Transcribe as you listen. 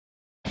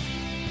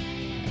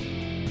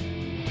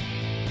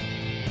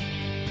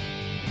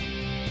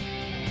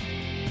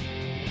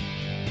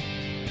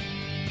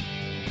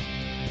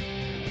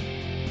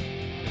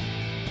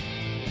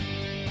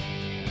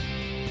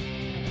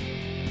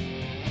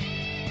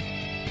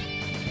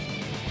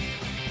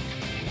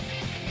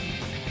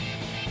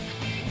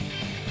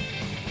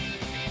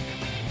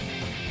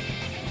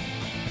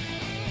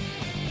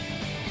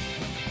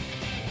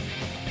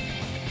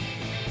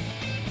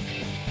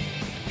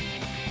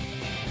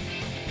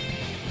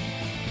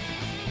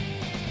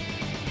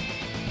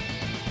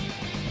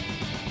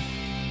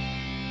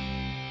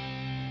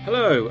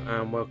Hello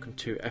and welcome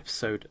to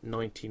episode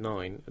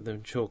 99 of the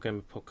Mature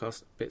Gamer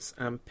Podcast, Bits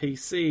and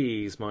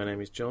PCs. My name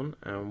is John,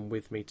 and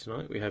with me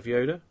tonight we have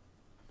Yoda.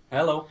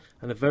 Hello.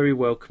 And a very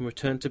welcome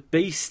return to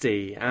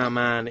Beastie, our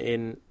man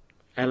in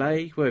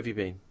LA. Where have you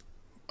been?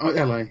 Oh,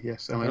 LA,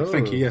 yes. LA. Oh.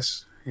 Thank you,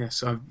 yes.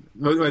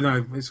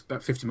 No, it's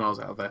about 50 miles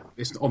out of there.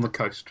 It's on the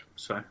coast,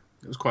 so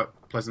it was quite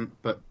pleasant,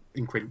 but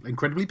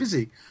incredibly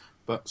busy.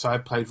 So I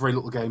played very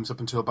little games up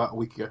until about a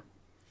week ago.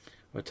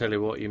 I tell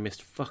you what, you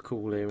missed fuck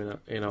all here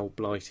in old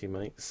Blighty,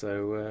 mate.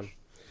 So,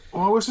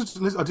 Well,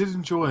 I did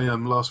enjoy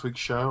last week's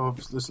show.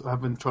 I've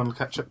been trying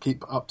to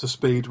keep up to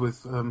speed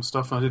with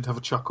stuff, and I did have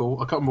a chuckle.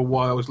 I can't remember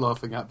why I was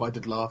laughing at, but I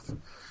did laugh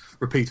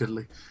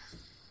repeatedly,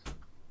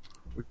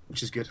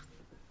 which is good.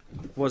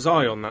 was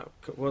I on that?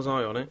 Was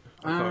I on it?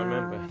 I can't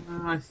remember.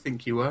 I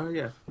think you were,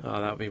 yeah. Oh,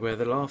 that'll be where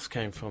the laughs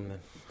came from then.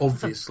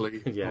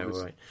 Obviously. Yeah,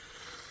 obviously.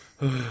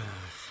 right.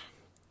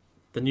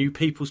 The new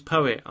people's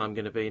poet I'm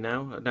going to be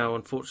now. Now,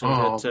 unfortunately,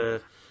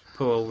 that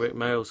poor old Rick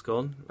Mail's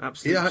gone.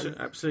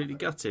 Absolutely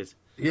gutted.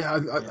 Yeah,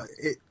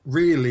 it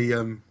really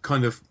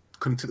kind of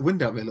took the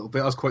wind out of me a little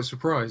bit. I was quite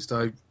surprised.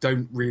 I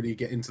don't really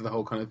get into the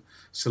whole kind of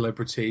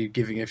celebrity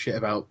giving a shit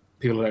about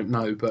people I don't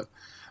know, but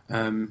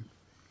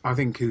I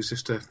think he was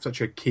just such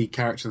a key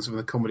character in some of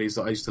the comedies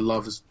that I used to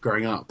love as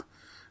growing up.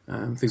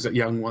 Things like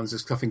Young Ones,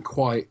 there's nothing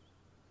quite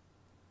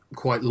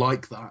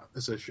like that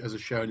as a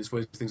show, and it's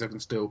one of the things I can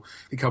still.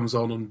 It comes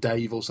on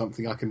Dave or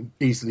something, I can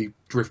easily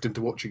drift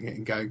into watching it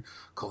and going,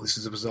 "God, this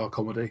is a bizarre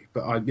comedy."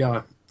 But I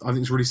think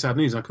it's really sad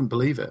news. I couldn't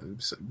believe it. It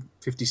was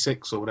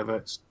 56 or whatever.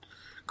 It's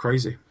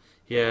crazy.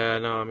 Yeah,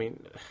 no, I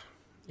mean,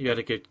 you had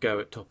a good go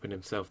at topping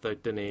himself though,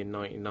 didn't he, in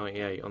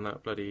 1998 on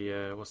that bloody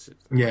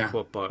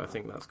quad bike. I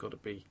think that's got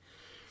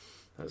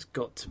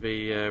to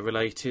be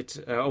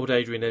related. Old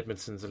Adrian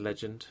Edmondson's a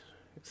legend.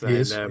 So, he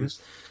is.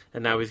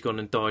 And now he's gone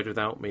and died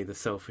without me, the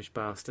selfish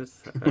bastard.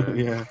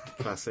 Yeah,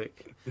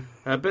 classic.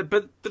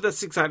 But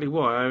that's exactly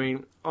why. I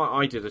mean,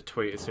 I did a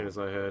tweet as soon as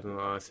I heard, and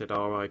I said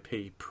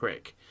 "R.I.P.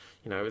 prick."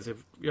 You know, it was a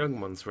Young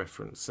Ones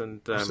reference,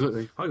 and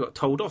absolutely. I got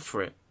told off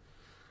for it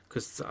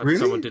because Really?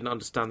 someone didn't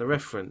understand the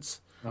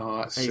reference. Oh,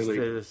 that's He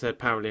silly. said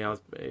apparently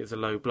it was a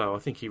low blow. I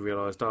think he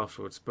realised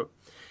afterwards. But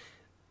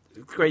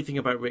the great thing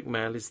about Rick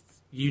Mail is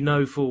you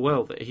know full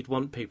well that he'd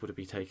want people to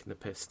be taking the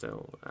piss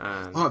still.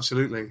 And Oh,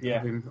 absolutely. Yeah.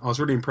 I mean, I was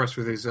really impressed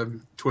with his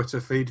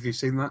Twitter feed. Have you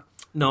seen that?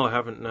 no, I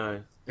haven't.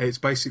 No. It's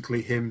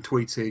basically him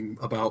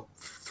tweeting about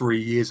 3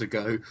 years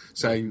ago,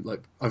 saying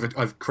like,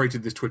 "I've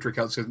created this Twitter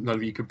account so none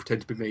of you can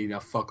pretend to be me. Now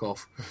fuck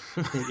off."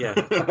 Yeah.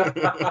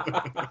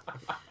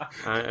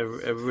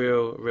 A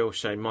real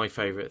shame. My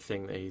favourite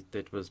thing that he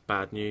did was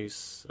Bad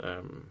News.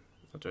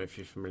 I don't know if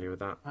you're familiar with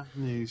that.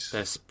 News.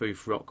 Their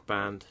spoof rock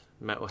band,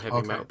 heavy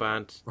Okay. metal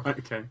band. Right.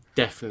 Okay.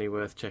 Definitely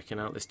worth checking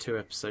out. There's 2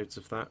 episodes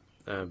of that.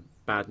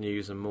 Bad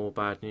News and More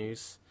Bad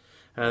News.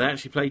 They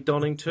actually played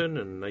Donington,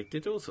 and they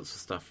did all sorts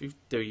of stuff. You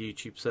do a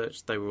YouTube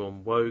search, they were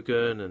on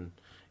Wogan, and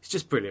it's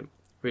just brilliant.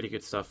 Really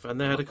good stuff. And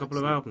they had a couple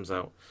of albums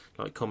out,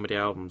 like comedy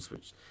albums,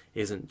 which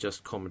isn't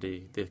just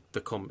comedy.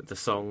 The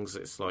songs,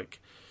 it's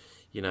like,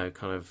 you know,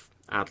 kind of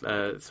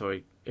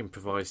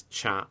improvised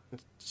chat.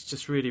 It's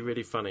just really,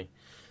 really funny.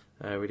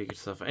 Really good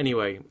stuff.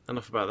 Anyway,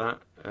 enough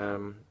about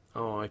that.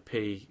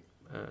 R.I.P.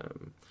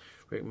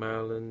 Rick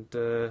Mail,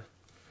 and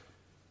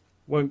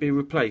won't be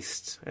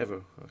replaced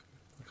ever.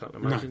 I can't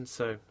imagine. No.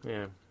 So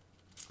yeah,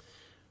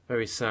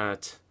 very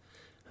sad.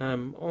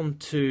 On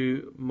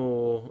to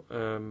more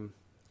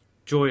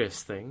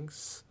joyous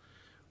things.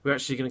 We're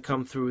actually going to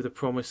come through with a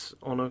promise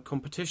on a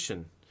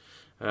competition.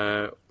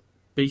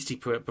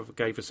 Beastie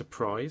gave us a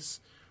prize.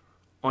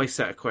 I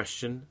set a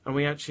question, and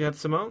we actually had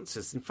some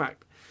answers. In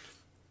fact,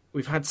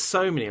 we've had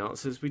so many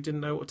answers we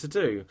didn't know what to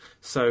do.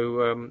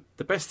 So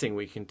the best thing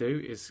we can do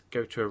is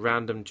go to a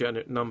random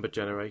number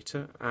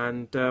generator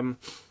and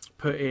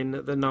put in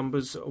the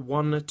numbers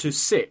 1 to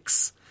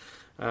 6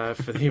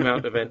 for the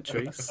amount of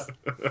entries.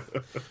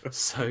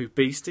 So,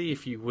 Beastie,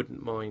 if you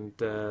wouldn't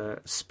mind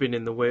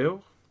spinning the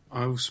wheel.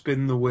 I'll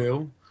spin the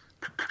wheel,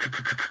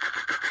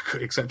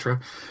 etc.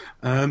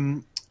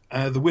 The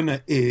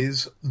winner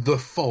is The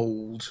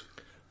Fold.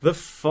 The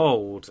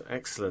Fold,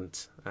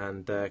 excellent,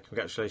 and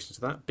congratulations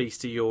to that,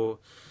 Beastie. You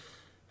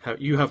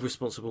have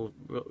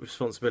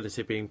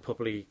responsibility being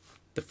probably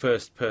the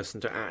first person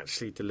to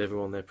actually deliver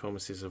on their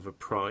promises of a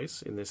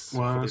prize in this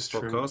Wow, for this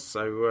that's podcast. true.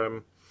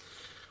 So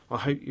I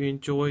hope you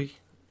enjoy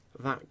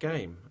that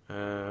game.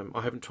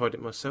 I haven't tried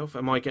it myself.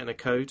 Am I getting a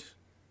code?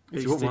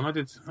 If you want Beastie? one, I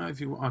did. If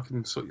you want,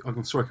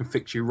 I can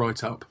fix you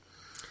right up.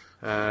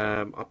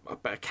 I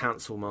better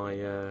cancel my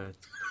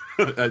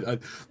That's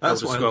Elder what I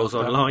Scrolls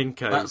laughed at. Online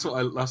code. That's what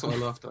I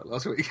laughed at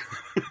last week.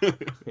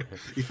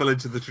 He fell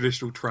into the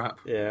traditional trap.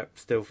 Yeah,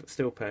 still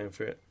paying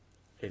for it,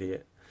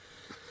 idiot.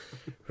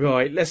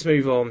 Right, let's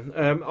move on.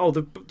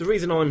 The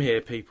reason I'm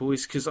here, people,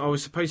 is because I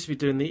was supposed to be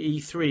doing the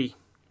E3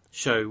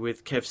 show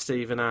with Kev,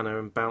 Steve, and Anna,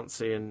 and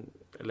Bouncy, and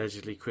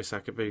allegedly Chris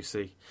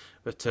Akabusi,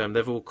 but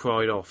they've all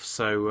cried off.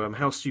 So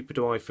how stupid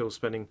do I feel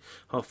spending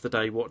half the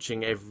day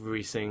watching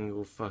every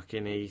single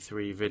fucking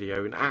E3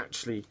 video and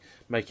actually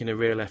making a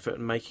real effort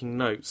and making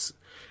notes?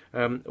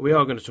 We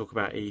are going to talk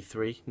about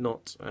E3,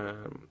 not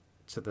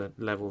to the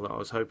level that I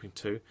was hoping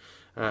to,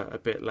 a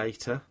bit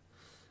later.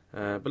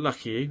 But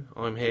lucky you,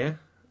 I'm here.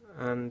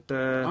 And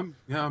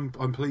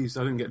I'm pleased.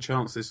 I didn't get a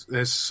chance.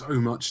 There's so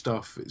much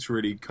stuff. It's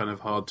really kind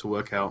of hard to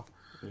work out.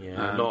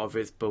 Yeah, a lot of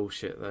it's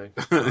bullshit, though.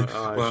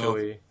 I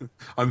assure you.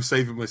 I'm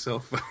saving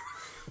myself.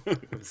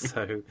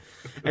 So,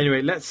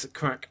 anyway, let's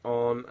crack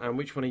on. And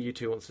which one of you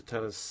two wants to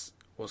tell us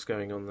what's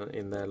going on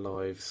in their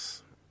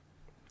lives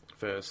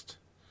first?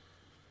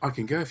 I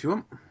can go if you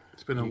want.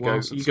 It's been a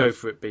while since you go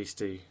for it,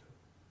 Beastie.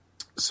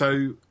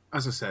 So,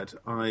 as I said,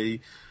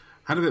 I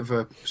had a bit of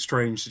a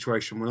strange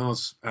situation when I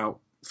was out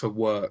for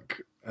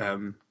work.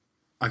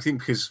 I think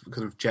because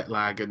of jet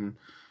lag and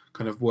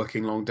kind of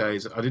working long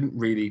days, I didn't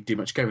really do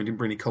much gaming. I didn't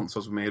bring any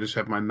consoles with me. I just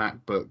had my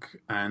MacBook,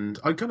 and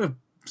I kind of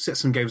set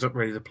some games up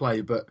ready to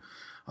play, but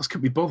I just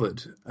couldn't be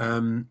bothered.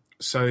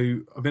 So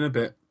I've been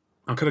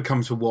I've kind of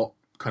come to what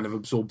kind of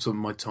absorbed some of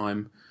my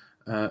time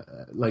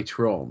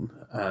later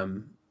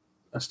on,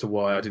 as to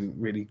why I didn't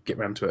really get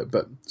around to it.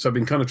 But so I've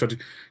been kind of trying to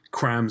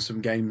cram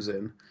some games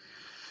in.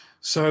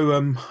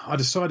 So I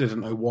decided, I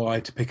don't know why,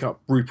 to pick up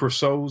Reaper of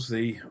Souls,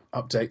 the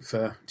update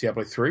for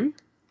Diablo 3.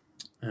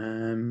 I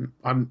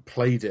haven't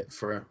played it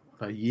for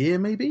a year,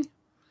 maybe.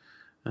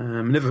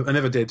 I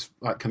never did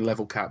like kind of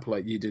level cap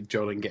like you did,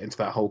 John, and get into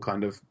that whole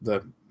kind of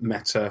the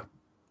meta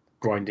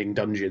grinding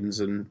dungeons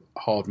and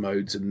hard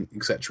modes and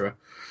etc.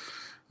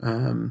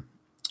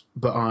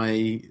 But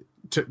I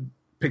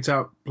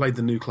played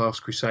the new class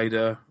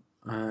Crusader.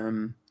 I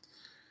don't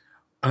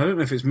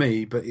know if it's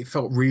me, but it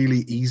felt really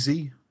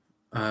easy.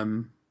 I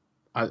don't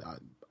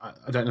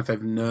know if they've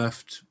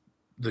nerfed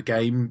the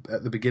game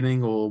at the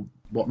beginning or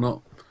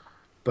whatnot,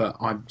 but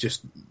I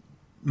just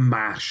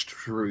mashed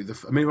through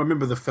the. I mean, I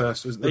remember the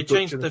first was they've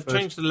changed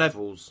the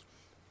levels.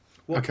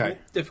 What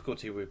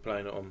difficulty were we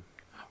playing it on?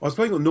 I was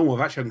playing on normal.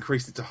 I've actually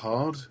increased it to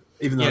hard,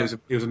 even though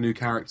it was a new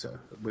character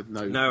with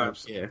no.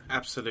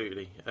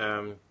 Absolutely.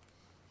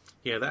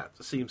 That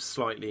seems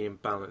slightly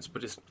imbalanced,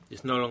 but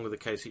it's no longer the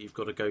case that you've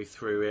got to go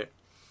through it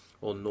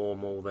or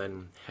normal,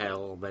 then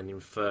hell, then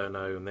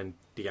inferno, and then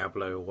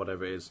Diablo or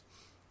whatever it is.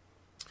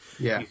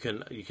 Yeah, you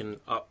can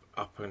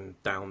up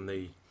and down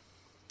the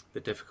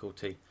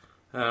difficulty.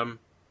 I mean,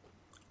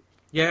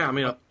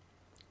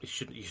 you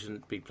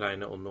shouldn't be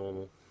playing it on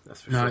normal.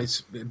 That's for sure. No,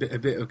 it's a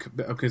bit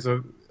because I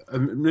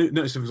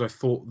noticed because I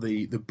fought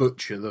the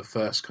butcher, the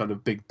first kind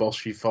of big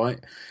boss you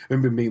fight. I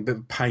remember being a bit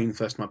of pain the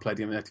first time I played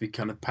him. I had to be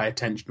kind of pay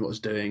attention to what I was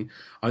doing.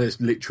 I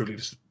just literally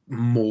just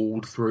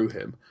mauled through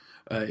him.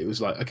 It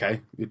was like,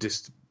 okay, you're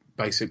just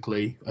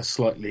basically a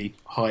slightly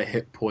higher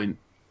hit point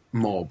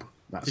mob.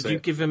 That's Did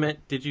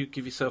you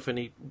give yourself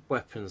any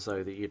weapons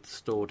though that you'd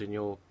stored in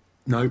your?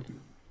 No.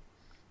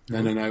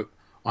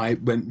 I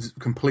went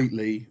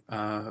completely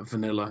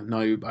vanilla.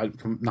 No,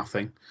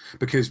 nothing,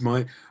 because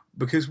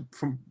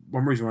from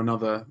one reason or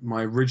another,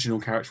 my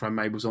original character I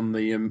made was on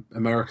the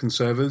American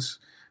servers,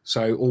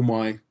 so all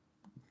my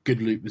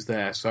good loot was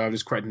there. So I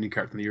just created a new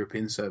character on the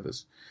European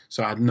servers.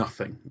 So I had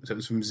nothing. So it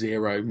was from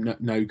zero,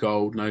 no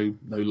gold, no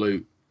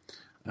loot.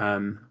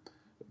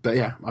 But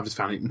yeah, I've just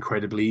found it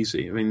incredibly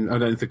easy. I mean, I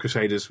don't think the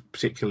Crusaders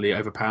particularly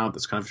overpowered.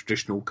 That's kind of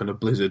traditional kind of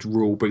Blizzard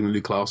rule: bring the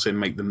new class in,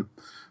 make them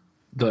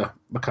the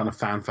kind of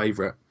fan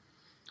favourite.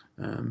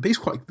 But he's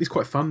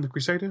quite fun, the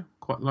Crusader.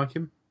 Quite like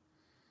him.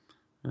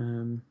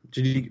 Have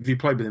you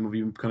played with him, or have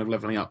you kind of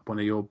leveling up one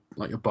of your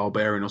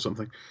barbarian or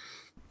something?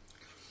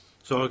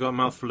 So I got a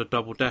mouthful of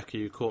double decker.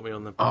 You caught me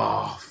on the.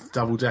 Oh,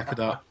 double deckered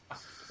up.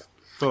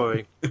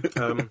 Sorry.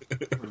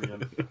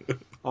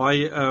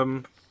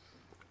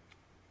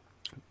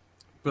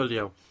 Bloody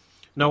hell.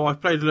 No,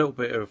 I've played a little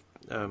bit of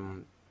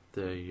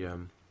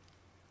the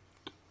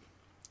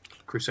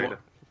Crusader.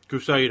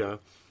 Crusader.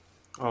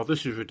 Oh,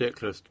 this is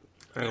ridiculous.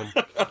 Hang on.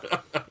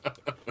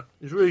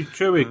 It's really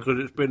chewy because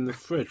it's been in the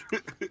fridge.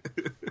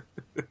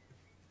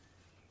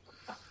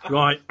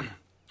 Right.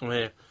 I'm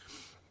here.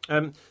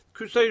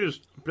 Crusader's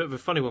a bit of a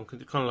funny one because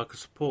he's kind of like a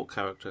support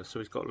character, so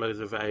he's got loads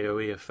of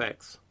AoE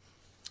effects.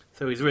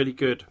 So he's really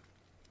good.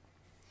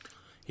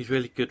 He's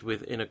really good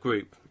in a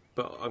group,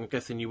 but I'm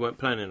guessing you weren't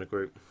playing in a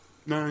group.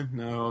 No,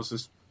 I was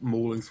just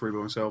mauling through by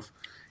myself.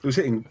 It was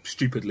hitting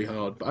stupidly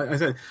hard, but I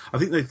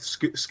think they've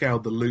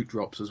scaled the loot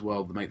drops as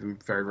well to make them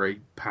very,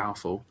 very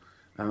powerful.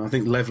 And I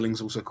think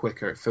leveling's also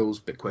quicker. It feels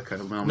a bit quicker.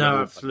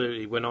 No,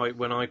 absolutely. When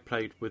I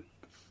played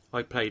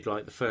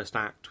like the first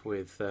act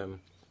with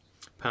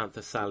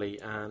Panther Sally,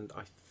 and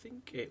I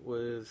think it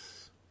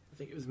was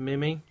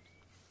Mimi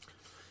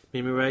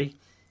Ray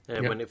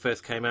when it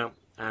first came out,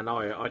 and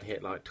I'd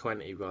hit like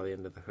 20 by the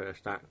end of the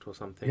first act or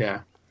something.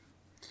 Yeah,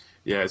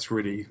 it's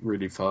really,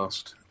 really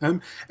fast.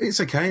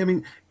 It's okay. I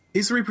mean,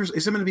 is there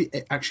going to be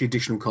actually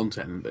additional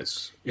content in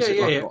this?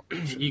 Yeah.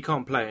 You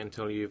can't play it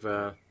until you've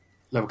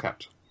level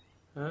capped.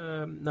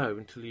 No,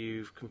 until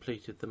you've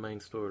completed the main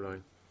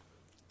storyline.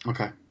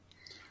 Okay.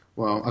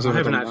 Well, as I I've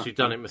haven't done actually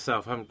done it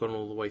myself. I haven't gone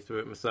all the way through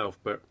it myself,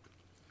 but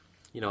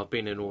I've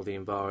been in all the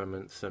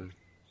environments, and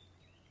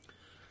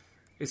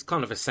it's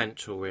kind of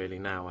essential, really.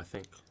 Now, I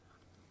think.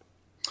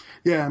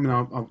 Yeah, I mean,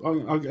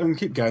 I'll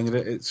keep going at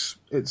it.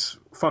 It's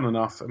fun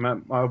enough. I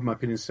mean, my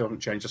opinions still haven't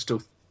changed. I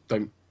still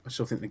don't. I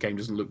still think the game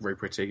doesn't look very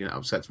pretty, and it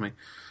upsets me.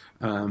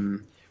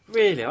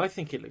 Really, I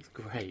think it looks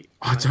great.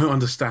 I don't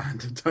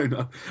understand. I don't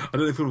know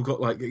if we've got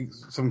like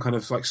some kind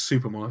of like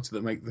super monitor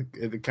that make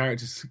the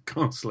characters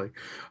ghastly.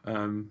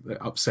 That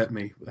upset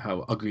me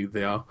how ugly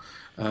they are.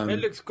 It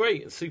looks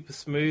great. It's super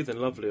smooth and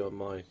lovely on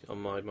my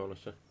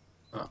monitor.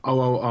 I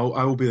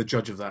will be the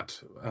judge of that.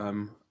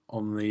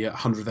 On the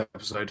 100th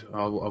episode,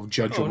 I'll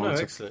judge your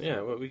monitor. Excellent.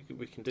 Yeah, well,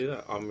 we can do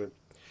that.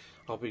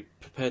 I'll be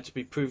prepared to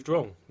be proved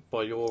wrong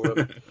by your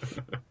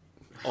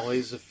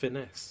eyes of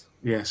finesse.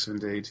 Yes,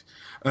 indeed.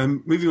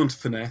 Moving on to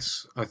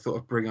finesse, I thought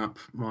I'd bring up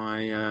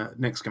my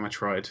next game I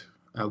tried,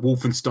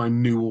 Wolfenstein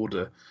New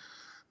Order,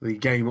 the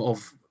game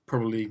of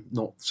probably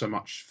not so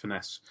much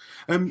finesse.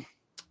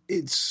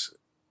 It's...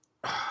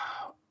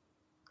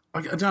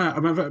 I don't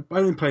know, I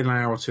only played an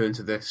hour or two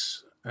into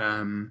this.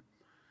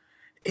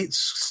 It's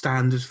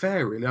standard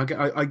fare, really.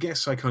 I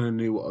guess I kind of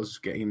knew what I was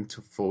getting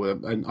into for,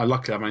 and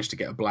luckily I managed to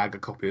get a Blagger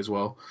copy as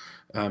well,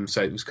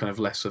 so it was kind of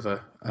less of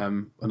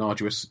an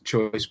arduous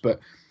choice, but...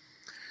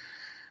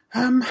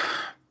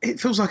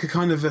 it feels like a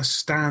kind of a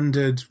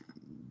standard.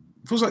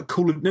 Feels like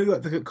like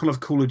the kind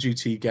of Call of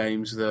Duty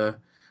games, the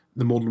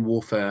Modern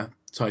Warfare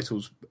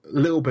titles, a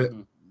little bit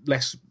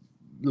less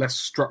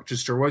structured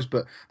story-wise,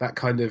 but that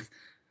kind of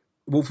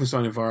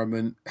Wolfenstein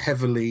environment,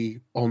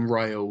 heavily on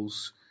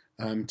rails,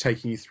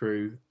 taking you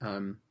through.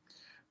 Kind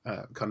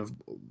of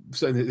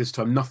so this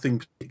time,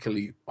 nothing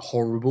particularly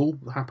horrible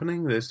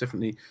happening. There's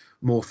definitely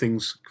more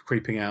things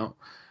creeping out.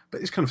 But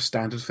it's kind of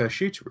standard fare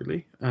shooter,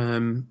 really.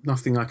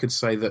 Nothing I could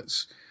say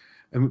that's.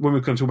 And when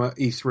we're kind of talking about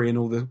E3 and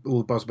all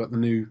the buzz about the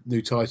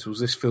new titles,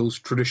 this feels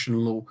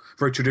traditional,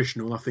 very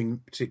traditional. Nothing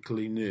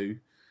particularly new.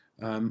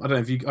 I don't know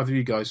if either of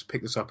you guys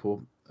picked this up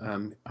or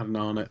had an eye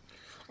on it.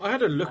 I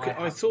had a look at.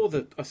 I saw.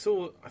 I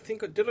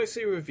think. Did I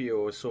see a review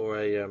or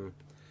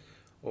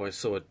I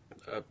saw a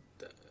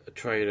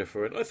trailer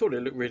for it? I thought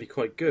it looked really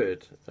quite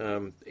good.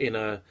 In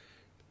a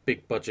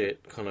big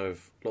budget, kind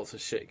of lots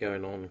of shit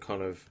going on,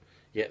 kind of.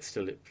 Yet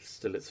still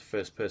it's a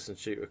first person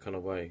shooter kind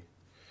of way.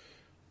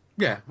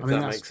 Yeah, I mean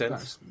that makes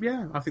sense.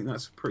 Yeah, I think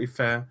that's a pretty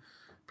fair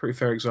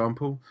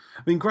example.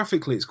 I mean,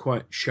 graphically it's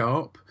quite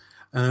sharp.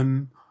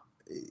 I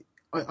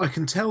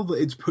can tell that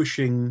it's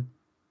pushing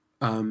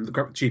the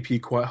GPU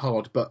quite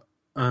hard, but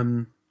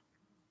I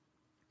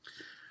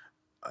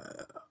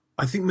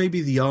think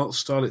maybe the art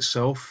style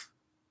itself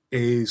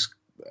makes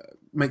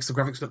the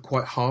graphics look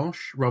quite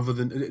harsh rather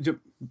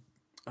than.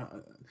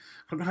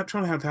 I'm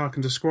trying to how I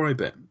can describe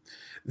it.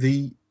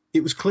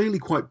 It was clearly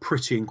quite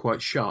pretty and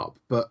quite sharp,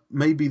 but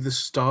maybe the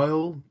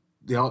style,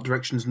 the art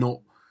direction's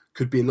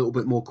could be a little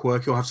bit more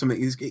quirky or have something.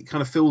 It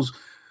kind of feels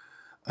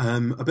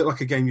a bit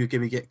like a game you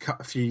get cut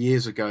a few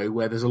years ago,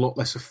 where there's a lot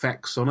less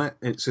effects on it.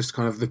 It's just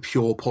kind of the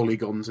pure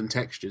polygons and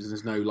textures.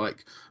 There's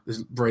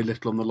very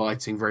little on the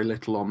lighting, very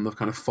little on the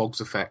kind of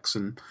fogs effects,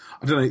 and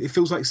I don't know. It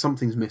feels like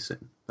something's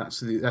missing. That's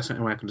the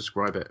only way I can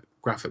describe it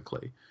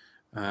graphically.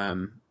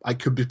 It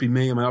could just be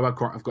me. I mean, I've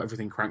got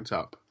everything cranked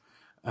up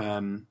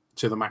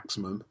to the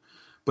maximum,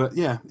 but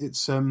yeah,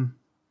 it's. I'm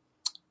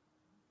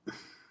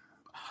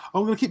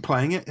going to keep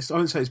playing it. I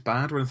wouldn't say it's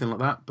bad or anything like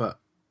that, but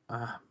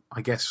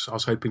I guess I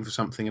was hoping for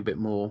something a bit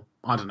more.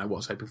 I don't know what I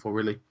was hoping for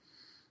really.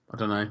 I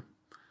don't know.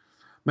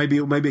 Maybe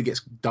it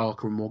gets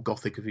darker and more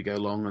gothic as we go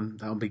along, and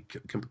that'll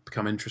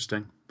become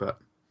interesting. But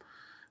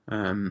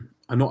I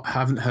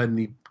haven't heard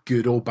any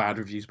good or bad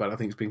reviews about it. I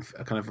think it's been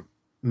a kind of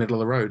middle of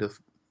the road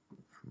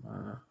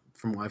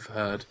from what I've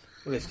heard.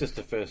 Well, it's just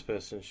a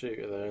first-person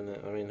shooter, though, isn't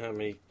it? I mean,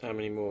 how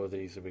many more of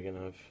these are we going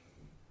to have?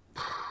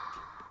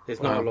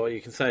 There's not a lot you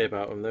can say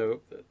about them,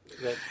 though.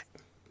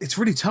 It's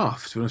really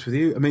tough, to be honest with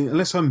you. I mean,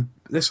 unless I'm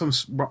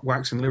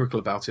waxing lyrical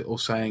about it or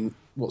saying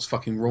what's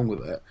fucking wrong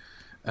with it,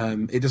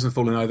 it doesn't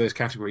fall in either of those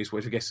categories,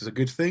 which I guess is a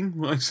good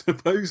thing, I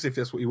suppose, if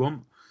that's what you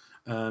want.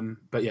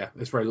 But yeah,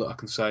 there's very little I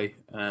can say.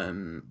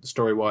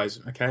 Story-wise,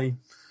 okay.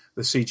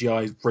 The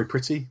CGI is very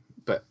pretty,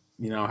 but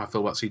you know how I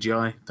feel about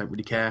CGI. Don't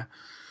really care.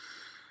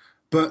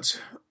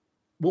 But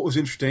what was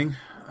interesting,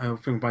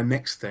 my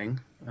next thing,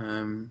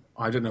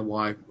 I don't know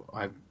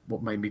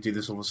what made me do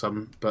this all of a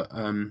sudden, but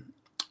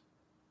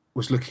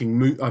was looking.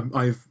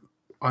 I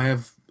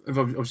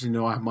obviously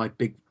know I have my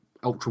big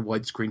ultra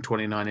widescreen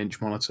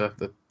 29-inch monitor,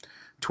 the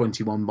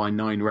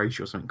 21:9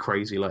 ratio or something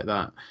crazy like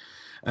that.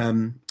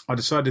 I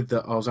decided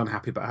that I was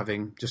unhappy about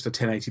having just a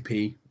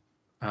 1080p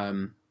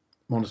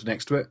monitor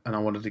next to it, and I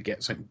wanted to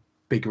get something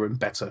bigger and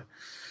better.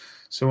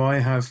 So I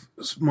have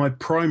my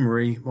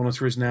primary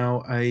monitor is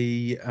now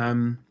a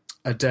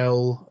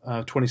Dell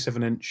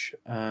 27-inch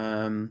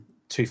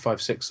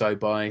 2560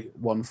 by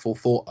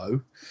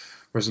 1440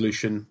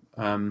 resolution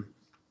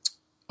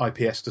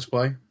IPS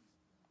display.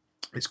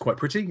 It's quite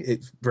pretty.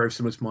 It's very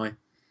similar to my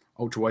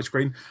ultra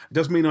widescreen. It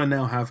does mean I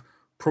now have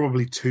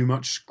probably too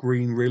much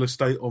screen real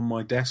estate on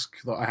my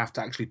desk that I have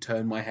to actually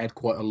turn my head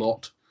quite a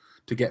lot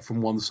to get from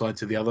one side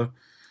to the other.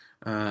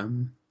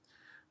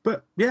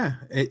 But yeah,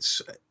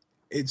 it's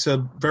a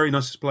very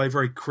nice display,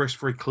 very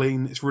crisp, very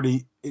clean.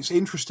 It's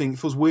interesting. It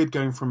feels weird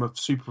going from a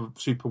super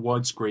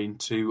widescreen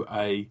to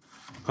a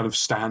kind of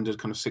standard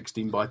kind of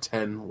 16 by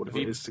 10 or whatever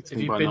it is,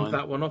 16 by 9. Have you binned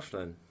that one off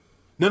then?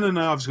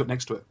 No. I've just got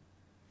next to it.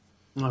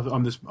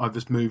 I've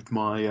just moved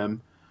my.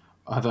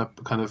 I had a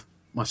kind of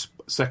my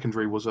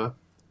secondary was a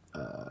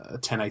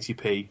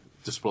 1080p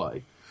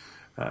display.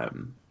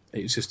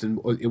 It's just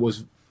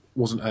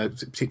wasn't a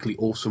particularly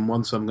awesome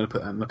one, so I'm going to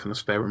put that in the kind of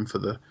spare room for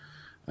the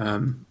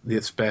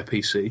spare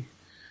PC.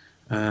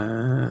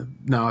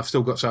 No, I've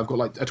got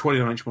like a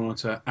 29-inch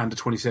monitor and a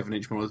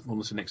 27-inch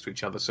monitor next to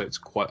each other, so it's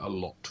quite a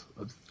lot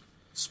of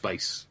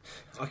space.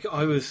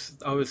 I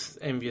was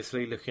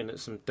enviously looking at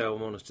some Dell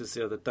monitors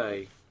the other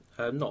day,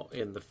 not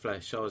in the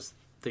flesh. I was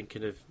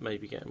thinking of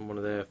maybe getting one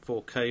of their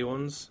 4K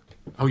ones.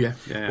 Oh yeah.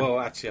 Well,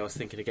 actually, I was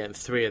thinking of getting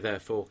 3 of their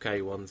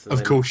 4K ones.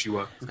 Of course you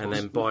were.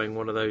 Then buying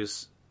one of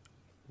those.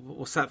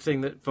 What's that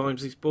thing that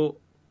Vimesy's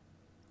bought?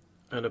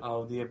 The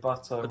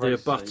Abuto. The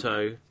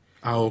Abuto.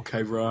 Oh,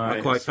 okay, right.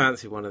 I quite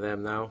fancy one of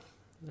them now.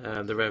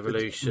 The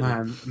Revolution.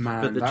 Man.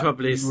 But the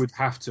trouble is, you would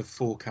have to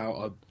fork out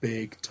a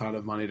big ton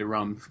of money to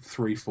run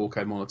 3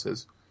 4K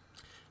monitors.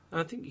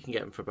 I think you can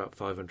get them for about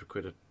 500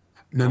 quid.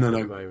 No.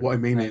 What I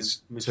mean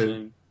is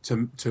to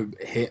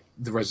hit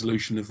the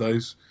resolution of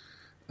those,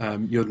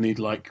 you'd need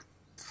like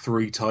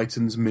 3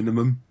 Titans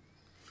minimum.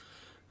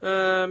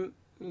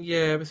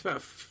 Yeah, it's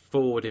about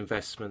forward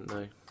investment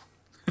though.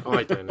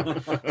 I don't know.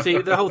 See,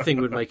 the whole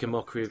thing would make a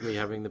mockery of me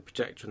having the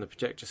projector and the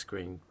projector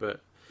screen,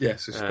 but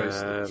yes, I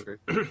suppose that's true.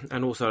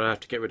 And also I'd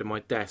have to get rid of my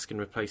desk and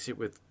replace it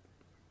with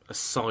a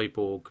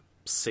cyborg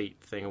seat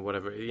thing or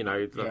whatever,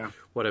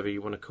 whatever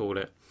you want to call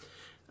it.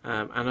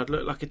 And I'd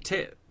look like a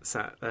tit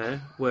sat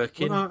there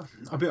working. Well,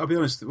 I'll be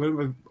honest.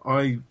 When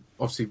I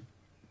obviously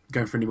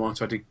going for a new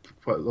monitor, I did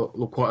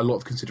quite a lot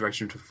of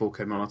consideration to a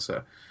 4K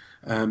monitor.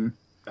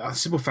 A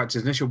simple fact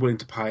is, unless you're willing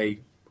to pay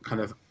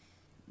kind of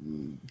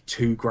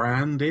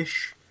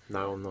 $2,000-ish,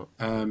 no, I'm not.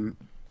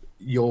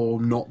 You're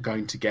not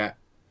going to get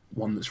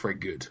one that's very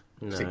good.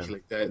 No.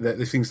 Particularly,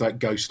 there's things like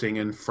ghosting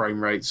and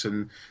frame rates,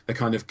 and they're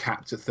kind of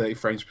capped at 30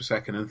 frames per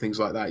second and things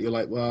like that. You're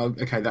like, well,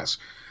 okay,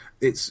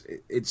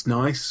 it's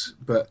nice,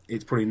 but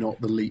it's probably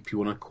not the leap you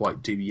want to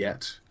quite do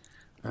yet.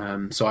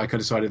 So I kind of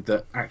decided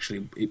that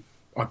actually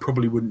I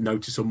probably wouldn't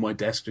notice on my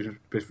desk the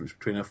difference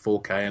between a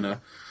 4K and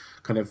a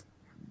kind of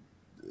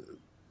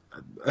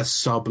a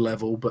sub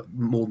level, but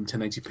more than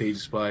 1080p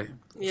display.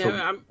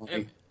 Yeah,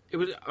 it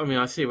was. I mean,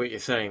 I see what you're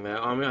saying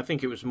there. I mean, I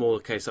think it was more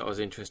the case that I was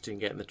interested in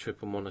getting the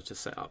triple monitor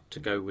set up to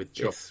go with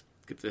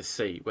this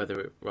seat, whether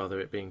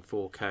it being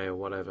 4K or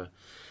whatever.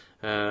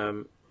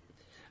 The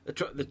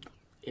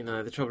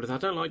trouble is, I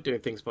don't like doing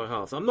things by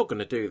halves. I'm not going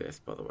to do this,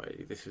 by the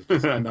way. This is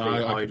just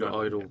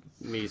idle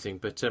musing.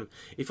 But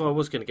if I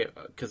was going to get,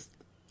 because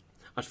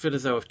I'd feel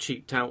as though I've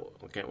cheaped out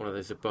on getting one of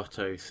those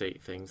Abuto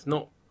seat things,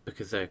 not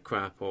because they're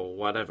crap or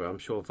whatever. I'm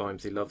sure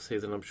Vimesy loves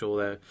his, and I'm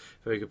sure they're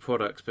very good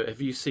products. But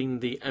have you seen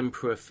the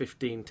Emperor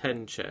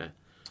 1510 chair?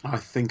 I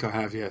think I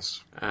have,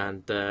 yes. And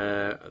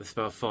it's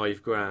about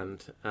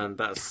 $5,000, and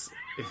it's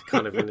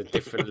kind of in a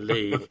different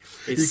league.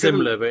 It's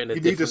similar, but in a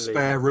different league. You need a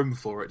spare room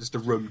for it, just a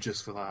room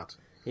just for that.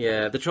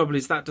 Yeah, the trouble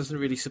is that doesn't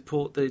really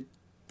support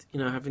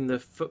having the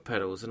foot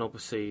pedals, and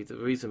obviously the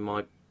reason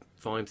my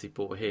Vimesy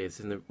bought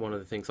his, and one of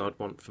the things I'd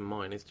want from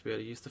mine is to be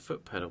able to use the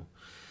foot pedal.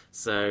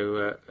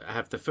 So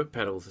have the foot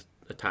pedals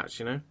attached,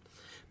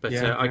 But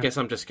I guess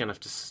I'm just going to have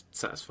to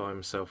satisfy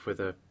myself with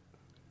a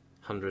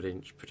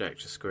 100-inch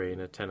projector screen,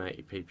 a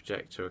 1080p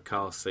projector, a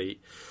car seat,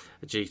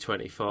 a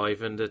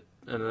G25, and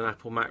an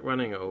Apple Mac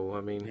running it all. I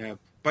mean, yeah,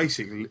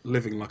 basically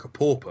living like a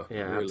pauper.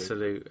 Yeah, really.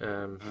 Absolute.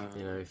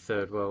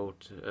 Third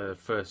world,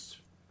 first.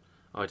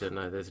 I don't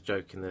know. There's a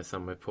joke in there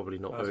somewhere, probably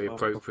not very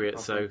appropriate.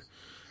 So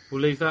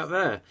we'll leave that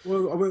there.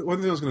 Well, one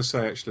thing I was going to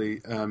say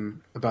actually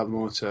about the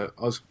monitor,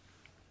 I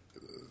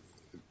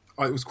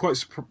was quite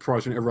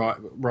surprised when it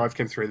arrived,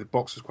 came through. The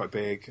box was quite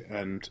big,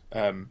 and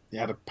it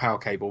had a power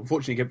cable.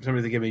 Unfortunately,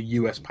 somebody gave me a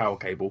US power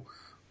cable.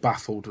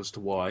 Baffled as to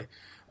why.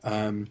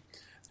 And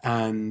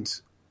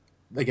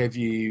they gave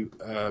you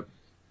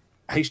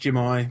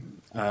HDMI,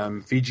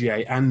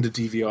 VGA, and a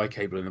DVI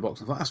cable in the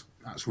box. I thought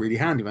that's really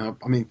handy. I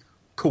mean,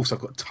 of course, I've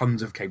got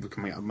tons of cable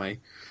coming out of my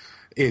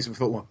ears. I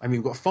thought, well,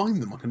 we've got to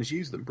find them. I can just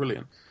use them.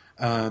 Brilliant.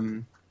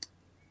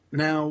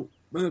 Now,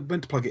 when I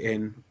went to plug it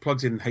in,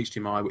 plugged in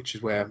HDMI, which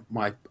is where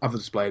my other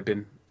display had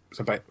been.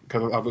 So I've kind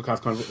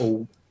of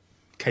all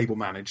cable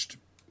managed,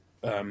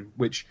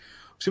 which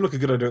seemed like a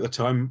good idea at the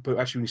time, but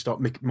actually when you start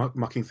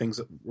mucking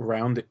things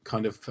around, it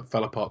kind of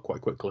fell apart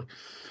quite quickly.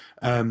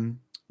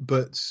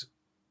 But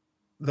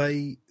I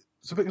looked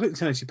at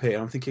 1080p, and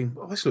I'm thinking,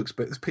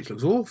 this picture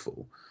looks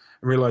awful,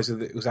 and realised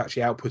that it was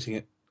actually outputting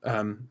it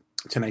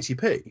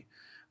 1080p.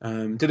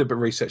 Did a bit of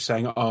research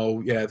saying,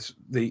 on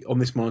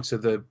this monitor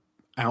the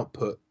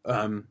output,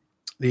 the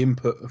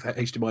input of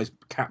HDMI is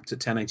capped at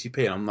 1080p,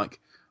 and I'm like,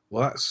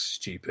 well, that's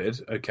stupid.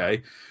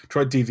 Okay.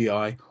 Tried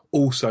DVI,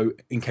 also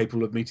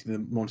incapable of meeting the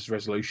monitor's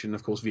resolution.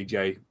 Of course,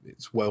 VGA,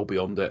 it's well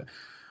beyond it.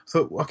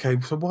 So, okay,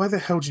 so why the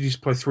hell did you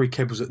supply 3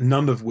 cables that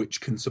none of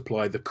which can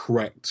supply the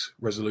correct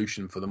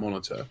resolution for the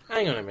monitor?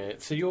 Hang on a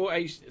minute. So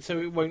so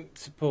it won't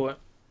support.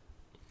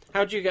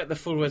 How do you get the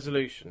full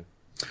resolution?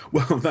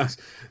 Well,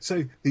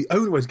 so the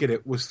only way to get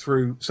it was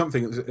through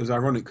something. It was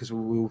ironic because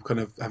we were kind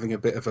of having a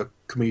bit of a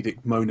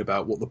comedic moan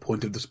about what the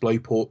point of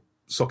DisplayPort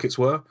sockets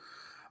were.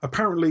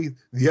 Apparently,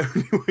 the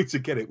only way to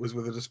get it was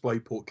with a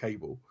DisplayPort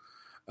cable.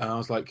 And I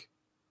was like,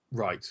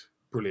 right,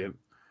 brilliant.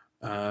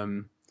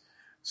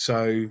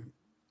 So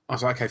I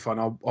was like, okay, fine.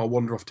 I'll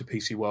wander off to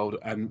PC World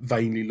and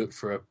vainly look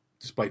for a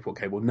DisplayPort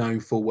cable, knowing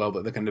full well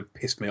that they're going to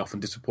piss me off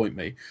and disappoint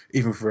me,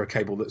 even for a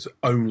cable that's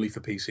only for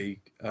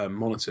PC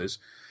monitors.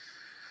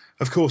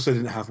 Of course, they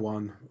didn't have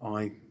one.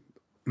 I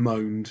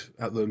moaned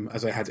at them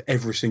as I had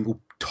every single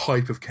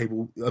type of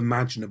cable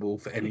imaginable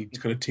for any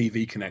kind of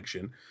TV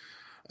connection.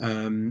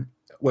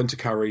 Went to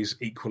Curry's,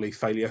 equally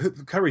failure.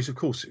 Curry's, of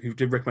course, who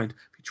did recommend,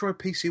 have you tried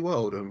PC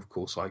World? And of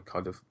course, I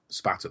kind of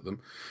spat at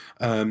them.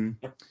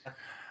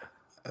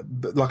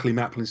 But luckily,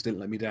 Maplins didn't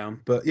let me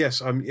down. But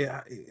yes,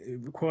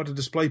 it required a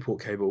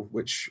DisplayPort cable,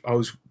 which I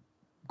was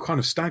kind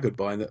of staggered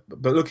by.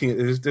 But looking at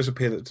it, it does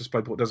appear that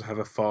DisplayPort does have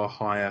a far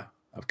higher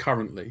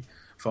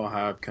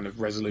kind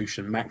of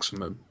resolution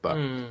maximum, but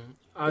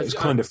it's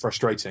kind of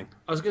frustrating.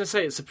 I was going to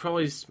say it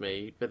surprised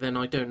me, but then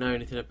I don't know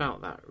anything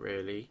about that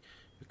really,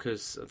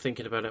 because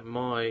thinking about it,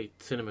 my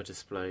cinema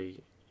display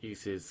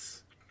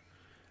uses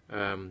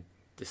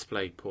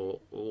DisplayPort,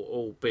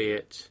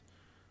 albeit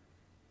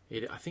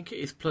I think it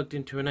is plugged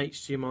into an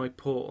HDMI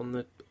port on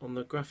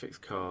the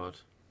graphics card.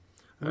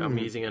 I'm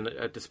using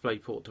a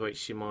DisplayPort to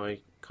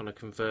HDMI kind of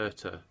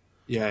converter.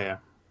 Yeah.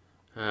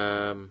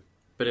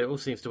 But it all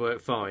seems to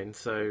work fine,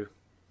 so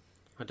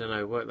I don't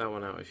know. Work that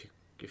one out if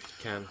you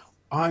can.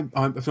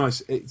 It's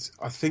nice.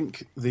 I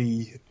think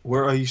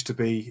where I used to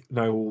be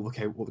know what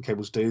the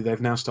cables do.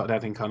 They've now started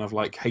adding kind of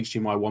like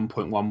HDMI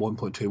 1.1,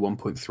 1.2,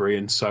 1.3,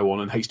 and so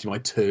on, and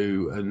HDMI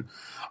 2. And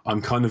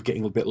I'm kind of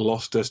getting a bit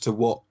lost as to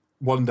what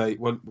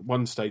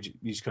one stage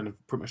you just kind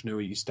of pretty much knew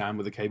where you stand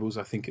with the cables.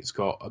 I think it's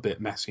got a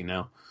bit messy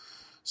now.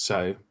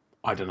 So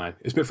I don't know.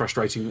 It's a bit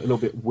frustrating, a little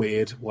bit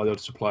weird why they'll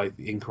supply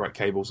the incorrect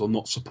cables or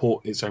not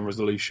support its own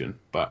resolution.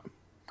 But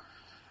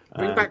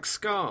bring back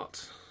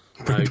SCART.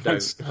 Bring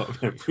back SCART.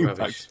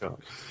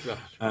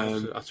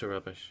 Utter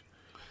rubbish.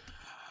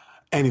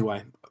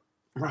 Anyway,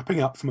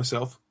 wrapping up for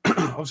myself.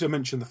 Obviously, I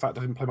mentioned the fact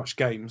I didn't play much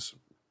games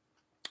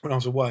when I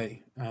was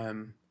away.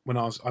 When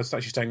I was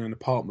actually staying in an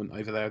apartment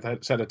over there. They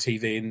had a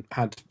TV and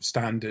had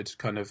standard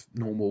kind of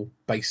normal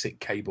basic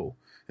cable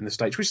in the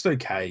States, which is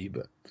okay,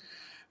 but.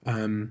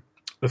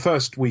 The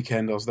first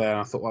weekend I was there, and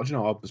I thought, well,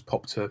 I was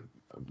popped to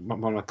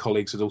one of my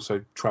colleagues was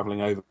also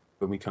travelling over,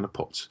 and we kind of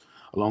popped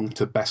along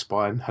to Best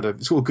Buy and had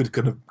a sort of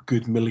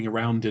good milling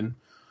around in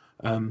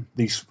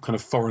these kind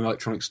of foreign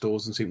electronic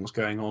stores and seeing what's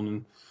going on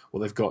and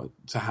what they've got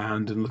to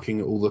hand and looking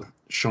at all the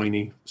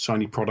shiny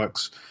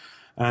products.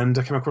 And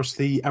I came across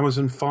the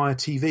Amazon Fire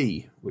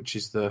TV, which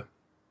is the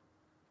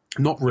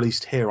not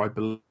released here, I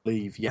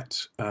believe,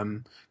 yet.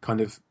 Kind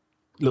of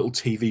little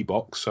TV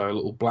box, so a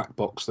little black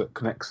box that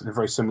connects in a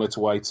very similar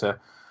way to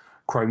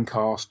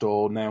Chromecast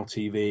or Now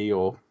TV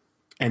or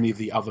any of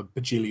the other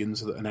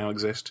bajillions that now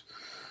exist.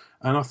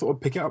 And I thought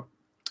I'd pick it up,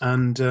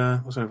 and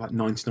it was only like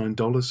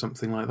 $99,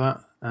 something like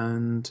that,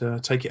 and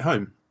take it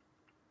home.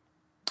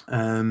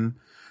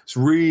 It's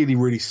really,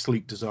 really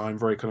sleek design,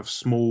 very kind of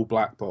small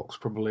black box,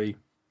 probably.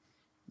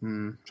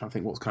 Trying to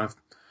think what's kind of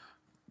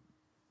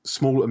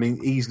small. I mean,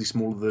 easily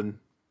smaller than.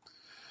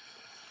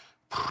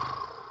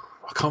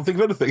 I can't think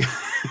of anything.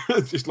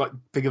 It's just like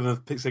bigger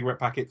than a cigarette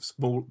packet,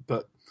 small,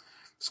 but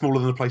smaller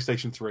than a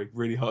PlayStation 3.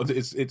 Really hard.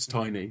 It's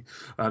tiny.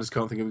 I just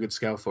can't think of a good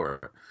scale for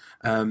it.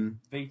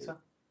 Vita?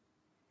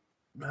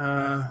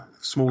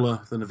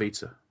 Smaller than a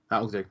Vita.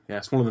 That'll do.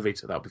 Yeah, smaller than a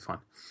Vita. That'll be fine.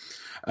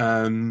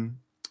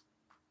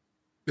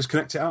 Just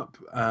connect it up.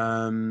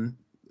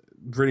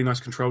 Really nice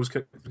controls.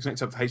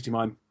 Connect up to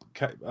HDMI.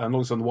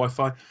 Logs on the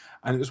Wi-Fi,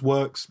 and it just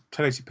works.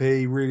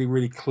 1080p. Really,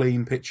 really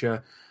clean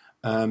picture.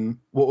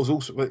 What was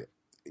also.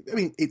 I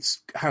mean, it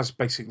has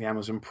basically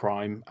Amazon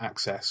Prime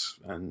access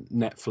and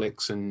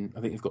Netflix, and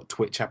I think you've got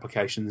Twitch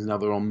applications and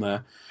other on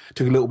there.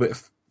 Took a little bit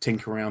of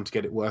tinker around to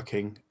get it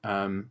working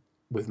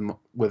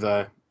with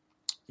a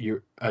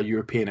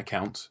European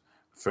account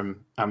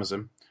from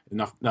Amazon.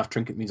 Enough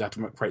trinket means I have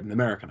to create an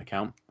American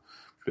account.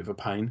 It's a bit of a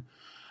pain.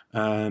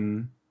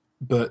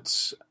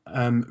 But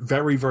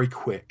very, very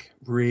quick.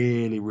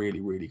 Really,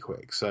 really, really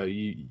quick. So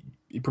you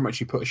pretty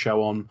much put a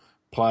show on,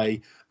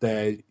 play,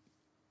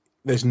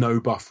 there's no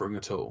buffering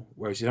at all.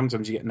 Whereas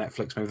sometimes you get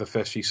Netflix, maybe the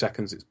first few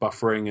seconds it's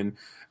buffering, and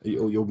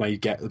you'll maybe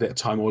get a bit of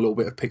time or a little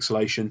bit of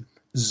pixelation.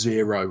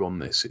 Zero on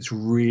this. It's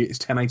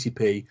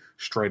 1080p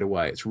straight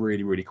away. It's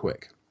really, really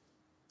quick.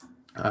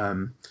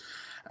 And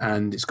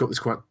it's got this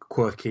quite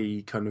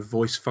quirky kind of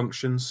voice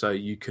function, so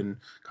you can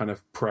kind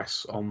of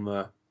press on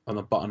the on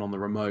a button on the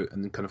remote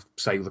and then kind of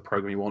say the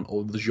program you want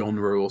or the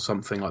genre or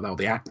something like that, or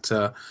the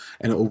actor,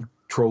 and it will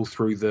troll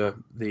through the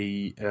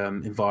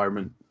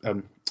environment.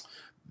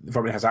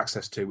 Environment it has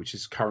access to, which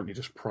is currently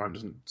just Prime,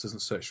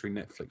 doesn't search through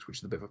Netflix, which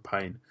is a bit of a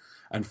pain,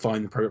 and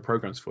find the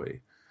programs for you.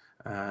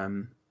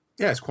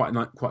 It's quite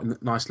a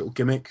nice little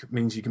gimmick. It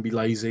means you can be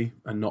lazy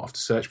and not have to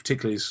search.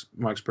 Particularly, is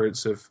my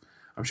experience of.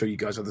 I'm sure you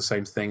guys have the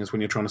same thing as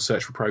when you're trying to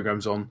search for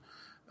programs on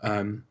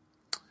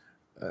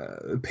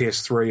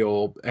PS3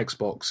 or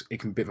Xbox. It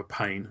can be a bit of a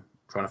pain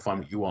trying to find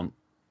what you want.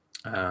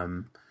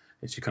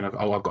 It's you kind of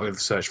I've got to go to the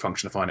search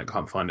function to find it.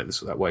 Can't find it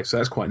this or that way. So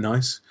that's quite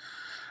nice.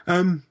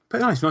 But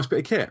nice bit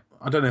of kit.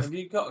 I don't know. Have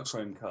you got a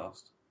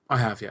Chromecast? I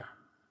have, yeah.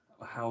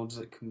 How does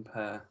it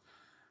compare?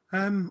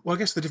 Well, I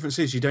guess the difference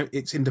is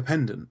it's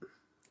independent.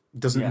 It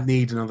doesn't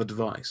need another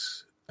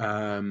device.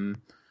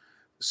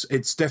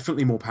 It's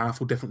definitely more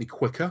powerful, definitely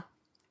quicker.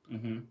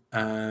 Mm-hmm.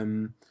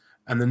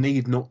 And the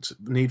need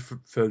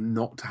for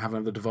not to have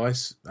another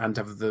device and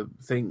to have the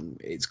thing,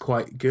 it's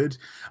quite good.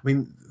 I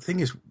mean, the thing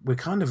is, we're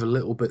kind of a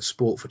little bit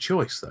sport for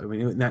choice, though. I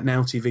mean,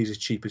 now TV's as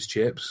cheap as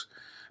chips.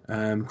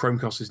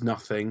 Chromecast is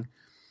nothing.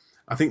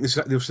 I think this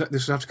will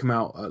have to come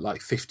out at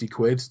like 50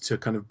 quid to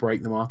kind of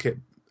break the market,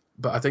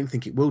 but I don't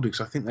think it will do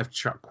because I think they've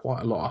chucked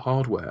quite a lot of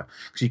hardware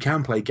because you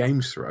can play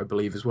games through it, I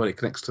believe, as well. It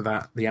connects to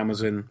the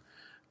Amazon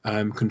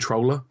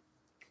controller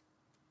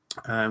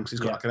because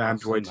it's got like an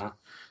Android.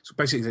 So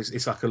basically,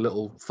 it's like a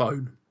little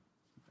phone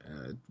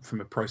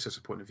from a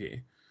processor point of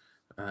view.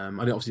 I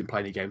obviously didn't play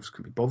any games,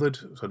 couldn't be bothered,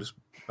 so I just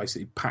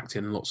basically packed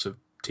in lots of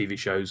TV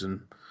shows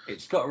and.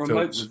 It's got a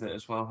remote with it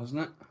as well,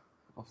 hasn't it?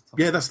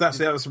 Yeah, that's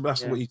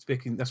what you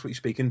speaking. That's what you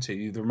speak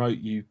into. The remote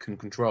you can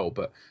control,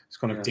 but it's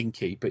kind of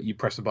dinky. But you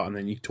press the button, and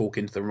then you talk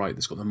into the remote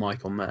that's got the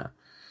mic on there.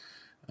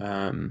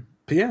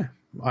 But yeah,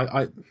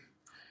 I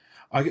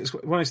it's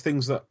one of those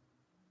things that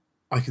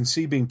I can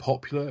see being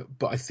popular,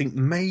 but I think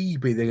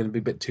maybe they're going to be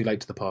a bit too late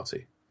to the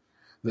party.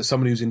 That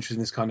somebody who's interested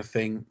in this kind of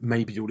thing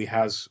maybe already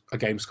has a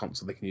games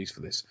console they can use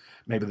for this.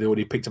 Maybe they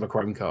already picked up a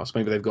Chromecast.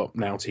 Maybe they've got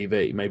Now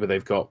TV. Maybe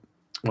they've got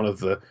one of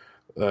the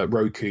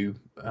Roku.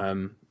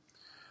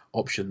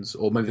 Options,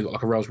 or maybe they've got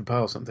like a Raspberry Pi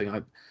or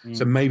something.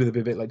 So maybe they'll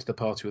be a bit late to the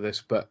party with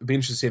this, but it'd be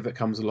interesting to see if it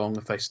comes along,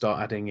 if they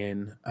start adding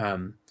in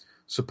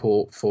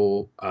support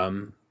for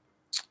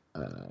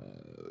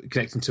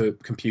connecting to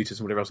computers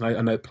and whatever else. And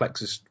I know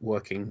Plex is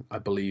working, I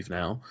believe,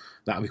 now.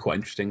 That would be quite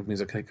interesting. It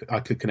means I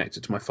could connect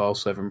it to my file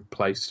server and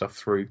play stuff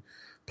through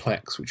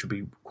Plex, which would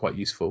be quite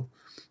useful.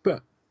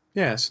 But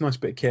yeah, it's a nice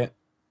bit of kit.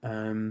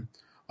 I'm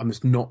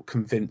just not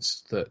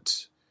convinced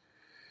that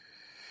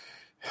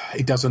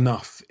it does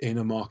enough in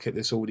a market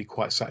that's already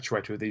quite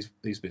saturated with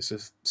these bits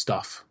of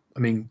stuff. I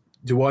mean,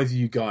 do either of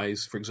you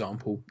guys, for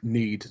example,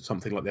 need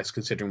something like this,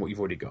 considering what you've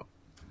already got?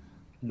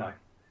 No.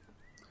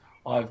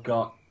 I've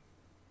got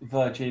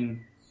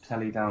Virgin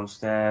telly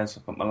downstairs,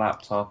 I've got my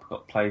laptop, I've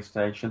got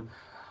PlayStation.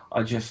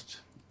 I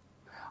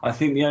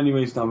think the only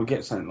reason I would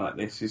get something like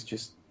this is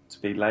just to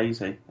be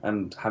lazy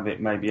and have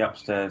it maybe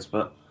upstairs,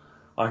 but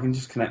I can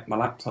just connect my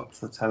laptop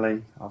to the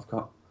telly. I've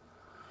got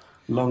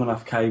long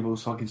enough cable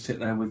so I can sit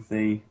there with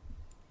the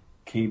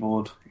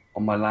keyboard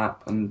on my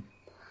lap, and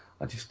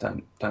I just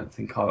don't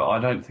think I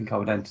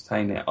would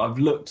entertain it. I've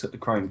looked at the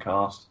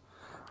Chromecast,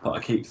 but I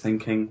keep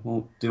thinking,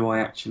 well, do I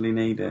actually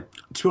need it?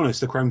 To be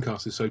honest, the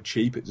Chromecast is so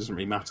cheap it doesn't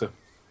really matter.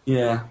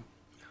 Yeah,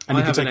 and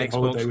I have an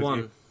Xbox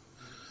One.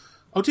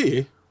 Oh, do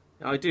you?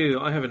 I do.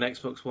 I have an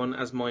Xbox One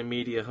as my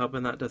media hub,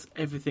 and that does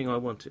everything I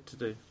want it to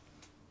do.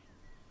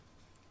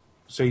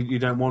 So you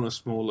don't want a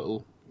small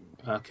little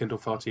Kindle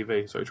Fire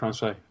TV? So you're trying to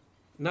say?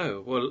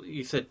 No, well,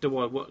 you said, do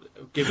I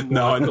want? Given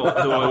what I've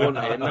got, do I want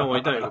it? No,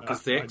 I don't,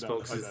 because the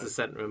Xbox is the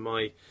centre of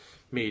my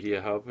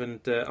media hub, and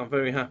I'm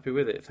very happy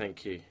with it.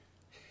 Thank you.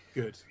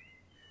 Good.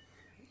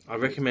 I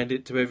recommend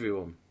it to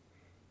everyone.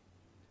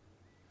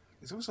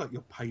 It's almost like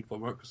you're paid by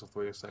Microsoft the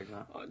way you're saying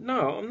that.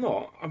 No, I'm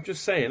not. I'm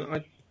just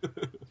saying,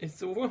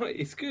 it's all right.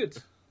 It's good.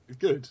 It's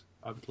good.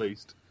 I'm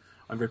pleased.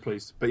 I'm very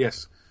pleased. But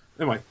yes,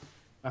 anyway,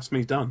 that's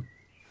me done.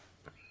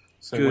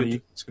 So Good. When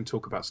you can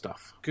talk about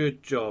stuff.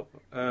 Good job.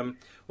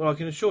 Well, I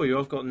can assure you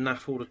I've got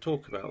naff all to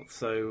talk about.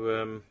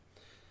 So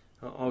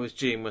I was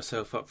geeing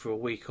myself up for a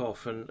week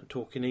off and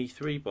talking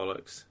E3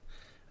 bollocks.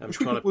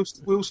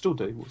 We'll still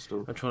do.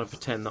 I'm trying to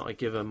pretend that I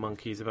give a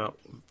monkeys about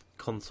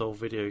console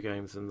video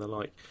games and the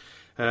like.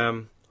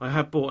 I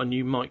have bought a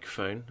new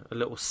microphone, a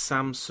little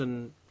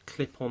Samsung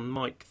clip-on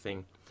mic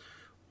thing.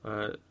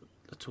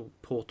 Little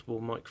portable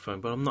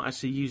microphone, but I'm not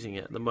actually using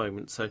it at the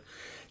moment, so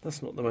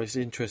that's not the most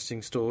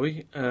interesting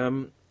story.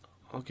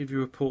 I'll give you a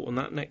report on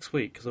that next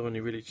week because I've only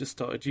really just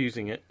started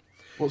using it.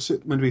 What's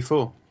it meant to be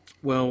for?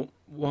 Well,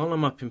 while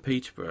I'm up in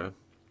Peterborough,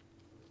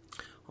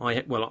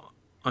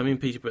 I'm in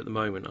Peterborough at the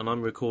moment, and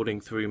I'm recording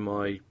through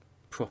my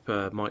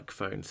proper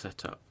microphone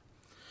setup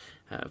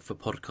for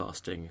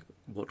podcasting.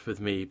 What with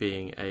me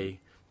being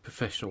a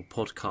professional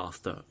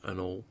podcaster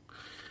and all.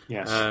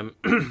 Yes.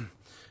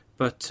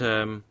 But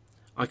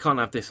I can't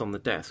have this on the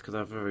desk because I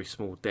have a very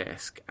small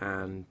desk,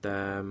 and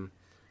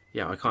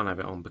I can't have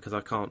it on because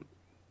I can't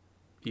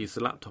use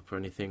the laptop or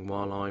anything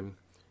while I'm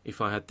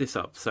if I had this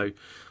up. So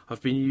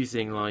I've been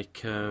using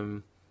like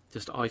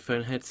just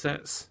iPhone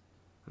headsets,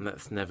 and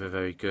that's never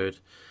very good.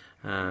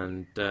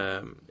 And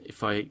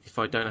if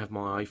I don't have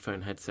my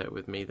iPhone headset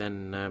with me,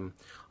 then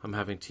I'm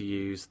having to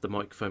use the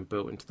microphone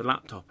built into the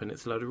laptop, and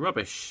it's a load of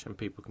rubbish. And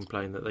people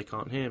complain that they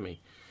can't hear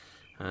me,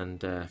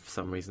 and for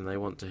some reason they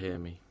want to hear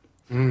me.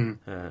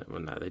 Well,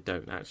 no, they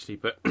don't actually,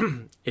 but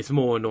it's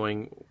more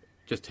annoying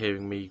just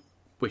hearing me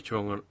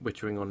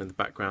whittering on in the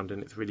background,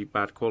 and it's really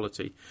bad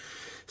quality.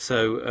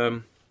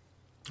 So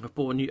I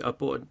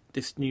bought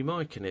this new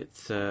mic, and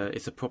it's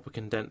a proper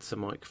condenser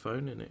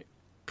microphone, and it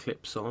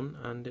clips on,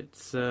 and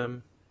it's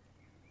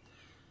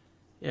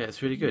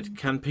it's really good.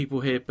 Can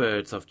people hear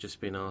birds? I've just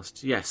been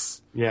asked.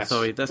 Yes.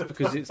 Sorry, that's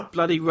because it's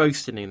bloody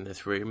roasting in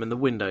this room and the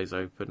window's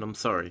open. I'm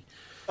sorry.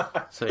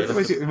 So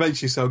it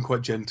makes you sound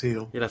quite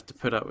genteel. You'll have to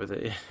put up with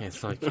it. Yeah,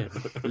 it's like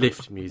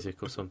lift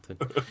music or something.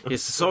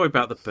 Yes, sorry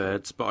about the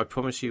birds, but I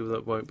promise you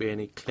there won't be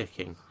any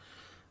clicking.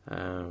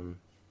 Yeah,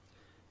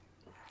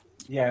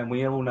 and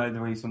we all know the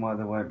reason why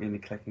there won't be any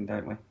clicking,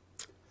 don't we?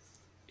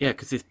 Yeah,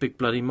 because this big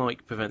bloody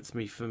mic prevents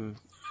me from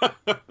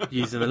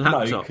using the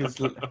laptop.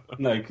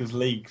 No, because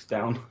League's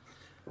down.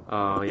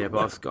 Oh, yeah,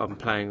 but I'm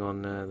playing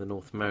on the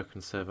North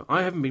American server.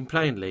 I haven't been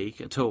playing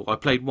League at all. I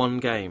played one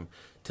game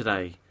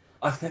today.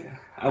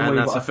 And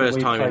that's the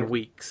first time in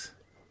weeks.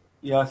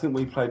 Yeah, I think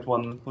we played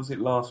one. Was it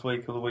last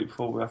week or the week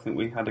before? I think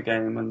we had a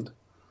game, and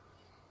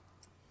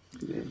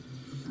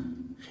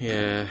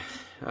yeah,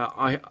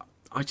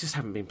 I just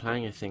haven't been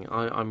playing anything.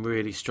 I'm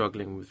really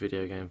struggling with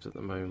video games at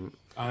the moment.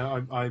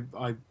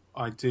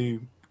 I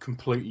do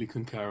completely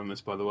concur on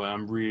this. By the way,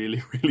 I'm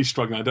really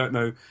struggling. I don't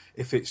know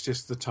if it's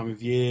just the time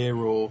of year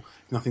or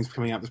nothing's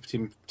coming out that's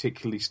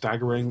particularly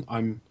staggering.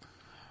 I'm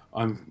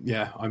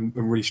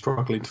really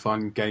struggling to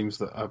find games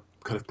that are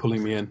kind of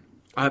pulling me in.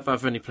 I've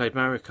only played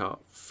Mario Kart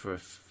for a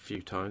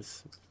few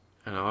times,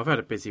 and I've had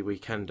a busy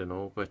weekend and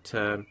all, but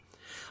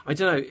I don't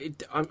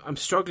know. I'm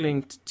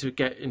struggling to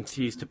get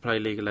used to play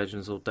League of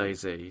Legends or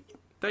DayZ.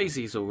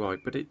 DayZ's all right,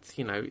 but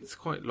it's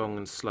quite long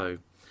and slow,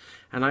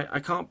 and I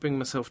can't bring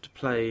myself to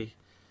play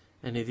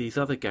any of these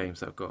other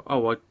games that I've got.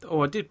 I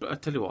did. I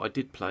tell you what, I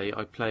did play.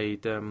 I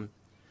played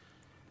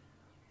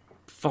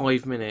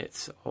 5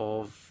 minutes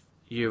of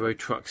Euro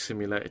Truck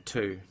Simulator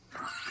 2.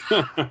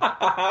 Of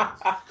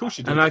course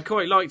you did. And I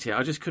quite liked it.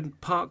 I just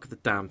couldn't park the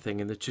damn thing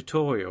in the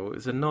tutorial. It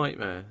was a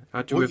nightmare. I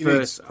had to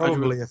reverse.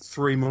 Probably a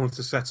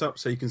 3-monitor setup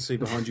so you can see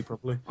behind you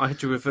properly. I had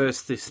to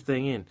reverse this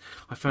thing in.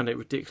 I found it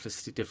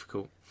ridiculously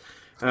difficult.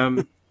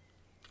 What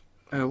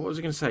was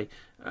I going to say?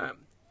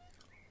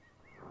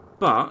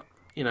 But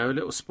a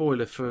little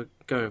spoiler for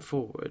going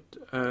forward.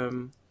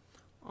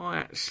 I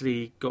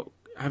actually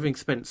having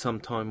spent some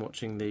time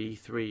watching the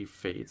E3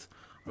 feeds,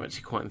 I'm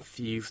actually quite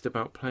enthused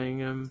about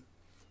playing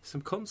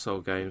some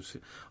console games.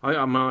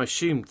 I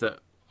assumed that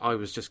I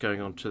was just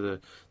going on to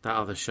that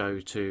other show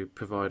to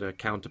provide a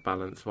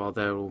counterbalance while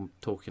they're all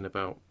talking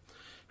about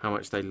how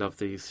much they love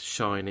these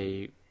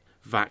shiny,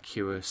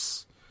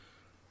 vacuous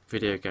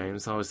video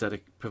games. I was there to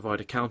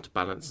provide a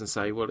counterbalance and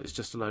say, well, it's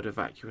just a load of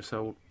vacuous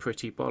old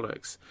pretty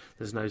bollocks.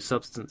 There's no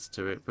substance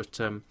to it, but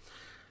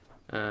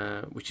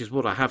which is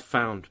what I have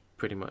found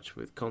pretty much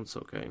with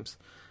console games.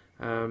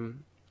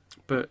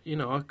 But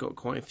I've got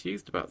quite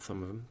enthused about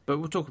some of them. But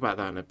we'll talk about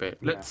that in a bit.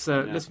 Let's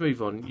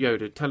move on.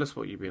 Yoda, tell us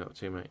what you've been up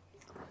to, mate.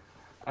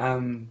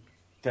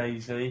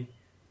 DayZ,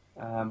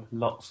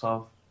 lots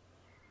of.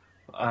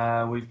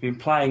 We've been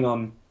playing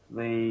on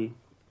the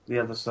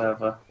other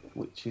server,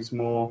 which is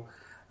more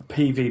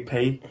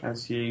PvP,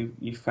 as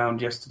you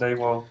found yesterday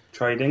while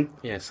trading.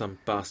 Yeah, some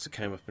bastard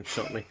came up and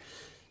shot me.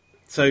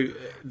 So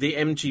the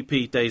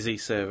MGP DayZ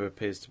server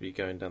appears to be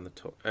going down the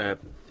top.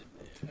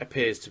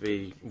 Appears to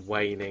be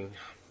waning.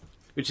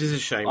 Which is a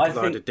shame, because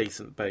I had a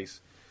decent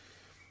base.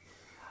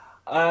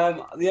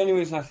 The only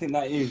reason I think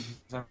that is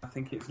I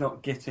think it's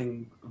not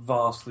getting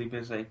vastly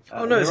busy.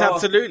 No, it's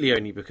absolutely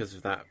only because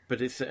of that.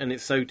 But it's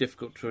so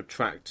difficult to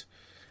attract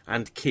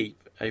and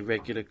keep a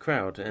regular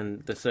crowd,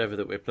 and the server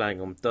that we're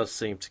playing on does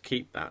seem to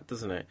keep that,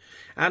 doesn't it?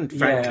 And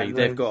frankly,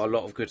 they've got a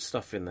lot of good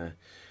stuff in there.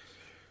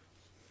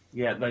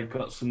 Yeah, they've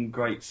got some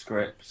great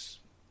scripts.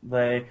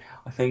 I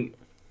think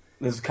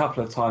there's a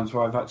couple of times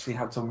where I've actually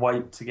had to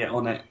wait to get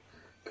on it,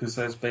 because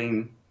it's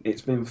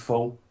been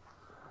full,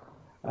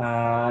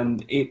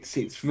 and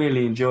it's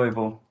really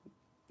enjoyable.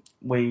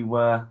 Me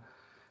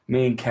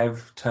and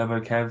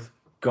Turbo Kev,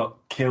 got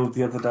killed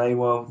the other day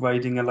while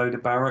raiding a load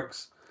of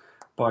barracks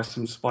by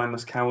some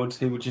spineless cowards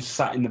who were just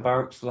sat in the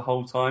barracks for the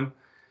whole time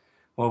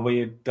while we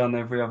had done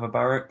every other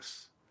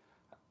barracks.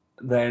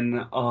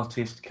 Then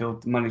Artist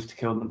managed to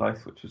kill them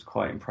both, which was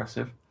quite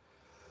impressive.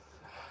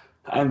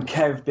 And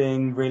Kev,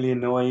 being really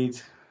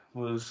annoyed,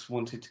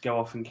 wanted to go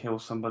off and kill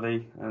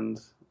somebody, and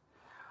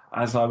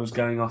as I was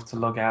going off to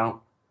log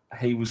out,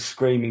 he was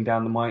screaming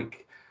down the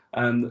mic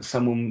that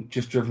someone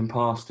just driven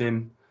past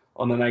him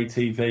on an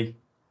ATV.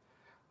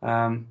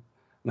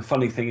 The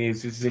funny thing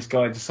is this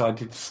guy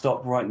decided to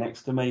stop right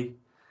next to me,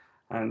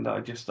 and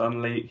I just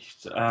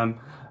unleashed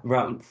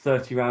around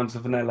 30 rounds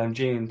of an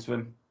LMG into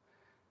him.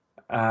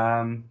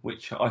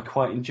 which I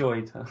quite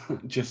enjoyed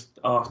just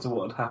after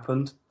what had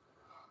happened.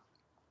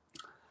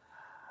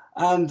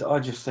 And I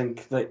just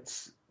think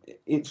that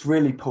it's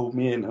really pulled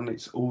me in, and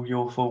it's all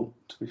your fault,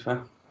 to be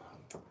fair.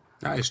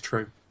 That is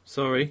true.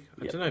 Sorry,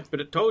 I Yep. don't know, but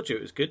I told you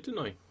it was good,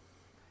 didn't I?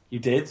 You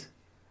did.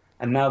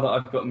 And now that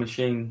I've got a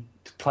machine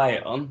to play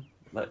it on,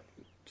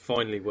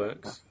 Finally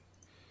works.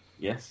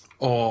 yes.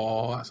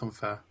 Oh, that's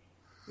unfair.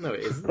 No,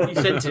 it isn't. You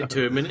sent it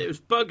to him and it was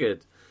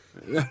buggered.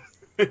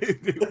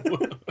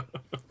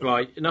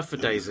 Right, enough for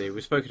Daisy.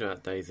 We've spoken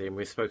about Daisy and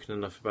we've spoken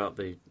enough about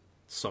the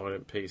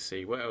silent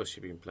PC. What else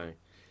have you been playing?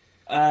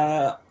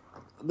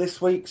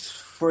 This week's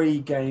free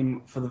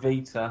game for the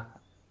Vita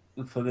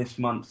for this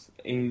month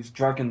is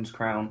Dragon's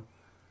Crown,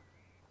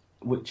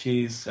 which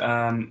is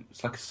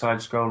it's like a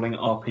side-scrolling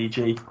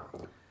RPG,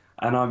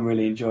 and I'm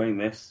really enjoying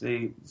this.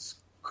 It's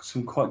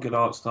some quite good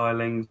art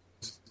styling,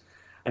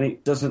 and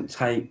it doesn't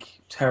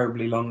take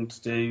terribly long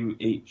to do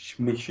each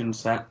mission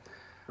set,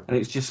 and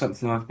it's just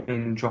something I've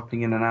been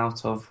dropping in and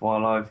out of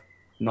while I've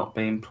not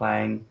been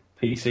playing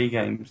PC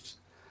games.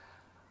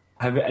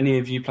 Have any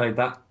of you played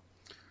that?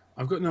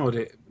 I've got no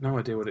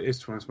idea what it is,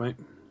 to be honest, mate.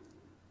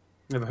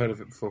 Never heard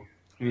of it before.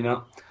 Have you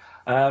not?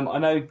 I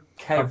know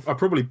Kev. I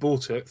probably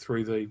bought it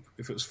through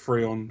if it was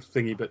free on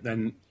thingy, but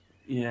then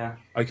Yeah.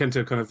 I tend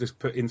to kind of just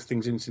put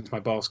things into my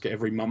basket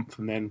every month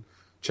and then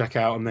check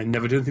out and then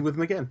never do anything with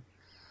them again.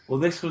 Well,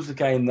 this was the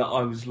game that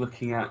I was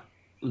looking at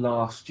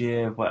last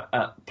year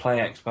at Play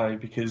Expo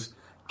because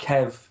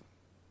Kev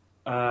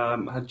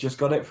had just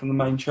got it from the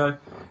main show,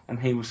 and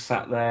he was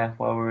sat there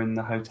while we were in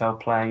the hotel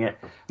playing it,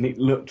 and it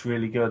looked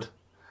really good.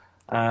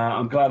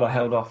 I'm glad I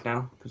held off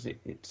now because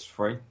it's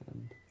free,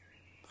 and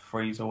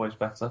free is always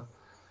better.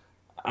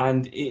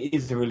 And it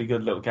is a really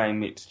good little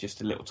game. It's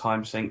just a little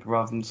time sink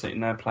rather than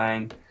sitting there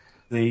playing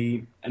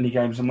any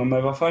games on my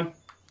mobile phone.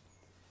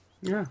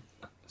 Yeah.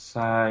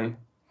 So,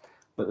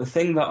 but the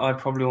thing that I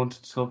probably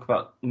wanted to talk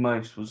about the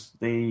most was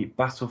the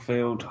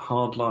Battlefield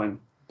Hardline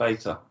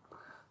beta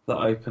that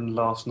opened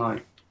last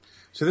night.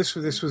 So this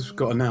was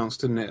got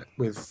announced, didn't it?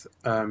 With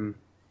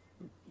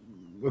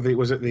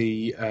was it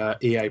the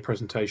EA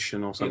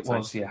presentation or something? It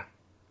was, yeah.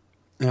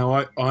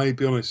 Now, I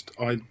be honest,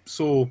 I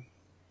saw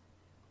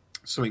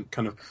something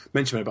kind of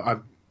mentioned it, but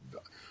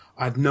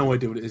I had no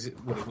idea what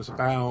it was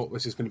about.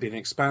 Was this going to be an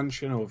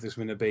expansion, or if this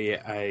was going to be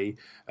a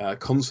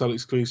console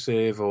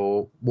exclusive,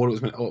 or what it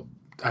was meant? Or,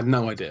 I had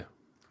no idea.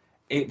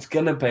 It's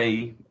going to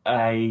be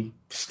a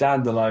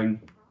standalone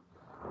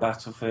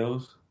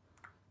Battlefield.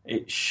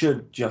 It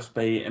should just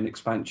be an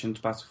expansion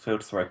to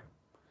Battlefield 3.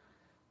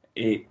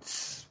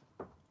 It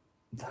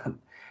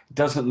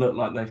doesn't look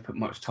like they've put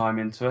much time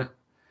into it.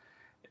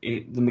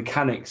 The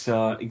mechanics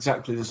are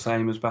exactly the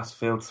same as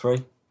Battlefield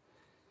 3,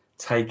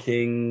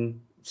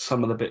 taking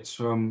some of the bits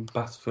from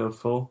Battlefield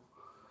 4.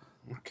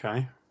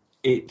 Okay.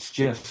 It's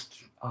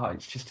just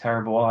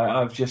terrible.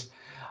 I've just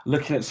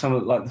looking at some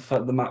of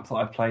the map that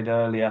I played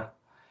earlier.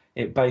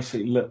 It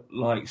basically looked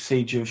like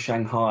Siege of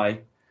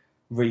Shanghai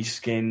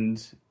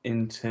reskinned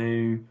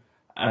into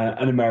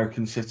an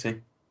American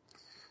city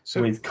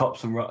with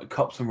cops and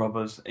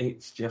robbers.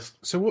 It's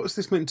just. So what is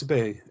this meant to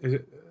be?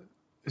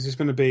 Is this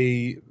going to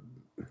be?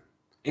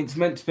 It's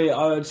meant to be.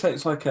 I would say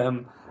it's like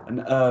an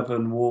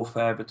urban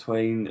warfare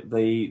between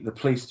the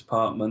police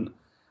department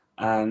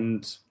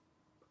and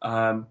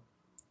a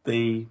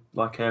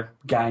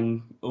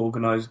gang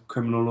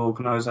criminal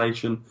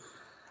organisation.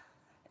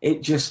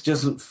 It just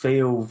doesn't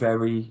feel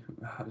very.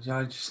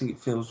 I just think it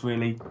feels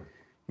really,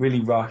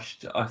 really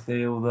rushed. I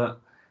feel that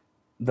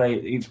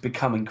it's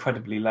become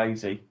incredibly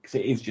lazy because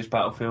it is just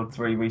Battlefield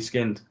 3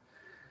 reskinned.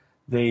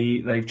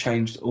 They've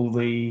changed all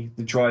the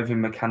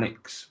driving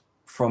mechanics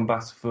from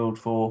Battlefield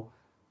 4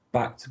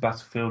 back to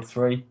Battlefield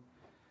 3,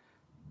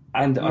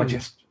 and I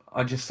just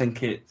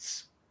think it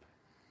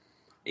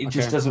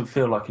just doesn't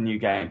feel like a new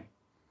game.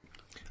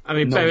 I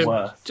mean, Not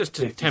worth just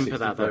to 50, temper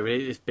that though, £60.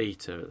 it is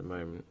beta at the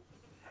moment.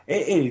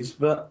 It is,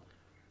 but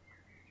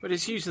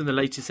It's using the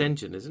latest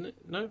engine, isn't it?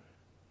 No?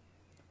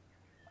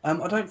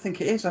 I don't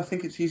think it is. I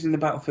think it's using the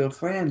Battlefield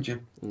 3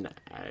 engine. No,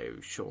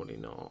 surely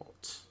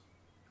not.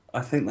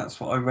 I think that's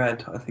what I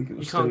read. I think it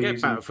was. You can't still get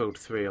using... Battlefield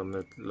 3 on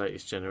the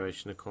latest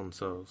generation of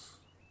consoles.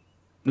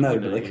 No,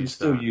 Wouldn't but they it can use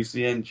still that? use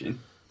the engine.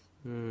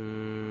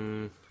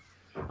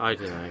 I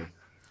don't know.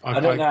 I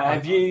don't know.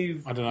 Have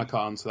you? I don't know. I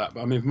can't answer that.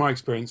 But I mean, my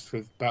experience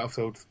with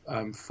Battlefield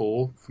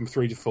 4, from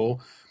 3 to 4,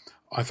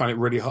 I found it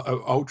really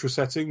ultra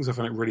settings. I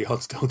found it really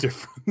hard to tell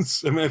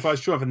difference. I mean, if I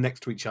should have them next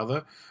to each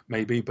other,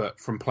 maybe. But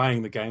from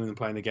playing the game and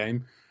playing the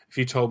game, if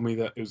you told me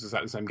that it was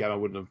exactly the same game, I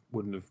wouldn't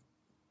have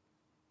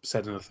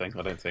said anything.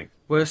 I don't think.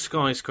 Were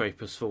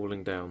skyscrapers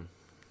falling down?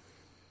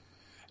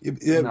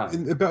 Yeah, No.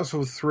 in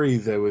Battlefield 3,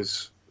 there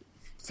was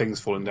things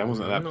falling down,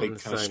 wasn't there? That Not big in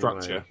the kind of same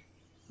structure. way.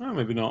 Well,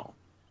 maybe not.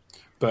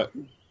 But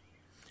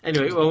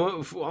Anyway,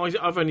 well,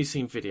 I've only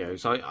seen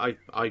videos.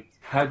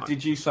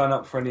 Did you sign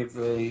up for any of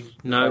the?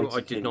 No, beta I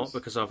did things? not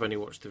because I've only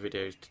watched the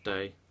videos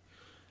today,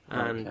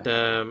 and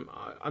Okay.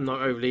 I'm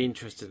not overly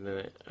interested in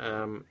it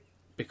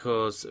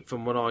because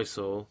from what I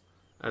saw,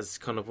 as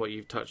kind of what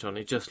you've touched on.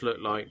 It just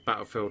looked like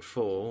Battlefield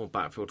 4 or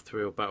Battlefield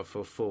 3 or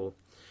Battlefield 4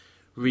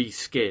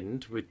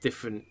 reskinned with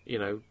different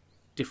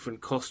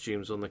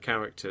costumes on the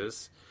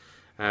characters,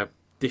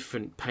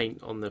 different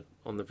paint on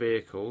the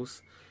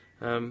vehicles.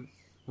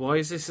 Why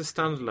is this a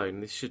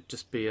standalone? This should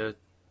just be a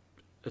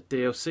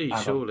DLC,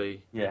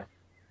 surely.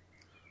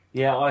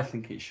 Yeah, I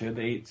think it should.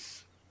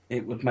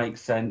 It would make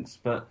sense,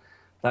 but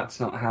that's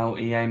not how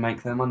EA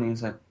make their money,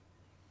 is it?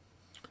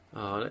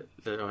 Oh,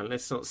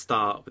 let's not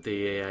start with the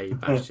EA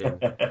bashing.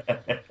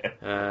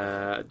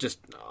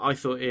 I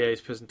thought EA's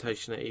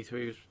presentation at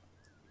E3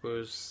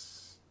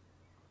 was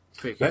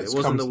pretty good. It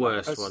wasn't the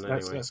worst one,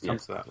 anyway. Let's come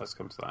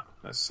to that.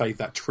 Let's save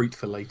that treat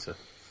for later.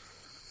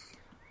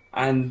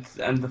 And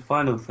the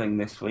final thing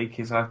this week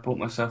is I've bought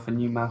myself a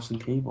new mouse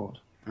and keyboard.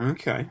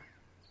 Okay.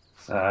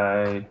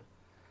 So,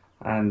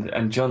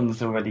 and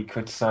John's already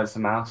criticised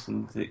the mouse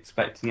and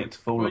expecting it to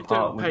fall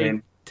apart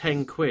within.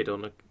 £10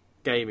 on a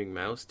gaming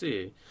mouse, do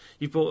you?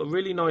 You bought a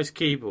really nice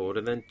keyboard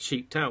and then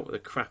cheaped out with a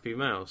crappy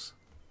mouse.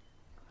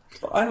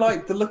 But I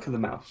liked the look of the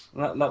mouse.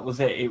 That was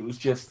it. It was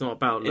just it's not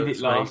about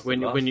looks, mate.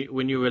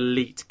 When you're an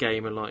elite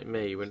gamer like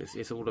me, when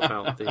it's all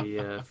about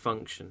the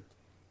function.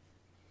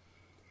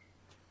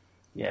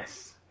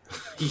 Yes.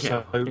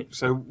 Yeah.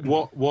 So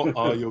what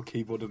are your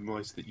keyboard and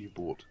mice that you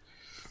bought?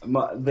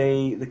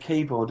 The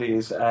keyboard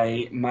is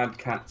a Mad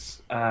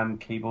Catz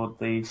keyboard,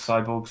 the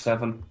Cyborg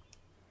 7.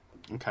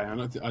 Okay,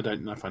 I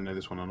don't know if I know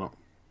this one or not.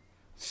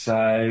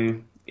 So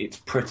it's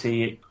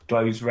pretty. It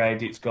glows red. I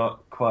think it's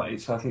got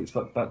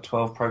about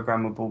 12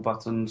 programmable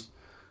buttons,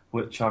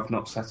 which I've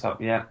not set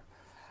up yet.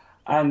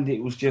 And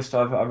it was just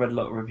I read a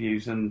lot of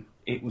reviews and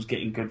it was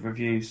getting good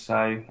reviews.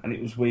 And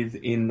it was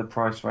within the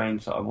price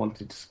range that I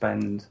wanted to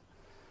spend,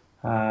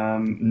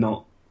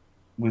 not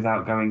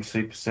without going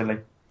super silly.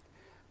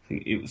 I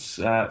think it was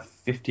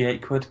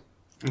 £58.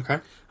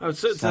 Okay. Oh,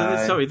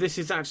 sorry. This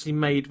is actually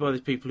made by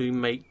the people who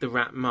make the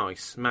Rat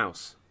mouse.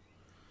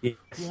 Yes.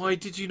 Why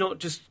did you not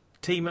just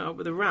team it up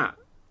with a Rat?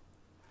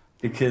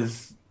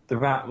 Because the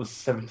Rat was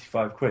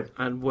 £75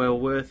 and well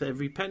worth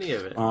every penny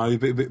of it.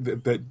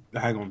 But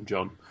hang on,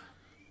 John.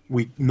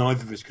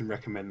 Neither of us can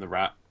recommend the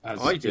Rat.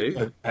 I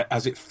do.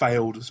 As it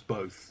failed us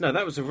both. No,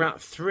 that was a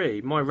Rat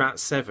 3. My Rat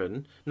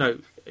 7. No,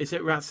 is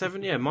it Rat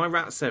 7? Yeah, my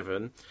Rat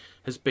 7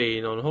 has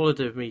been on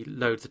holiday with me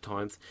loads of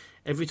times.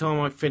 Every time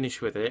I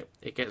finish with it,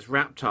 it gets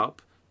wrapped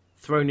up,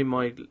 thrown in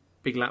my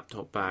big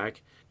laptop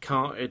bag,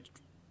 carted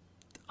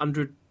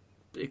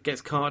it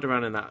gets carted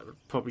around in that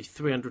probably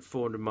 300,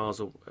 400 miles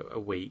a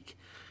week.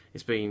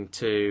 It's been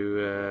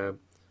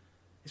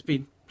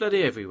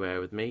bloody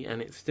everywhere with me,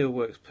 and it still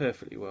works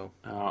perfectly well.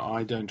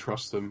 I don't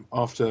trust them.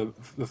 After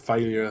the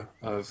failure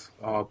of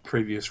our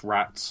previous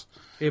Rats...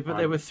 Yeah, but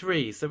there were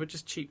 3s. They were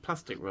just cheap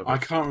plastic rubbish. I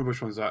can't remember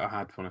which ones I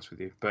had, to be honest with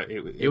you, but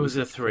it was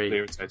a 3.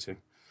 Irritating.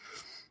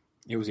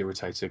 It was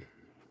irritating.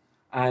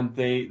 And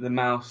the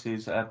mouse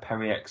is a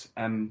Periex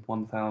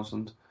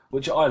M1000,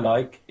 which I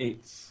like.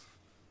 It's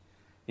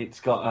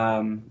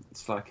got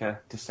it's like a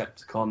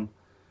Decepticon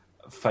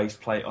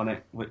faceplate on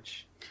it,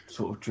 which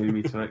sort of drew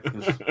me to it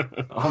because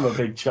I'm a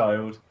big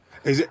child.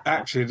 Is it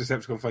actually a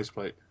Decepticon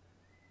faceplate?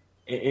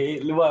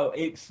 Well,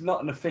 it's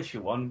not an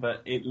official one,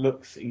 but it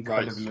looks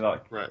incredibly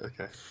like. Right,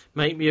 okay.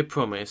 Make me a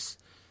promise.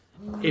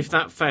 If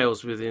that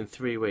fails within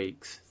 3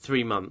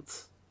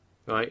 months,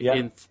 right?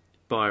 Yeah.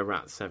 Buy a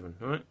Rat 7,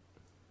 right?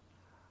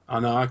 I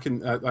know. I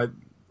can.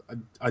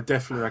 I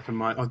definitely reckon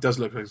mine. Oh, it does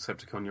look like a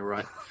Decepticon. You're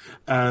right.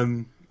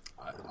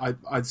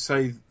 I'd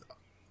say,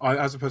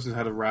 as a person who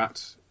had a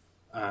Rat,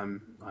 I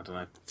don't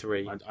know.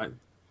 3. I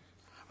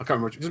can't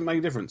remember. It doesn't make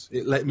a difference.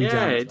 It let me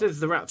down. Yeah, it does.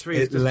 The Rat 3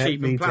 is just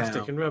cheap and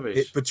plastic and rubbish.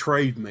 It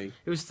betrayed me.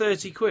 It was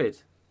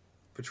 £30.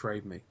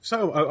 Betrayed me.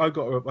 So I've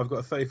got a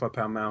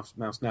 £35 mouse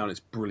now, and it's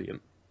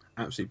brilliant.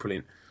 Absolutely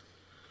brilliant.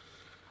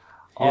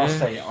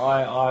 Yeah.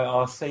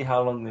 I'll see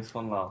how long this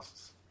one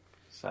lasts.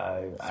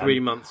 So 3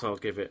 months, I'll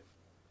give it.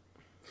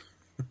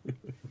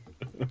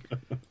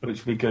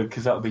 Which would be good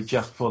because that'll be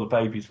just before the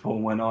baby's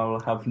born, when I will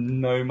have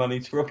no money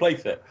to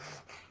replace it.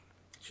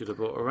 Should have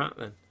bought a Rat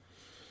then.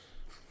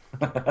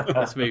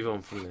 Let's move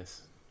on from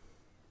this.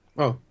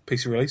 Oh,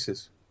 PC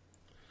releases.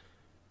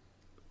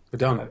 We're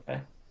done.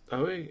 Okay.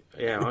 Oh,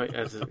 yeah,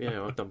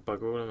 I've done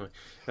bugger all, haven't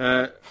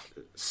I?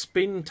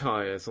 Spin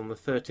tyres on the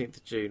 13th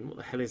of June. What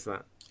the hell is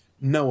that?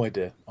 No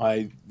idea.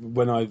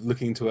 When I was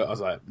looking into it, I was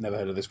like, never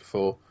heard of this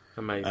before.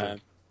 Amazing.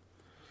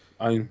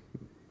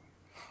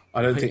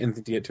 I don't think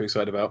anything to get too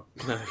excited about.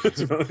 No.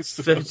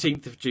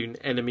 13th of June,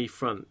 Enemy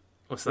Front.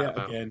 What's that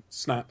about? Again,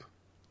 Snap.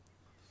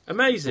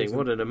 Amazing.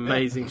 What an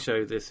amazing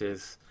show this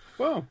is.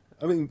 Well,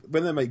 I mean,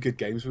 when they make good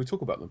games, we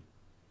talk about them.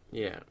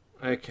 Yeah.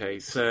 Okay,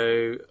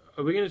 so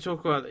are we going to talk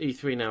about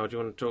E3 now, or do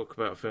you want to talk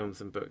about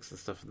films and books and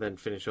stuff and then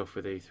finish off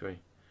with E3?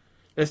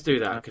 Let's do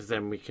that, because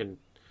then we can...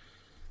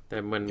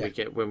 Then when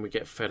we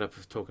get fed up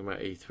of talking about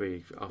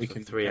E3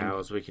 after 3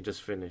 hours, we can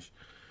just finish.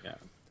 Yeah.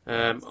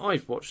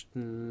 I've watched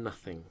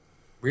nothing.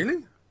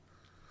 Really?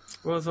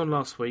 Well, I was on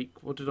last week.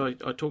 What did I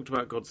talked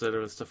about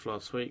Godzilla and stuff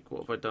last week.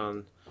 What have I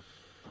done?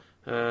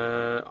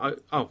 I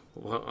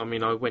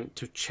went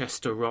to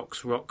Chester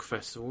Rocks Rock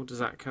Festival. Does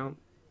that count?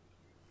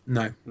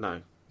 No.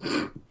 No.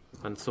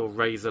 And saw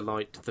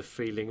Razorlight, The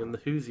Feeling, and the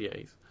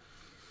Hoosiers.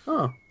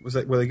 Oh,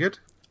 were they good?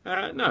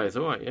 No, it's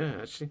all right. Yeah,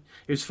 actually,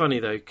 it was funny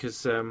though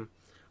because I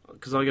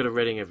go to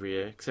Reading every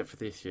year, except for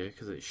this year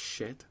because it's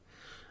shit.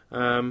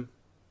 I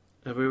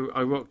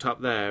rocked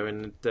up there,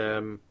 and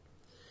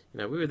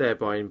we were there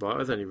by invite. I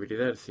was only really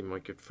there to see my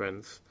good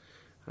friends,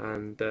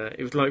 and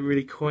it was like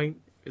really quaint.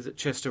 It was at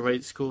Chester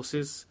Rates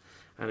Courses,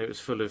 and it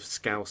was full of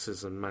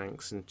Scousers and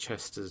Manx and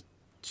Chester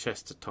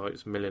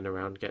types milling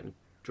around getting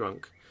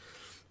drunk.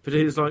 But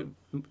it was like,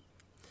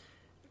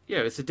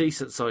 yeah, it's a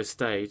decent sized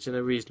stage and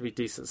a reasonably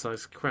decent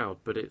sized crowd.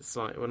 But it's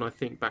like, when I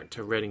think back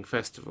to Reading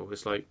Festival,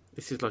 it's like,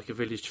 this is like a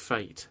village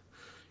fete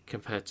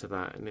compared to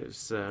that. And it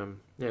was, it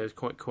was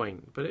quite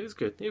quaint, but it was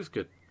good. It was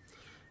good.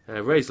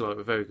 Razorlight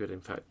were very good, in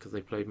fact, because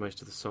they played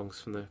most of the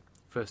songs from the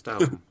first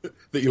album.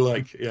 That you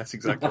like, yes,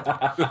 exactly.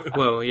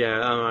 Well,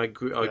 yeah, I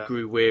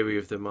grew weary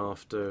of them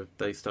after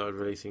they started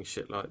releasing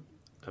shit like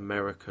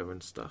America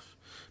and stuff.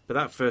 But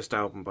that first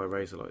album by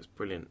Razorlight is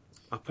brilliant.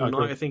 Up All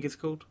Night, I think it's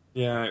called.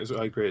 Yeah,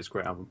 I agree. It's a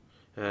great album.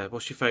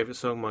 What's your favourite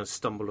song? Mine's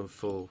Stumble and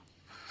Fall.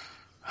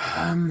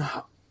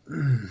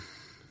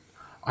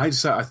 I'd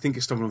say I think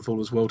it's Stumble and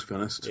Fall as well, to be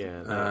honest.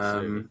 Yeah,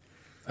 absolutely.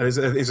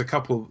 There's a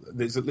couple.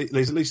 There's at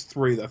least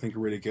three that I think are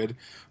really good.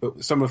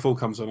 But Stumble and Fall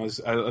comes on.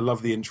 I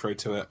love the intro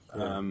to it.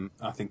 Yeah.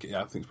 I think it's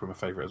probably my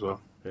favourite as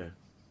well. Yeah,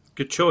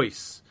 good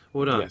choice.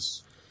 Well done.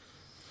 Yes.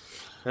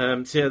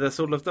 So yeah, that's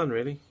all I've done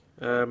really.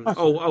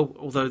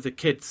 Although the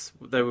kids,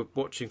 they were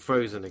watching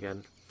Frozen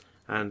again,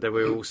 and they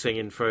were all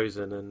singing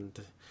Frozen and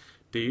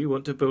 "Do you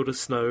want to build a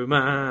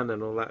snowman?"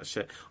 and all that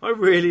shit. I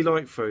really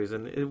like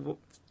Frozen. It's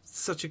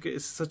such a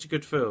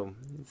good film.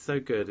 It's so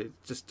good.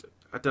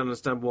 I don't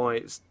understand why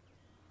it's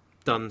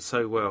done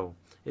so well.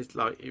 It's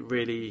like it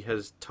really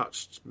has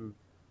touched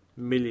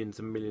millions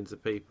and millions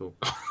of people.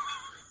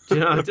 Do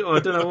you know, I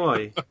don't know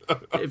why.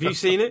 Have you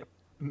seen it?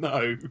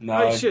 No.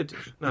 Oh, you should.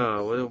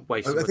 No, well,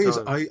 waste of The my thing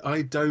time. is,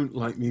 I don't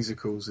like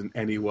musicals in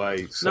any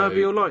way. So... No, but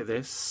you'll like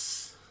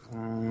this.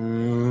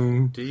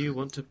 Do you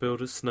want to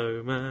build a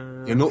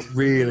snowman? You're not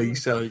really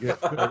selling it.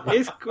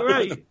 It's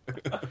great.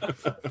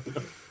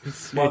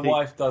 My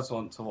wife does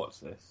want to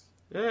watch this.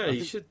 Yeah,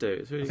 you should do it.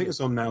 It's really I think good.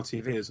 it's on Now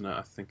TV, isn't it?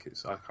 I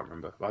can't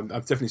remember. I've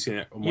definitely seen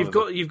it. On You've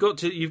got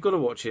to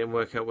watch it and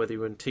work out whether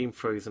you're in Team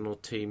Frozen or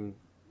Team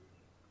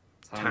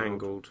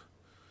Tangled.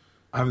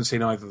 I haven't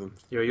seen either of them.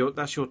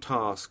 That's your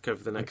task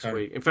over the next Okay.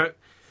 week. In fact,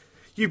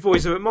 you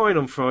boys are at mine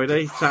on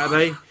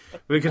Saturday.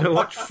 We're going to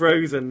watch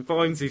Frozen.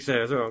 Vimesy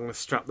says, "Oh, I'm going to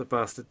strap the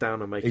bastard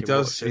down and make him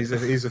watch it."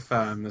 He's a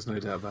fan. There's no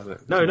doubt about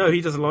it. No, he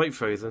doesn't like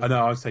Frozen. I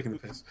know. I was taking the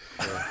piss.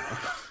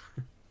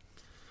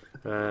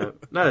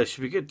 No, it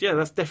should be good. Yeah,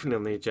 that's definitely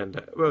on the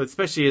agenda. Well,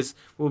 especially as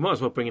we might as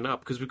well bring it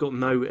up because we've got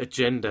no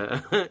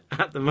agenda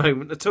at the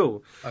moment at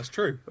all. That's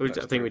true. I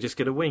think we're just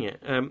going to wing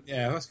it.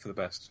 Yeah, that's for the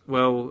best.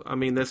 Well, I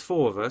mean, there's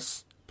four of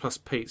us. Plus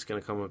Pete's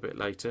going to come a bit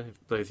later.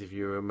 If those of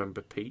you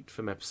remember Pete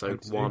from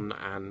episode 1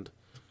 and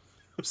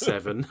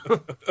 7,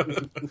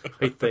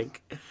 I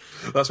think.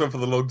 That's one for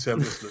the long-term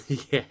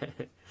listeners. Yeah.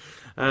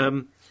 I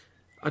don't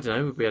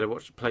know. We'll be able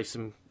to play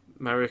some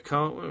Mario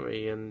Kart, won't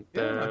we? And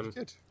that'd be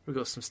good. we've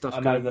got some stuff I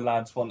know going. the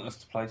lads want us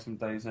to play some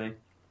DayZ.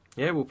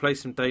 Yeah, we'll play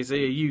some DayZ. Are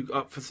you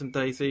up for some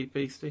DayZ,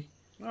 Beastie?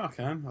 Oh, I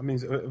can. Have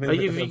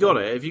you got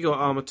it? Have you got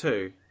Armour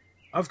 2?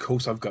 Of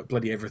course, I've got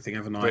bloody everything,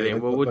 haven't I?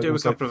 Brilliant. Well, we'll do a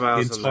couple of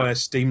hours The on entire that.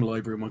 Steam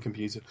library on my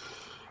computer.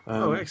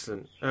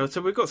 Excellent.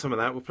 So we've got some of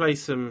that. We'll play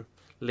some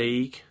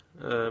League.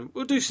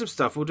 We'll do some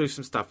stuff.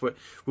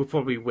 We'll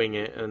probably wing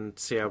it and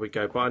see how we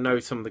go. But I know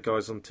some of the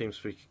guys on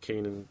TeamSpeak are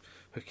keen and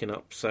hooking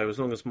up. So as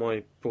long as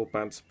my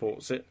broadband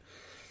supports it,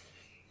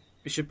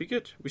 we should be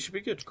good.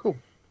 Cool.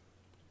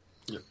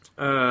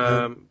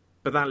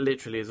 But that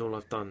literally is all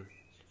I've done.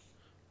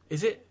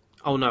 Is it?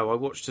 Oh no, I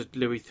watched a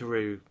Louis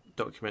Theroux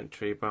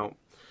documentary about...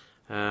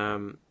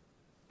 I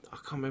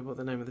can't remember what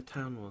the name of the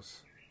town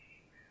was.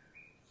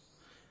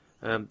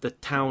 The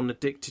town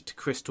addicted to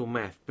crystal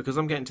meth. Because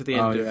I'm getting to the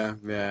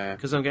end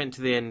Because I'm getting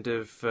to the end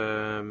of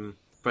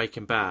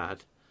Breaking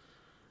Bad,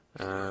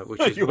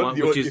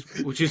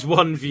 which is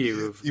one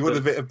view of. You want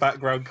a bit of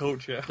background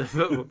culture?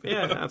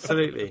 Yeah,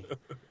 absolutely.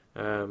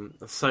 I'm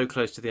so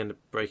close to the end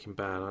of Breaking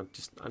Bad.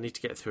 I need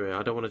to get through it.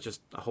 I don't want to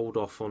just hold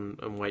off on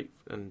and wait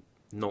and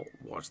not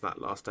watch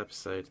that last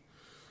episode.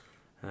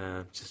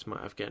 Just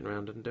might have getting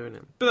around and doing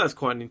it. But that's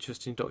quite an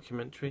interesting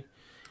documentary.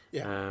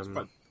 Yeah, it's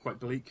quite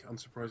bleak,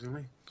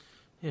 unsurprisingly.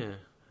 Yeah,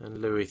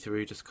 and Louis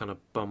Theroux just kind of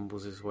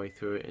bumbles his way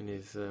through it in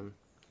his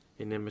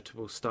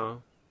inimitable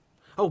style.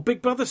 Oh,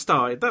 Big Brother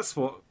started. That's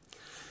what...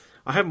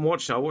 I haven't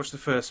watched it. I watched the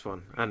first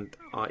one. And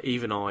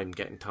even I'm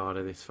getting tired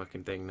of this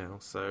fucking thing now.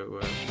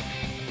 So...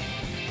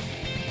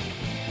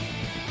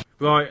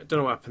 Right, don't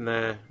know what happened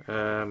there.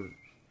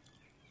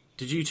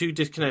 Did you two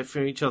disconnect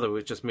from each other, or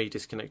was just me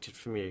disconnected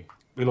from you?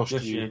 We lost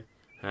Just you. you.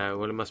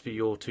 Well, it must be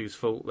your two's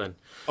fault then.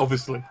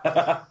 Obviously.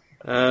 I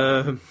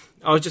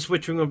was just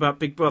wittering about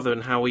Big Brother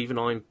and how even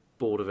I'm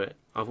bored of it.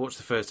 I've watched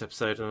the first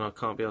episode and I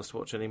can't be asked to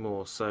watch any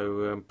more.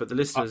 So, but the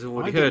listeners have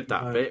already I heard didn't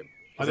that know- bit.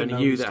 I It's didn't only know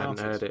you it that hadn't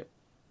started. heard it.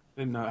 I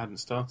didn't know it hadn't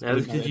started. Now, I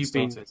didn't know because it you've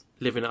been started.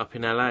 living up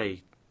in LA,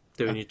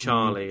 doing your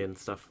Charlie and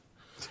stuff.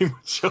 Too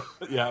much.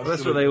 Yeah, Well,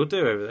 that's what they all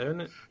do over there,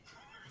 isn't it?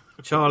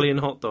 Charlie and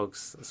hot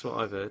dogs. That's what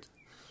I've heard.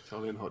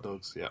 Charlie and hot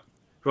dogs. Yeah.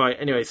 Right.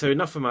 Anyway, so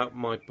enough about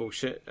my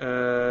bullshit.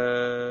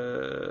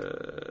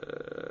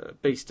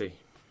 Beastie.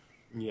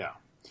 Yeah.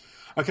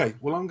 Okay.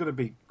 Well, I'm going to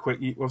be quick.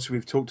 Obviously,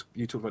 you talked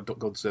about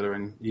Godzilla,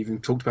 and you even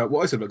talked about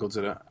what I said about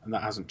Godzilla, and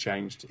that hasn't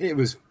changed. It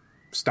was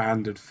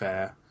standard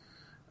fare.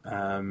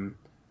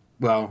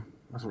 Well,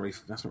 that's not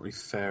really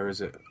fair,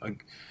 is it?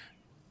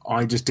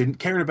 I just didn't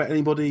care about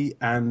anybody,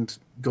 and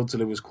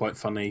Godzilla was quite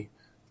funny,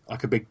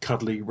 like a big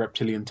cuddly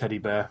reptilian teddy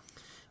bear.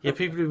 Yeah,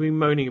 people have been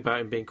moaning about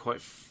him being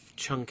quite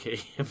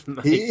chunky,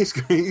 haven't they? He is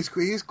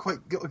quite.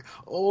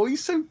 Oh,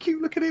 he's so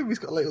cute. Look at him. He's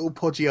got like little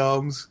podgy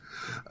arms.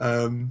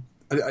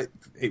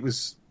 It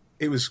was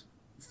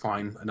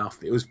fine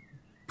enough. It was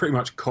pretty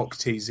much cock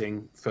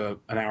teasing for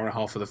an hour and a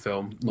half of the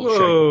film. Not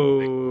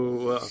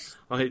showing. Whoa!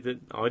 Well,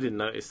 I didn't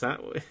notice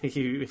that. What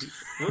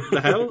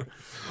the hell?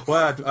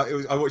 Well,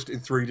 I watched it in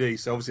 3D,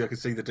 so obviously I could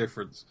see the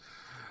difference.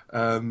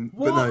 What?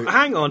 But no,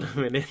 Hang on a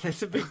minute.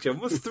 There's a big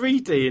jump. What's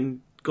 3D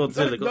in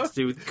Godzilla got to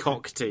do with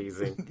cock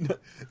teasing?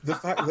 the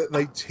fact that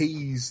they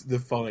tease the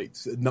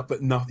fights,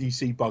 but nothing, you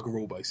see bugger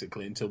all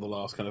basically until the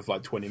last kind of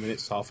like 20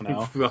 minutes, half an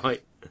hour.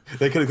 Right.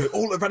 They're going to go,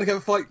 oh, they're about to have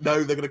a fight. No,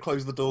 they're going to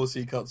close the door so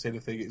you can't see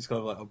anything. It's kind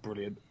of like, oh,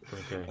 brilliant.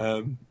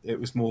 Okay. It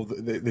was more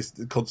this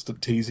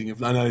constant teasing of,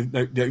 no, you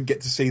don't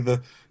get to see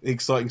the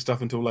exciting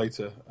stuff until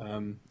later.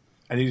 And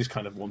he just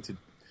kind of wanted.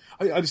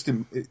 I just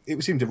didn't.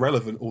 It seemed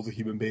irrelevant, all the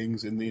human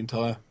beings in the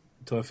entire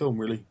film,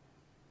 really.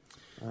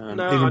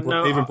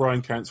 Even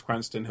Bryan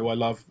Cranston, who I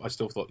love, I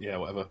still thought, yeah,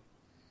 whatever.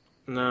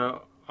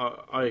 No,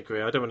 I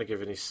agree. I don't want to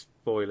give any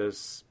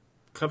spoilers.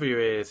 Cover your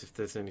ears if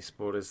there's any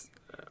spoilers.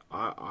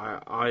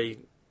 I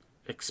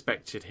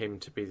expected him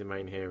to be the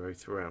main hero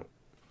throughout.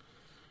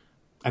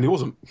 And he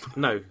wasn't.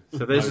 No,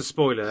 so there's No. a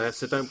spoiler there,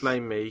 so don't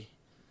blame me.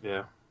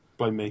 Yeah,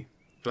 blame me.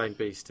 Blame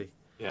Beastie.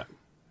 Yeah.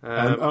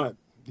 Um,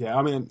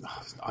 I mean,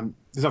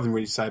 there's nothing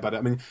really to say about it.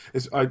 I mean,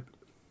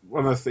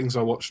 one of the things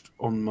I watched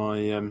on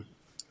my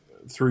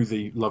through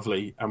the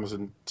lovely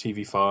Amazon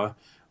TV Fire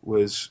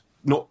was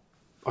not.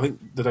 I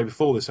think the day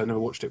before this, I never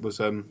watched it. Was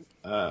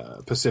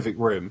Pacific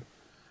Rim,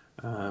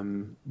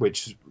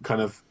 which is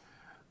kind of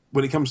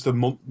when it comes to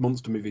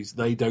monster movies,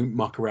 they don't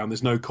muck around.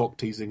 There's no cock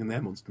teasing in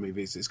their monster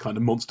movies. It's kind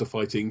of monster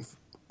fighting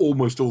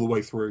almost all the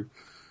way through,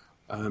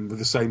 with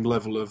the same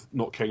level of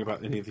not caring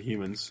about any of the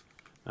humans.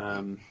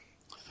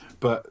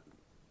 But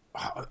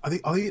I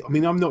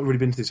mean, I've not really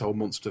been to this whole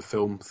monster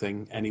film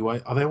thing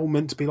anyway. Are they all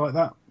meant to be like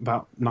that?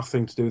 About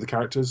nothing to do with the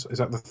characters? Is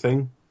that the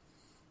thing?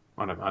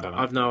 I don't know.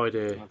 I've no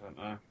idea. I don't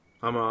know.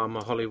 I'm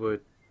a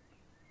Hollywood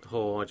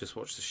whore. I just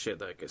watch the shit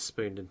that gets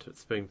spoon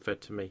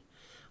fed to me.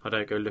 I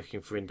don't go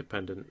looking for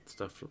independent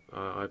stuff.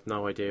 I have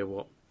no idea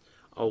what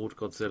old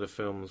Godzilla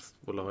films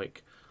were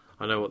like.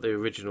 I know what the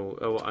original,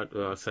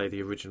 I say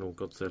the original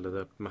Godzilla,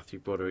 the Matthew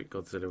Broderick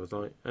Godzilla was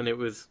like, and it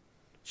was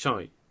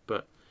shite,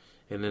 but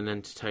in an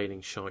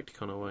entertaining shite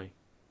kind of way.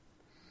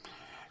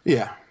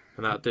 Yeah.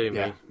 And that'll do me.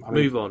 Yeah, I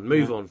mean, Move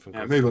on from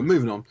Yeah,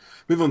 Godzilla.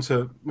 Move on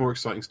to more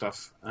exciting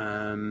stuff.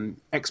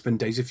 X-Men: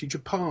 Days of Future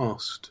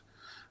Past.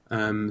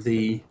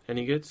 The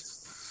Any good?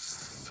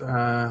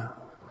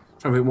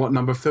 trying to think what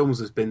number of films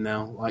there's been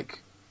now.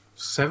 Like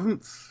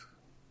 7th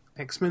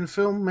X-Men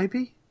film,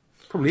 maybe.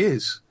 Probably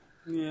is.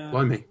 Yeah.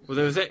 Blimey. Well,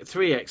 there was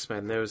 3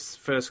 X-Men. There was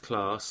First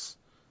Class.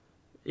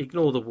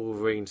 Ignore the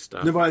Wolverine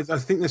stuff. No, but I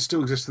think they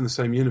still exist in the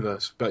same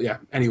universe. But yeah,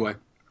 anyway,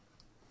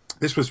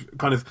 this was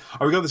kind of.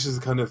 I regard this as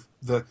the kind of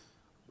the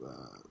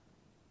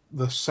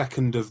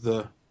second of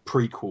the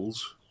prequels.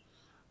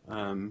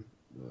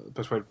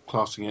 Best way of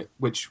classing it,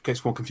 which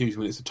gets more confusing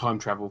when it's a time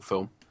travel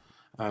film.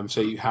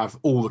 So you have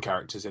all the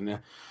characters in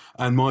there,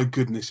 and my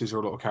goodness, is there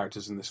a lot of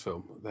characters in this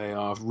film? They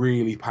are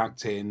really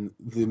packed in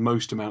the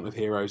most amount of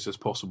heroes as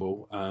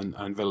possible,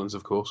 and villains,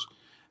 of course.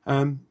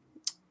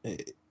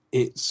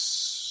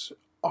 It's.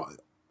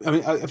 I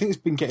mean, I think it's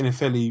been getting a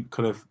fairly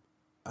kind of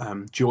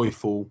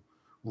joyful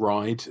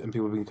ride, and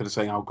people have been kind of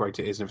saying how great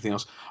it is and everything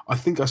else. I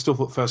think I still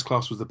thought First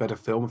Class was the better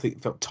film. I think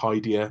it felt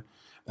tidier.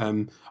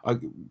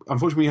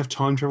 Unfortunately, when you have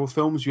time travel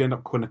films, you end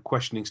up kind of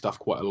questioning stuff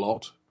quite a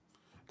lot.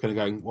 Kind of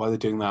going, why are they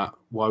doing that?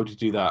 Why would you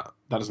do that?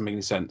 That doesn't make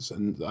any sense.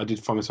 And I did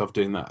find myself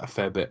doing that a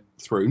fair bit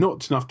through.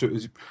 Not enough to it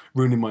was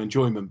ruining my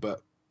enjoyment,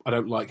 but I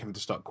don't like having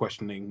to start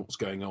questioning what's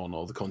going on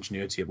or the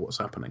continuity of what's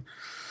happening.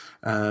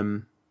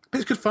 But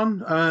it's good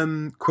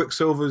fun.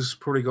 Quicksilver's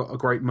probably got a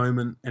great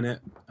moment in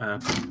it.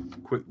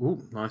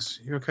 Ooh, nice.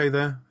 You okay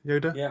there,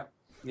 Yoda? Yeah.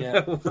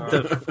 Yeah. What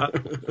the fuck?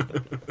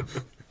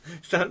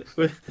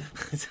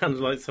 It sounds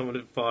like someone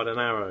had fired an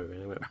arrow and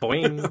it went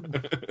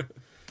boing.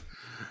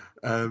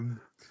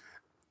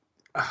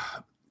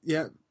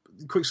 Yeah,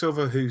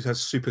 Quicksilver, who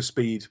has super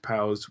speed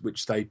powers,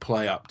 which they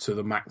play up to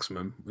the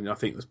maximum. I mean, I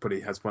think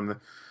has one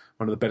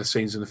of the better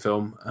scenes in the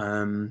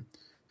film.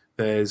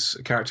 There's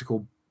a character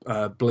called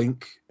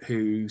Blink,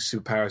 whose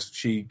superpowers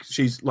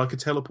she's like a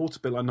teleporter, a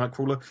bit like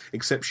Nightcrawler,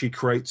 except she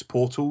creates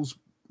portals,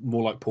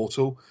 more like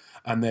Portal.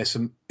 And there's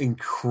some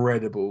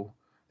incredible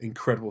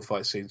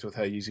fight scenes with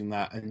her using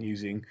that and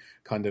using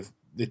kind of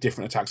the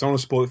different attacks. I don't want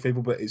to spoil it for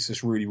people, but it's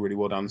just really, really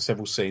well done.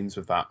 Several scenes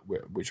with that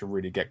which are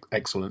really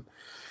excellent.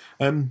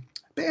 But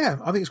yeah,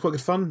 I think it's quite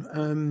good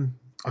fun.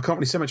 I can't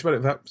really say much about it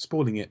without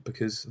spoiling it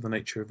because of the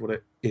nature of what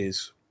it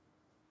is.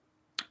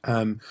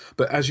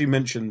 But as you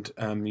mentioned,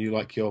 you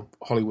like your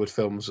Hollywood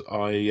films.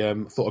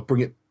 I thought I'd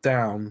bring it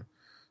down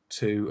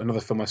to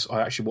another film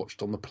I actually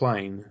watched on the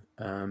plane,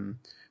 a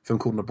film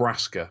called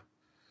Nebraska.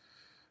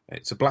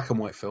 It's a black and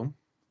white film,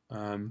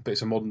 but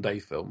it's a modern day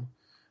film.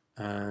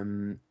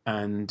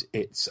 And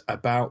it's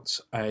about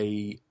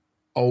a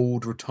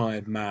old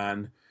retired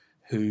man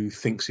who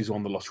thinks he's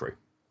won the lottery.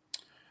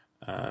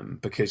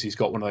 Because he's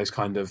got one of those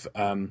kind of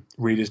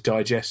Reader's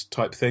Digest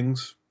type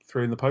things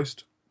through in the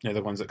post. You know,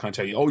 the ones that kind of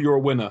tell you, oh, you're a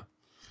winner.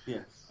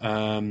 Yes.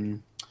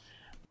 And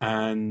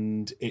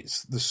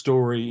it's the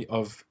story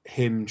of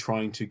him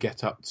trying to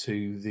get up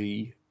to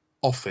the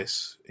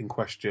office in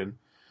question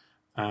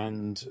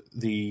and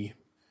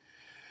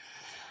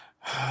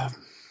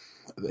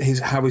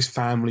how his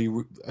family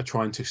are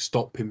trying to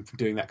stop him from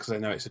doing that because they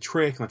know it's a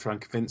trick and they try and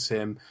convince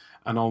him.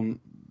 And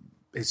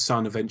his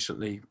son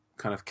eventually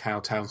kind of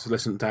kowtows, so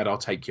listen, Dad, I'll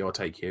take you,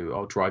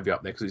 I'll drive you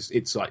up there because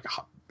it's like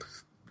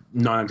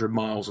 900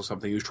 miles or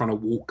something. He was trying to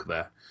walk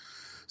there,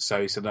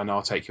 so he said, "No,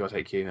 I'll take you."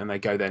 And they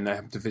go there and they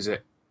have to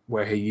visit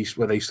where they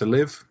used to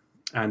live,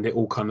 and it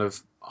all kind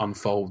of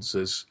unfolds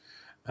as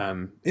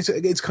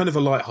it's kind of a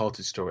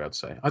light-hearted story, I'd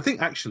say. I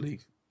think actually,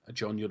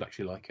 John, you'd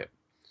actually like it,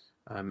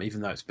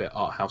 even though it's a bit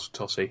art house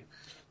tossy.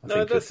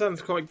 That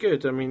sounds quite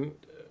good. I mean,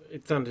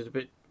 it sounded a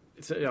bit.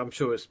 I'm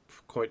sure it's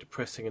quite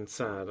depressing and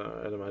sad,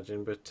 I'd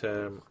imagine, but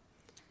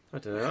I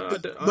don't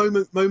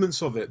know.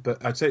 Moments of it,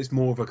 but I'd say it's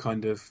more of a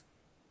kind of.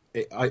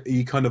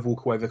 You kind of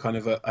walk away with kind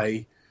of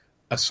a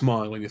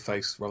smile on your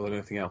face rather than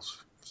anything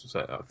else.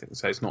 So I think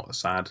it's not a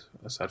sad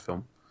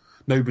film.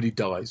 Nobody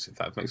dies, if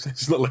that makes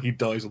sense. It's not like he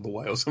dies on the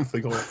way or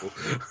something awful.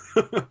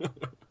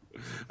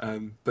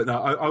 But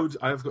no,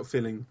 I have got a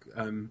feeling.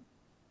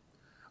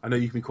 I know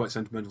you can be quite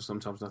sentimental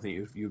sometimes, and I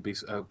think you'd be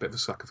a bit of a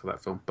sucker for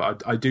that film.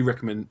 But I do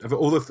recommend of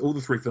all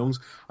the three films.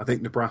 I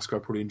think Nebraska I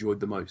probably enjoyed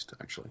the most,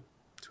 actually,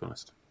 to be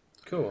honest.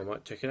 Cool, I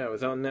might check it out.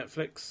 Is that on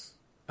Netflix?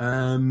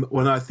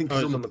 Well, I think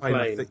it's on the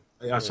plane.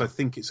 So I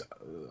think it's.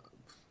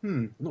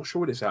 Not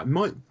sure what it's at. It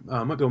might be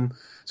on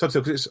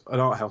Subtitle because it's an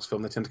art house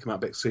film. They tend to come out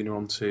a bit sooner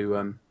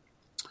onto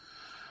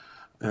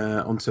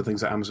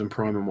things like Amazon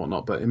Prime and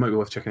whatnot. But it might be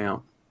worth checking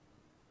out.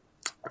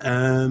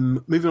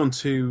 Moving on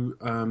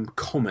to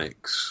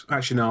comics.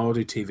 Actually, no, I'll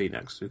do TV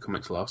next. Do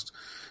comics last.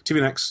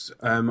 TV next.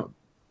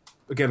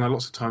 Again, I had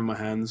lots of time on my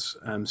hands,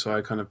 so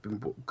I kind of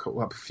been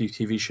caught up a few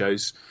TV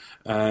shows.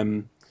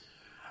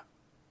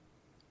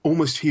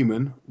 Almost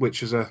Human,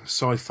 which is a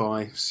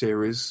sci-fi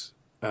series.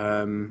 I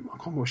can't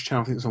remember which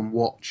channel. I think it's on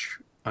Watch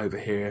over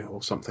here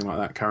or something like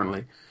that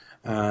currently.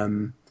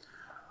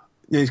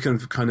 It's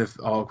kind of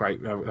oh great,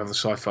 another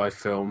sci-fi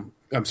film,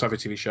 sci-fi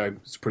TV show.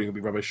 It's probably gonna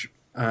be rubbish.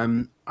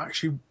 I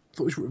actually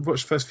watched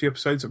the first few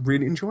episodes. I'm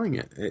really enjoying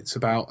it. It's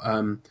about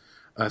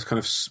a kind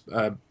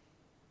of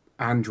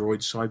android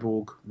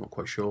cyborg. Not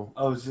quite sure.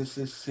 Oh, is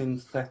this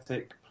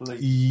synthetic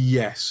police?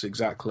 Yes,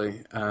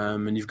 exactly.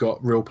 And you've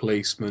got real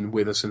policeman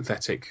with a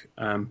synthetic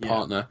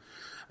partner.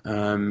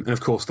 And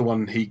of course, the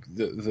one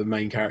the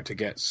main character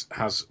gets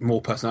has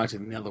more personality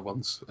than the other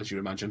ones, as you'd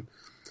imagine,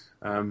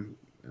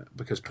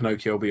 because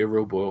Pinocchio will be a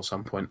real boy at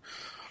some point,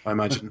 I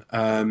imagine.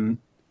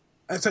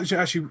 It's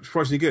actually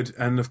surprisingly good.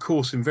 And of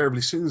course, invariably,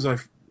 as soon as I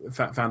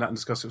found out and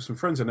discussed it with some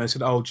friends, and they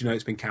said, "Oh, do you know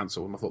it's been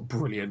cancelled?" And I thought,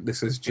 brilliant.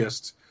 This is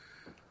just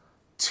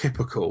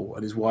typical,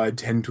 and is why I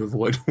tend to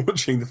avoid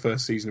watching the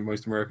first season of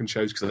most American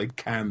shows because they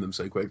can them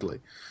so quickly.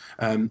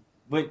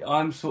 But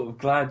I'm sort of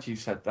glad you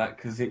said that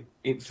because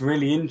it's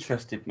really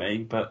interested me.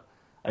 But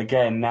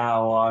again,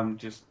 now I'm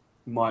just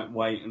might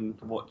wait and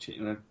watch it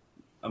in a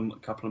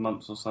couple of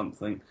months or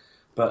something,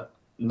 but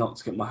not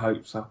to get my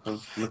hopes up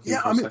of looking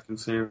for a second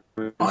series.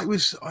 I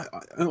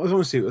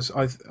honestly,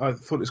 I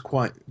thought it was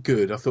quite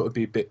good. I thought it'd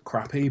be a bit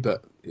crappy,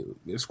 but it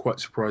was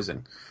quite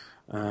surprising.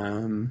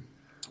 But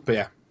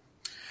yeah.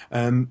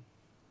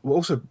 We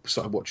also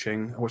started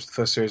watching. I watched the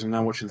first series, and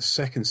now watching the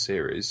second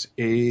series.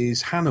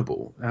 Is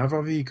Hannibal? Now, have either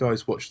of you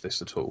guys watched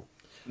this at all?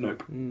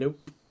 Nope.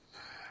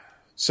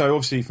 So,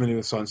 obviously, you're familiar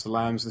with Silence of the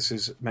Lambs. This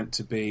is meant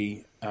to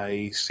be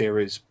a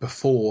series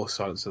before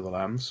Silence of the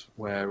Lambs,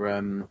 where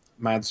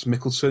Mads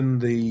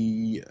Mikkelsen,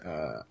 the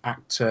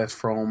actor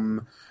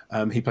from,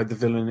 he played the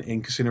villain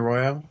in Casino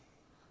Royale,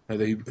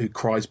 who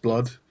cries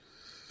blood.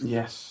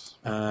 Yes.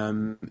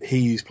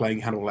 He's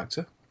playing Hannibal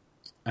Lecter.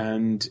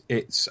 And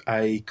it's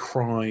a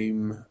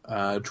crime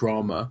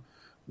drama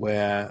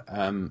where,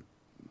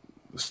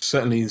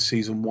 certainly in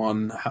season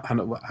 1,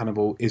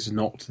 Hannibal is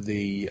not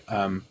the.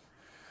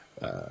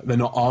 They're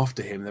not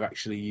after him. They're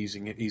actually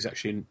using it. He's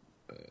actually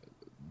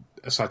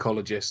a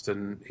psychologist,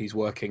 and he's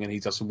working, and he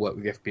does some work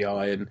with the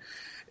FBI, and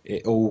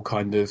it all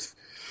kind of.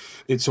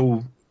 It's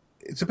all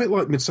it's a bit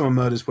like Midsummer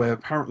Murders, where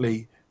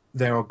apparently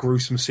there are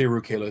gruesome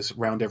serial killers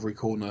around every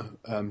corner,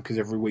 because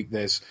every week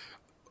there's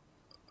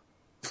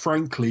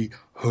frankly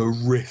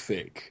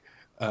horrific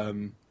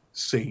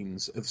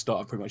scenes at the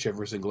start of pretty much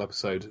every single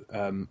episode,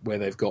 where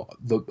they've got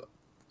the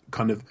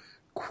kind of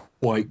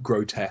quite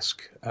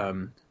grotesque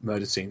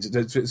murder scenes.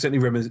 It's certainly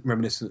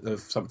reminiscent of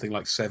something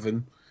like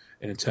Seven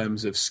in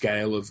terms of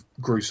scale of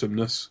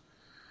gruesomeness.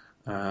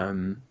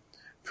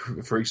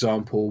 For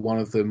example, one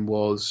of them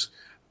was,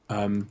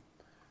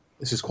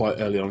 this is quite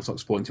early on, it's not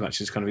spoiling too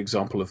much, it's kind of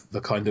example of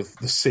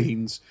the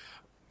scenes.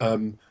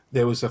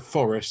 There was a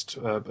forest,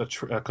 a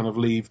kind of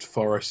leaved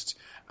forest,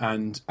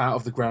 and out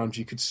of the ground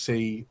you could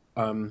see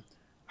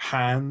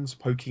hands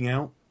poking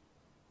out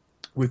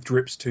with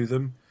drips to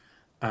them,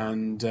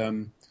 and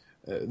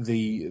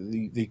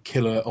the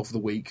killer of the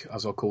week,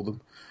 as I'll call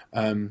them,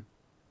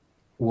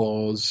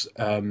 was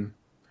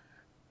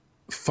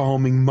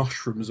farming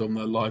mushrooms on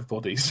their live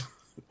bodies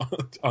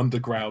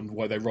underground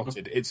while they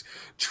rotted. It's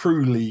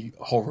truly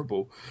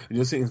horrible, and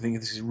you're sitting thinking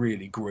this is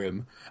really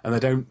grim, and they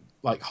don't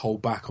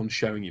hold back on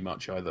showing you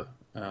much either.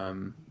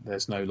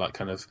 There's no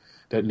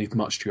don't leave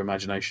much to your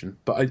imagination.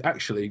 But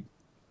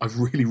I've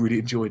really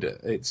enjoyed it.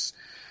 It's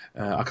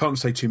I can't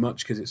say too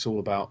much because it's all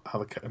about how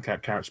the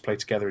characters play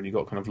together, and you've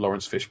got kind of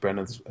Lawrence Fishburne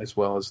as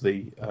well as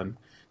the kind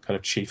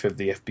of chief of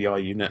the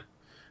FBI unit.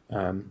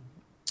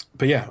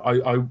 But yeah,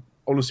 I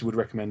honestly would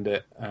recommend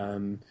it.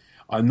 I'm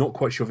not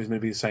quite sure if it's going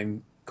to be the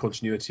same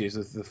continuity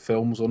as the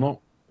films or not.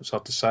 It's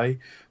hard to say,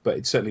 but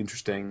it's certainly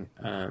interesting.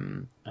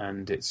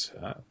 And it's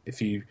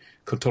if you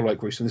can tolerate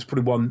gruesome, there's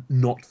probably one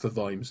not for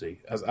Vimesy.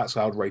 That's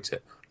how I'd rate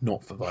it.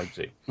 Not for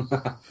Vimesy.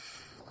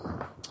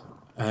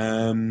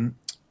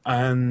 And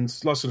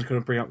last thing I was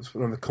going to bring up was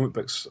one of the comic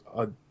books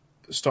I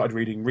started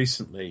reading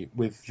recently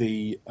with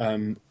the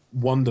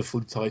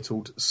wonderfully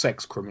titled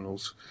Sex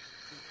Criminals.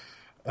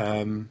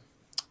 Not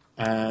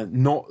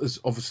as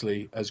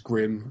obviously as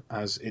grim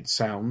as it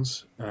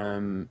sounds.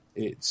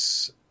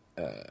 It's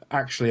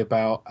actually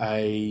about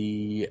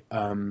a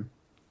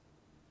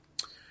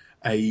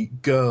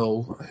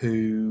girl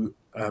who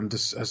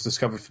has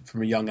discovered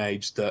from a young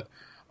age that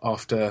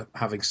after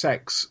having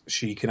sex,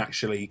 she can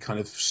actually kind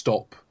of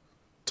stop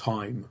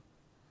time.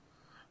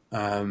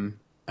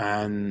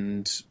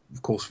 And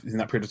of course, in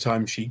that period of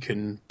time, she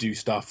can do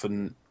stuff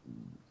and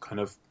kind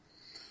of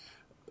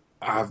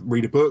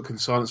read a book and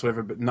silence,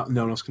 whatever, but no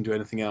one else can do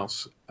anything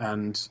else.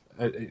 And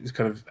it's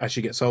kind of, as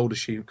she gets older,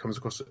 she comes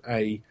across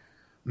a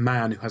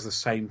man who has the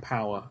same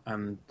power,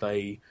 and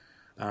they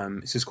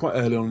this is quite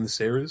early on in the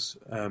series.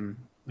 They're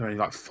only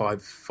like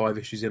five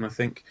issues in, I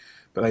think,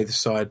 but they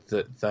decide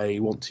that they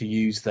want to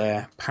use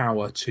their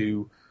power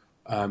to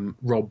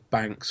rob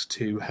banks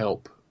to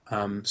help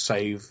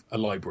save a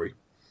library.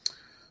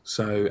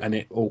 So, and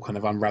it all kind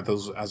of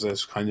unravels as a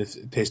kind of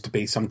appears to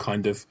be some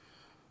kind of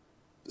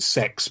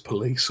sex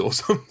police or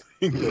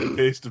something that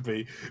appears to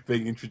be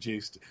being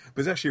introduced.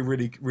 But it's actually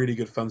a really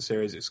good fun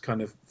series. It's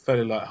kind of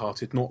fairly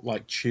light-hearted, not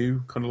like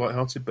Chew kind of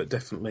light-hearted, but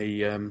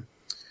definitely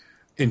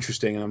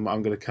interesting, and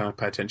I'm going to kind of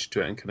pay attention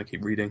to it and kind of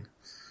keep reading.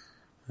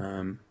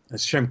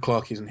 It's a shame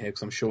Clark isn't here,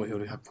 because I'm sure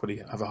he'll probably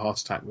have a heart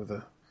attack with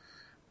a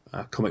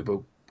comic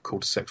book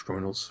called Sex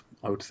Criminals,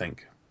 I would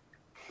think.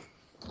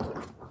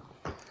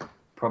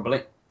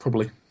 Probably.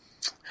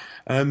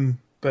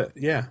 But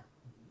yeah,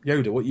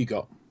 Yoda, what you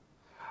got?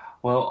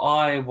 Well,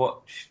 I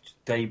watched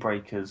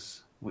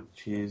Daybreakers,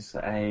 which is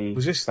a...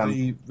 Was this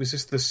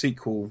the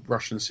sequel,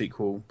 Russian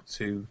sequel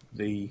to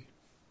the...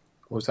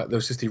 Or was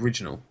this the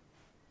original?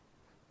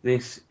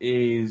 This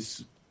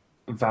is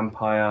a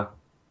vampire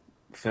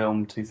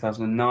film,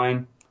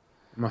 2009.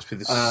 It must be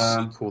the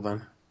sequel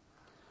then.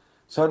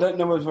 So I don't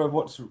know whether I've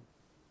watched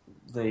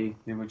the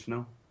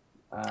original.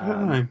 I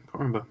don't know. I can't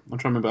remember. I'm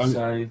trying to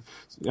remember.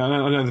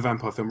 I know the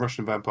vampire film,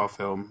 Russian vampire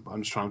film.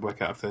 I'm just trying to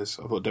work out if there's...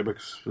 I thought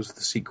Daybreakers was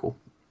the sequel.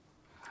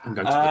 I'm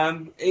going to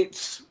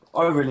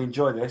I really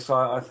enjoy this.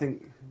 I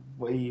think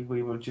we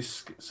were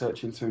just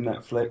searching through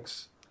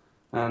Netflix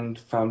and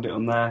found it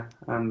on there,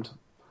 and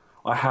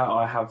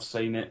I have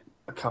seen it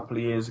a couple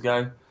of years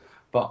ago,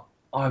 but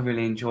I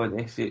really enjoy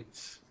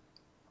this.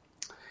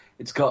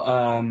 It's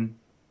got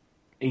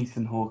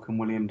Ethan Hawke and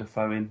William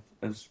Dafoe in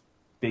as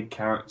big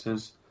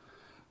characters.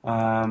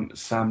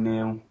 Sam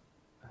Neill,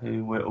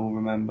 who we all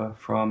remember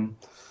from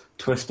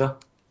Twister.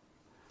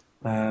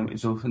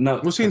 Is also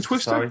was he in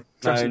Twister? Sorry,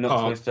 Jurassic no, not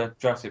Park. Twister.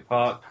 Jurassic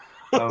Park.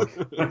 What?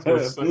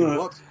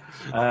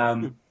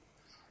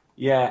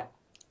 Yeah,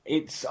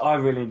 I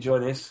really enjoy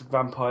this.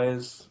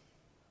 Vampires.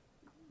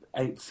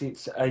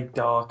 It's a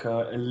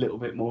darker, a little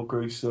bit more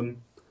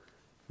gruesome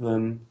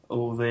than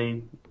all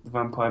the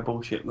vampire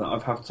bullshit that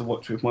I've had to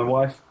watch with my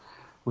wife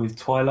with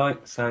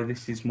Twilight. So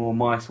this is more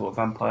my sort of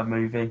vampire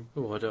movie.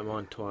 Oh, I don't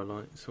mind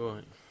Twilight. It's all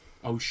right.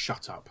 Oh,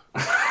 shut up.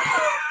 It's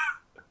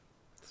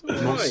all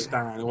Not right.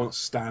 Stan. I won't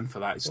stand for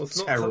that. It's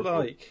What's terrible. not to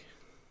like?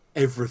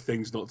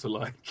 Everything's not to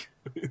like.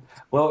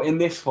 Well, in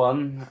this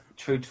one,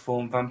 true to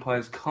form,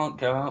 vampires can't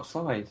go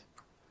outside,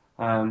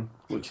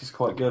 which is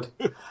quite good.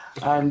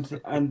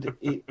 And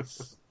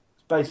it's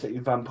basically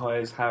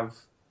vampires have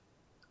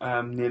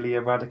nearly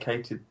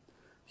eradicated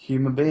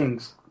human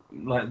beings,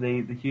 like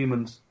the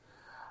humans,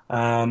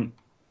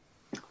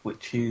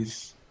 which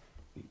is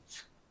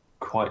it's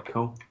quite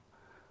cool.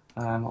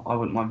 I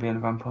wouldn't mind being a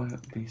vampire.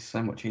 It'd be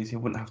so much easier.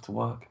 I wouldn't have to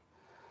work.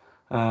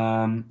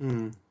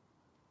 And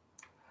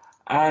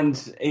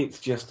it's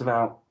just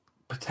about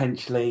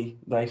potentially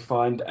they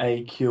find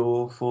a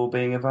cure for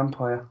being a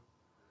vampire.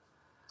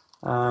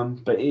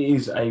 But it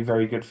is a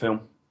very good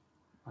film.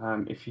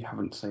 If you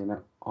haven't seen it,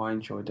 I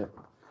enjoyed it.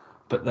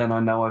 But then I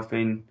know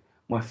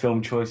my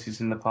film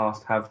choices in the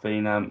past have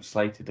been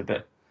slated a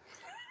bit.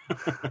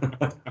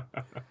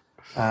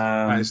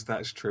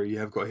 That's true. You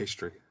have got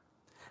history.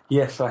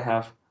 Yes, I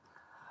have.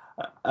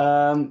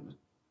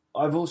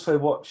 I've also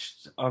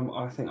watched.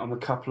 I think I'm a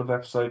couple of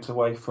episodes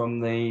away from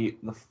the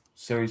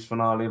series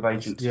finale of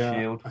Agents of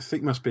S.H.I.E.L.D. I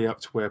think must be up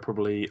to where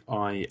probably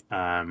I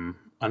am,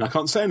 and I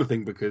can't say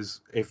anything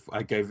because if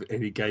I gave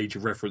any gauge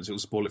of reference, it will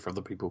spoil it for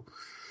other people.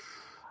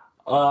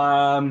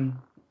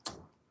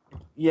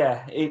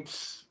 Yeah,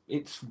 it's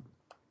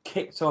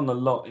kicked on a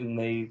lot in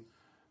the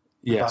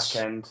back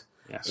end.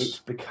 Yes, it's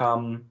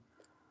become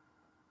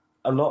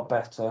a lot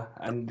better,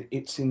 and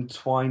it's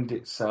entwined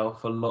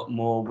itself a lot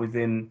more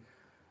within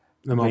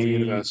the Marvel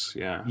universe.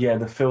 Yeah,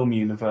 the film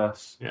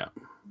universe. Yeah.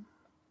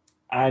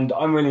 And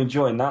I'm really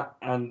enjoying that.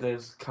 And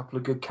there's a couple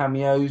of good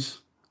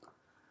cameos.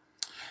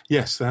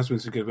 Yes, there has been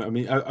some good. I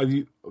mean, I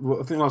think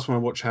the last one I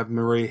watched had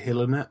Maria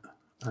Hill in it.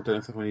 I don't know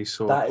if that's when you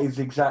saw. That is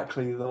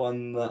exactly the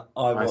one that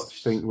I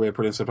watched. I think we're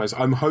pretty in the same place.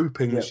 I'm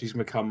hoping that she's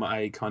become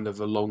a kind of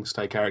a long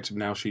stay character.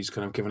 Now she's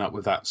kind of given up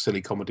with that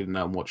silly comedy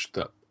now and watched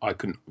that. I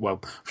couldn't.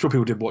 Well, I'm sure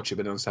people did watch it,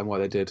 but don't understand why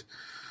they did.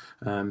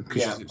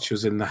 Because she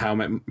was in the How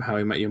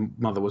I Met Your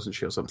Mother, wasn't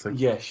she, or something?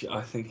 Yeah,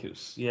 I think it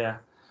was. Yeah,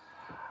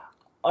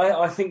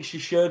 I think she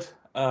should.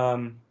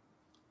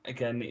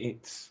 Again,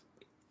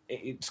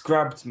 it's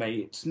grabbed me.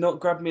 It's not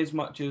grabbed me as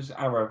much as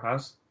Arrow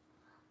has,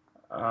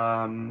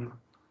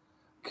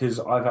 because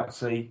I've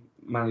actually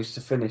managed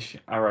to finish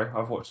Arrow.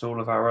 I've watched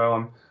all of Arrow.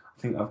 I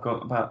think I've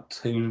got about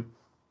 2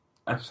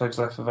 episodes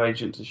left of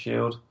Agents of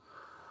S.H.I.E.L.D.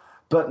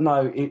 But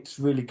no, it's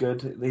really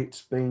good.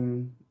 It's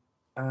been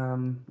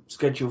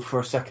scheduled for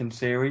a second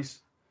series,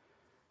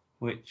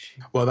 which...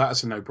 Well,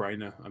 that's a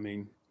no-brainer. I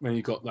mean, when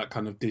you've got that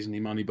kind of Disney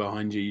money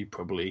behind you,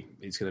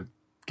 it's going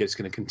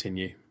to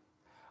continue.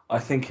 I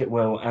think it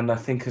will, and I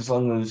think as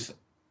long as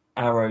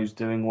Arrow's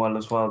doing well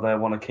as well, they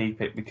want to keep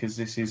it, because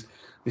this is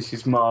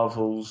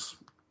Marvel's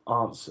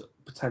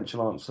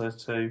potential answer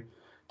to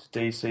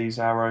DC's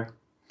Arrow.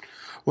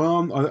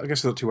 Well, I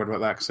guess I'm not too worried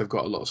about that because they've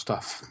got a lot of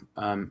stuff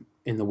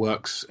in the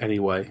works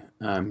anyway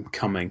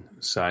coming,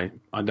 so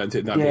I don't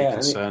think that'd be a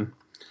concern.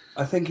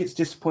 I think it's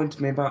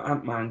disappointed me about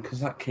Ant-Man because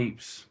that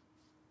keeps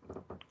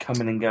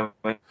coming and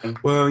going.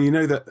 Well, you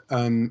know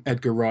that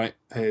Edgar Wright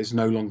is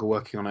no longer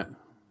working on it.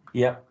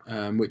 Yeah.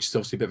 Which is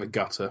obviously a bit of a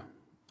gutter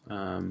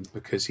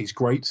because he's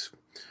great,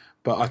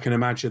 but I can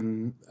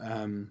imagine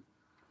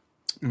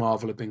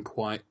Marvel have been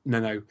quite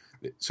really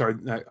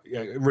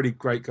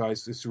great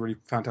guys. This is really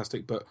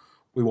fantastic, but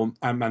we want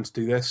Ant-Man to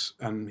do this,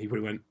 and he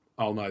really went,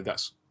 oh no,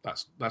 that's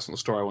not the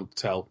story I want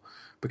to tell,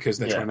 because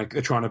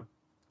they're trying to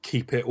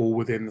keep it all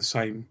within the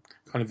same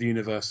kind of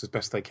universe as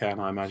best they can,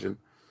 I imagine.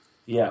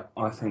 Yeah,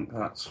 I think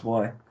that's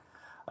why.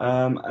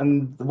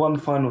 And the one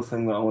final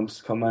thing that I wanted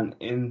to comment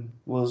in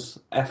was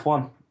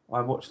F1.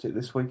 I watched it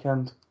this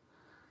weekend.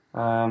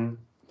 Now,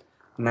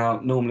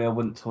 normally I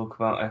wouldn't talk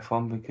about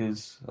F1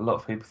 because a lot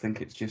of people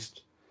think it's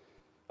just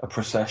a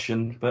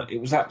procession, but it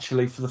was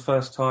actually, for the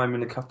first time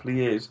in a couple of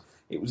years,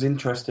 it was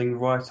interesting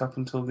right up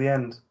until the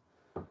end.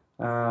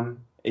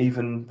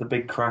 Even the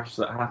big crash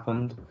that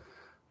happened,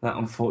 that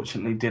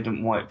unfortunately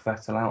didn't wipe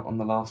Vettel out on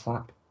the last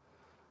lap.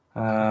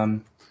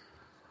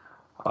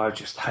 I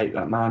just hate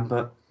that man,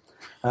 but...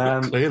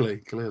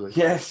 Clearly.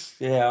 Yes,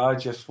 I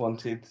just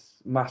wanted...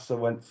 Massa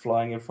went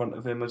flying in front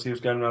of him as he was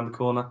going around the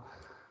corner.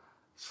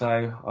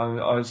 So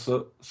I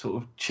sort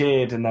of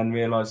cheered and then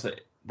realised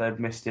that they'd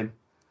missed him.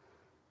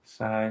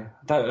 So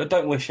I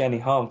don't wish any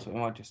harm to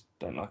him, I just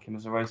don't like him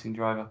as a racing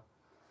driver.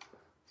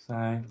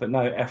 So, but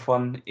no,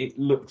 F1, it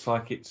looks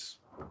like it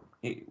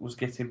was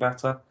getting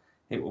better.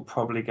 It will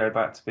probably go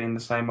back to being the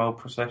same old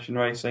procession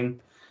racing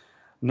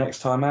next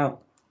time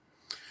out.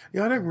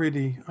 Yeah, I haven't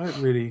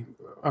really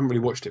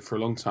watched it for a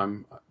long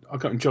time.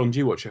 John, do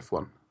you watch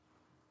F1?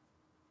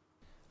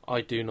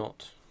 I do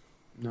not.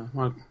 No.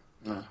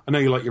 I know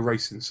you like your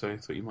racing, so I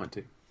thought you might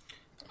do.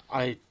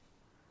 I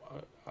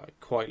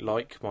quite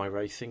like my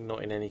racing,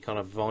 not in any kind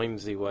of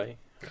Vimesy way.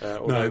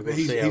 No, but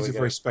he's a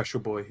very special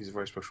boy. He's a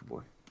very special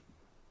boy.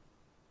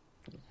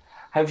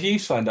 Have you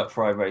signed up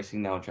for iRacing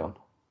now, John?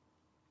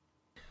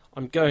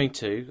 I'm going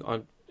to.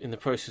 I'm in the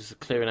process of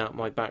clearing out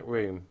my back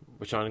room,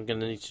 which I'm going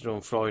to need to do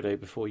on Friday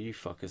before you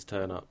fuckers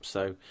turn up.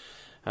 So,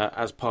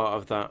 as part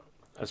of that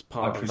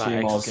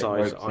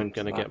exercise, I'm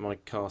going to get my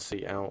car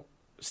seat out,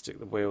 stick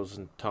the wheels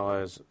and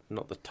tyres.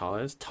 Not the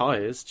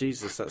tyres.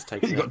 Jesus, that's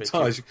taking you got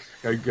tyres.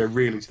 Go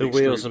really. The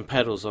wheels and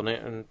pedals on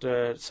it, and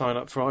sign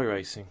up for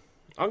iRacing.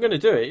 I'm going to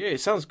do it.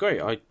 It sounds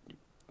great. I'm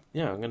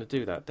going to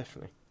do that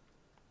definitely.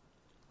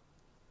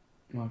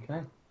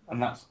 Okay.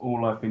 And that's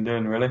all I've been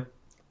doing, really.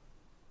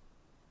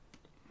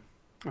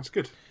 That's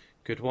good.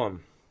 Good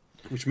one.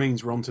 Which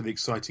means we're on to the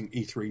exciting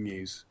E3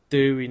 news.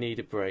 Do we need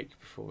a break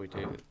before we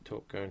go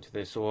into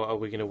this, or are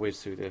we going to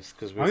whiz through this?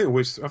 Because I think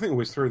we'll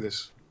whiz through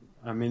this.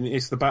 I mean,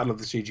 it's the battle of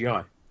the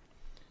CGI.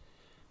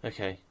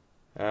 Okay.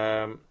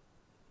 Well,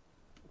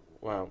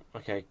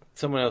 okay.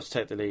 Someone else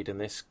take the lead in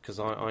this because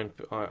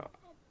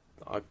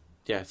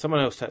yeah.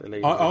 Someone else take the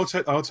lead. I'll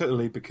take the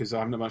lead because I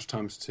haven't had much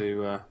time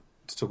to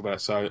talk about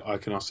it, so I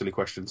can ask silly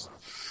questions.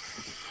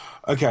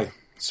 Okay,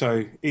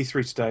 so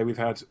E3 today, we've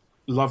had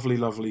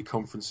lovely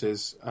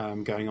conferences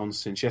going on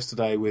since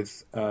yesterday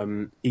with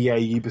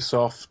EA,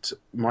 Ubisoft,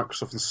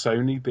 Microsoft and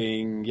Sony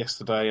being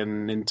yesterday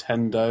and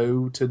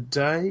Nintendo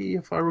today,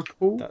 if I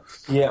recall.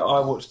 Yeah,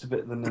 I watched a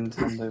bit of the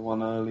Nintendo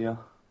one earlier.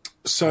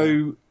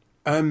 So,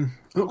 I'm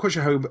not quite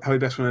sure how we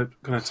best want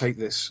to take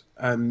this.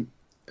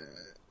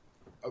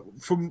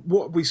 From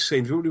what we've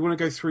seen, do you want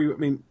to go through? I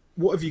mean,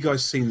 what have you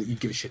guys seen that you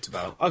give a shit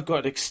about? I've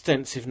got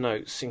extensive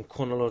notes in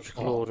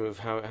chronological order of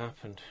how it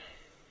happened.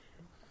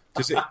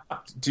 Does it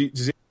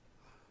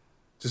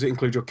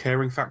include your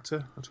caring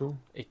factor at all?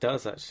 It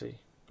does actually.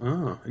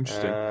 Oh,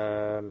 interesting.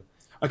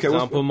 Okay. For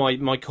example,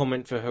 my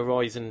comment for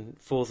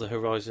Forza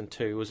Horizon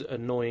 2 was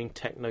annoying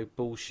techno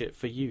bullshit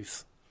for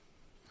youth.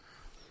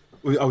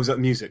 Oh, was that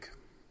music?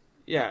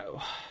 Yeah.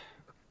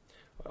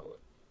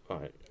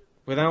 Right.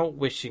 Without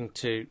wishing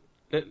to,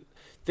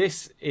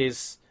 this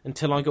is,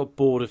 until I got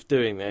bored of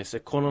doing this, a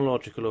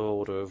chronological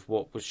order of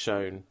what was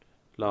shown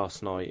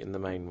last night in the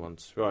main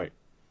ones. Right.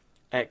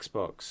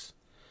 Xbox.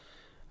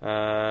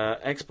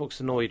 Xbox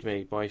annoyed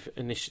me by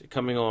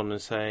coming on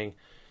and saying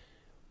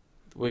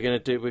we're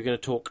going to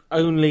talk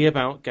only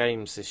about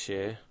games this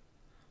year,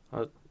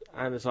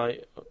 and it's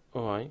like,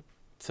 all right,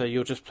 so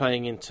you're just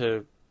playing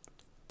into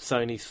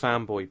Sony's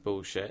fanboy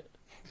bullshit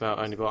about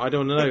only. But I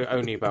don't want to know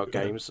only about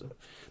games.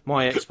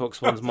 My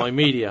Xbox One's my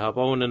media hub.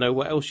 I want to know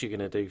what else you're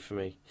going to do for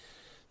me.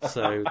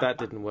 So that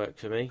didn't work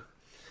for me.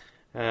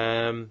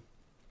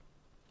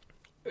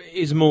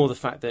 It's more the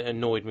fact that it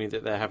annoyed me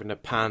that they're having to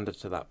pander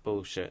to that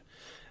bullshit.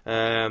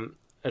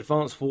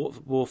 Advanced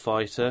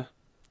Warfighter,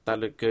 that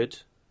looked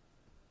good,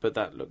 but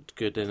that looked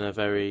good in a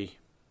very...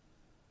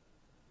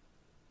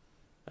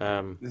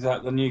 Is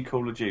that the new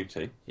Call of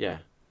Duty? Yeah.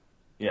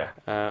 Yeah.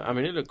 I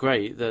mean, it looked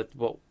great,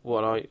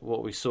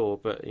 what we saw,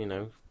 but, you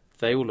know,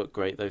 they all look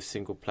great, those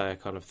single-player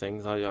kind of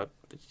things.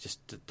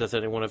 Does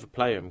anyone ever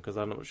play them? Because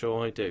I'm not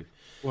sure I do.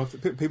 Well,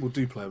 people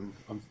do play them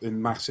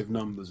in massive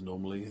numbers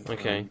normally.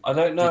 Okay. I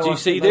don't know. Did you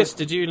see this?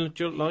 Did you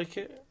like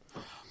it?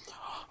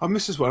 I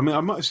missed as well. I mean,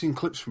 I might have seen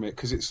clips from it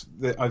because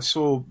I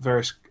saw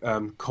various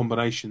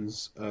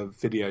combinations of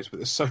videos, but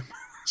there's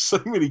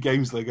so many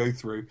games they go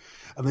through,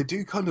 and they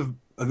do kind of.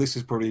 And this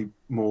is probably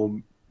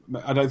more.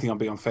 I don't think I'm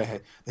being unfair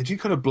here. They do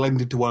kind of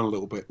blend into one a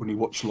little bit when you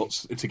watch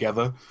lots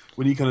together.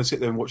 When you kind of sit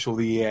there and watch all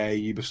the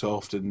EA,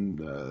 Ubisoft, and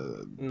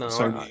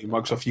Sony, and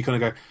Microsoft, you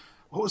kind of go,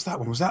 "What was that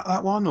one? Was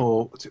that one?"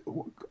 Or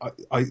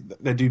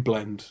they do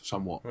blend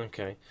somewhat.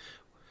 Okay.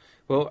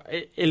 Well,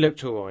 it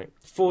looked all right.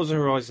 Forza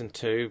Horizon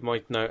 2,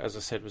 my note, as I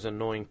said, was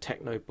annoying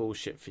techno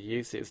bullshit for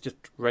youth. It was just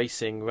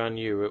racing around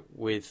Europe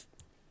with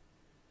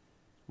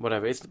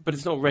whatever. But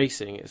it's not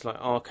racing. It's like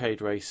arcade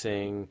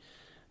racing,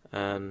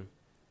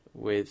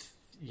 with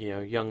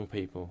young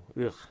people.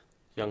 Ugh,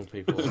 young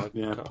people. I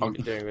can't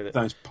be doing with it.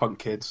 Those punk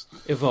kids.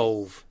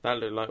 Evolve. That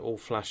looked like all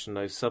flash and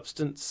no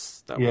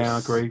substance. I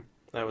agree.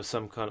 That was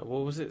some kind of...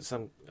 What was it? I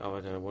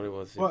don't know what it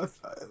was. Well,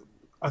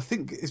 I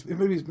think it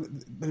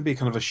may be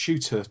kind of a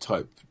shooter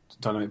type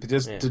dynamic, but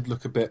it did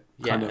look a bit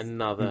kind of...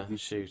 another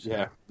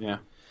shooter. Yeah.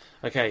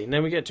 Okay,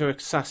 then we get to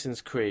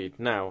Assassin's Creed.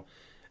 Now,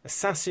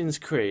 Assassin's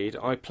Creed,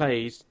 I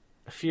played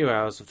a few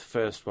hours of the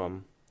first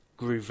one,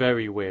 grew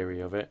very weary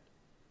of it,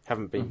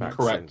 haven't been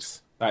back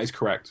since. That is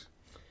correct.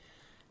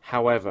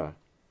 However,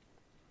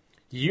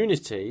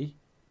 Unity,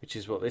 which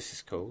is what this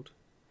is called,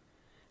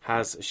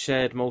 has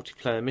shared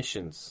multiplayer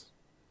missions.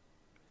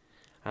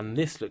 And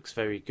this looks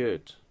very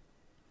good.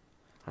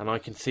 And I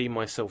can see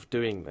myself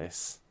doing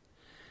this.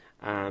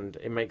 And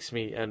it makes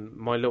me... And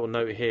my little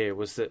note here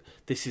was that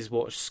this is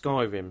what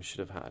Skyrim should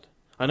have had.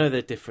 I know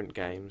they're different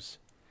games.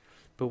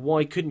 But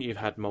why couldn't you have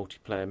had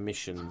multiplayer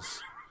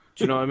missions?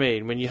 Do you know what I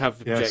mean? When you have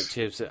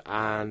objectives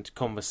and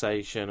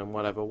conversation and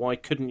whatever, why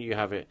couldn't you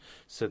have it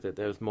so that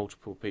there was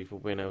multiple people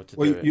being able to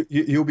do it?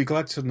 You'll be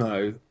glad to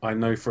know, I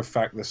know for a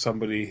fact there's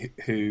somebody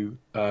who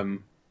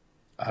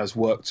has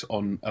worked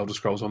on Elder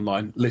Scrolls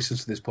Online,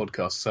 listens to this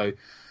podcast, so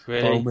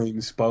really?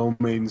 by all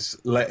means,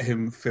 let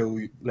him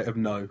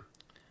know.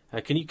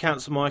 Can you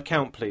cancel my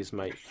account, please,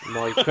 mate?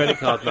 My credit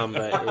card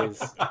number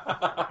is...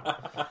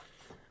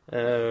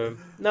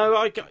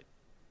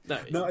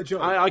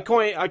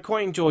 I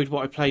quite enjoyed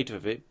what I played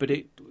with it, but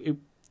it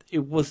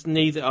was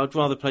neither. I'd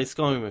rather play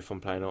Skyrim if I'm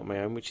playing on my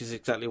own, which is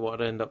exactly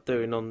what I'd end up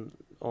doing on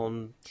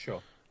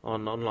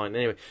online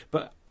anyway.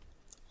 But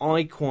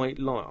I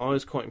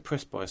was quite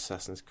impressed by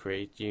Assassin's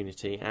Creed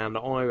Unity, and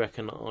I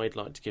reckon I'd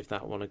like to give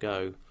that one a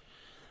go.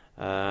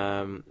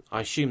 I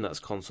assume that's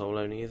console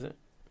only, is it?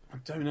 I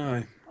don't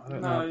know. I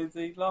don't know. No,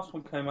 the last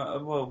one came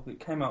out. Well, it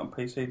came out on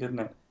PC, didn't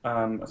it?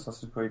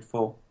 Assassin's Creed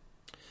 4.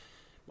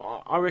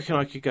 I reckon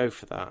I could go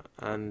for that.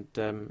 And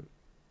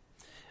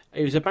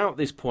it was about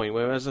this point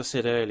where, as I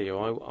said earlier,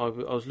 I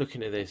was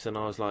looking at this and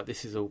I was like,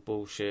 this is all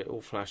bullshit,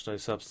 all flash, no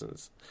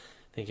substance.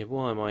 Thinking,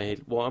 why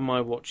am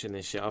I watching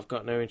this shit? I've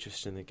got no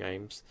interest in the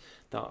games.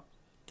 That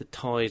the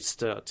tides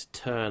start to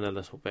turn a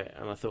little bit,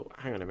 and I thought,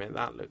 hang on a minute,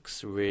 that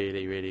looks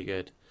really, really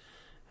good.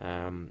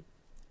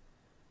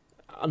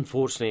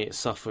 Unfortunately, it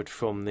suffered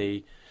from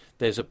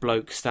there's a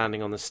bloke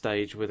standing on the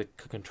stage with a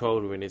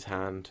controller in his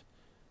hand,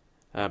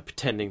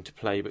 pretending to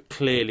play, but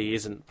clearly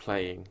isn't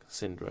playing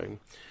syndrome,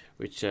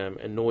 which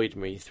annoyed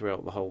me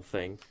throughout the whole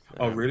thing.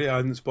 Oh, really? I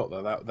didn't spot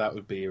that. That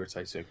would be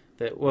irritating.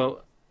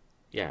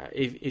 Yeah,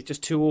 it's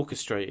just too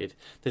orchestrated.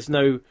 There's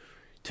no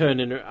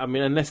turning. I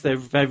mean, unless they're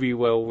very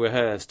well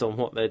rehearsed on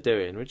what they're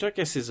doing, which I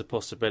guess is a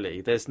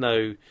possibility. There's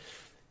no,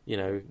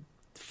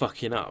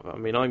 fucking up. I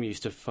mean, I'm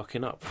used to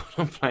fucking up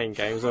when I'm playing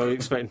games. I would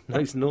expect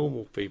most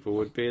normal people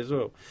would be as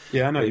well.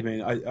 Yeah, I know what you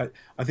mean.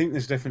 I think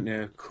there's definitely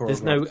a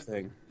choreographed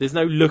thing. There's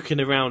no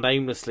looking around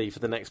aimlessly for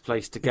the next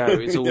place to go.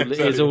 It's all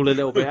exactly. It's all a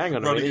little bit. Hang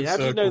on a Running minute. in How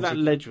do you know that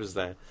circles. ledge was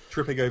there?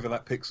 Tripping over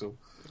that pixel.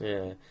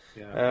 Yeah.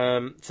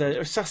 Yeah. So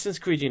Assassin's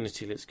Creed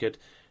Unity looks good.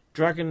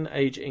 Dragon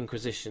Age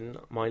Inquisition,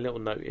 my little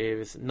note here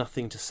is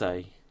nothing to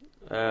say.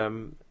 I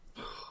don't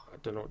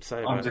know what to say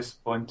about I'm it.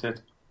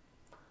 disappointed.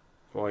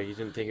 Why, you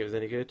didn't think it was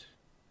any good?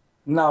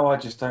 No, I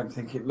just don't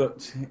think it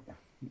looked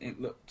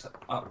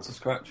up to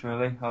scratch,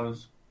 really. I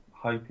was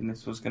hoping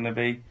this was going to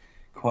be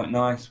quite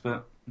nice,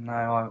 but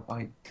no,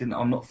 I didn't.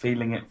 I'm not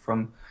feeling it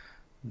from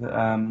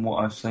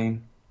what I've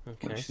seen,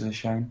 Okay. which is a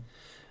shame.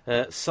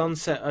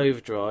 Sunset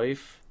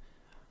Overdrive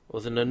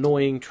was an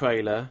annoying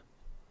trailer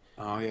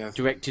Oh, yeah.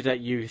 directed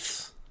at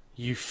youths,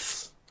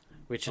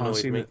 which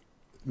annoyed me.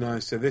 No,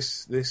 so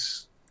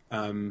this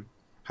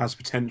has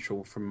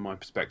potential from my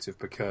perspective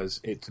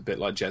because it's a bit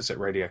like Jet Set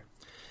Radio.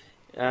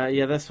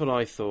 Yeah, that's what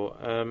I thought.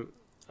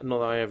 Not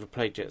that I ever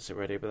played Jet Set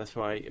Radio, but that's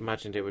what I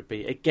imagined it would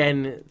be.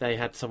 Again, they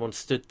had someone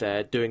stood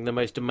there doing the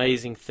most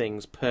amazing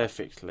things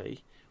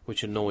perfectly,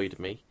 which annoyed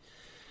me.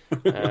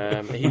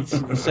 He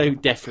so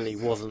definitely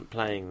wasn't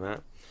playing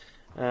that.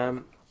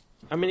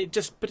 I mean, it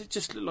just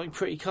looked like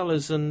pretty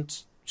colours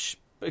and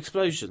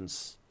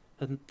explosions,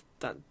 and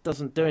that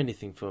doesn't do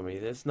anything for me.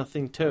 There's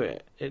nothing to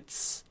it.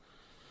 It's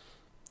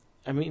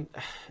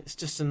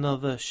just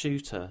another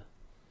shooter.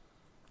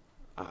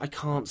 I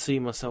can't see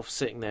myself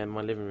sitting there in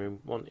my living room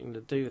wanting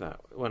to do that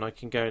when I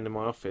can go into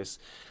my office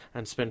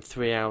and spend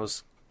 3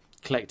 hours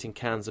collecting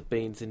cans of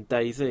beans in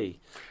DayZ.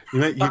 You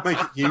make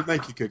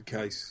a good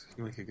case.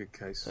 You make a good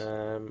case.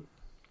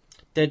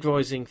 Dead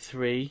Rising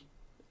 3,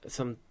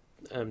 some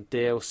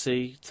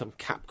DLC, some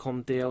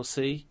Capcom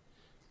DLC.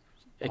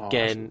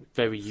 Again,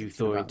 very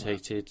youth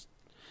orientated.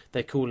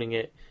 They're calling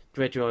it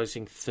Dead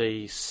Rising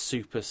 3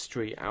 Super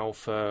Street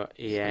Alpha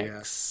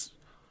EX,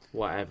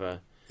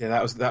 whatever. Yeah,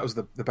 that was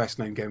the best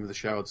named game of the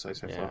show, I'd say,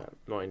 so far.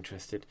 Not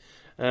interested.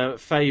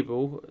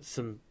 Fable,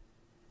 some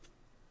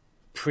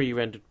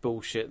pre-rendered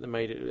bullshit that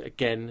made it,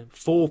 again,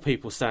 4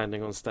 people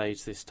standing on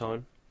stage this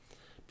time,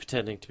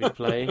 pretending to be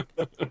playing.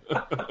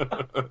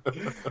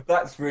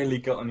 That's really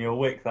got on your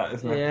wick, that,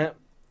 isn't it?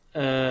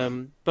 Yeah.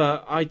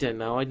 But I don't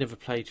know. I never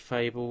played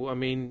Fable. I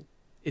mean,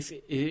 if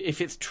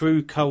it's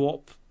true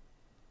co-op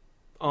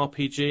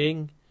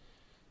RPGing,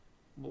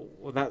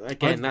 well,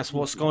 that's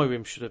what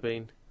Skyrim should have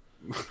been.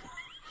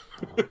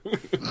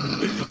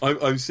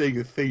 I'm seeing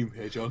a theme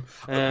here, John.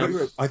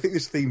 I think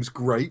this theme's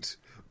great,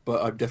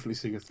 but I'm definitely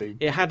seeing a theme.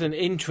 It had an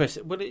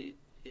interest. Well,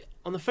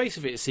 on the face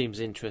of it, it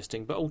seems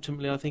interesting, but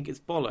ultimately, I think it's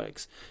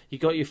bollocks. You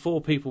got your 4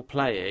 people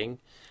playing,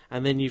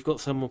 and then you've got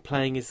someone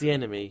playing as the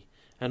enemy,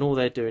 and all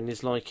they're doing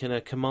is like in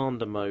a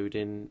commander mode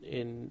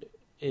in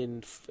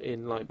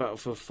like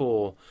Battlefield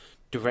 4,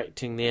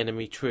 directing the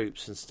enemy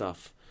troops and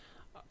stuff.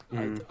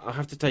 I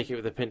have to take it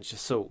with a pinch of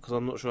salt because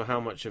I'm not sure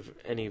how much of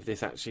any of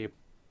this actually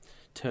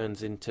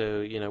turns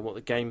into what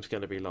the game's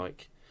going to be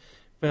like.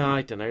 But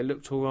I don't know. It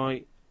looked all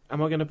right.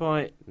 Am I going to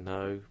buy it?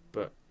 No.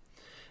 But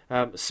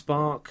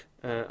Spark,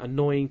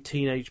 annoying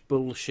teenage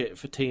bullshit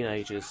for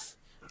teenagers.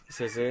 It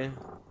says here.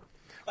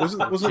 Wasn't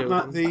that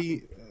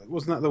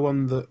the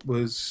one that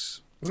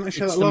was? Wasn't that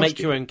show It's that the last make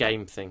year? your own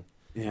game thing.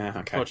 Yeah.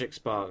 Okay. Project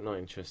Spark. Not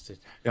interested.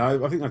 Yeah,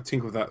 I think I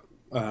tinkered with that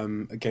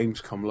at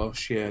Gamescom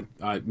last year.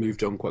 I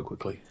moved on quite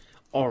quickly.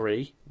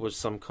 Ori was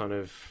some kind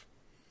of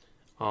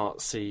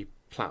artsy,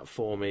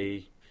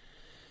 platformy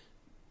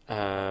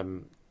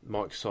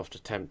Microsoft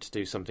attempt to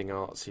do something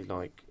artsy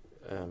like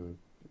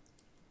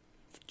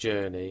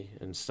Journey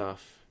and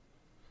stuff.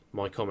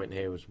 My comment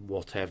here was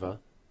whatever.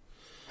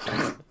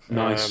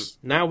 Nice.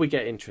 Now we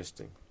get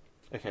interesting.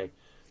 Okay,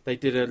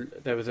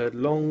 there was a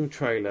long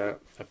trailer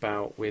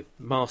with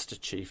Master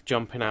Chief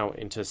jumping out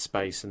into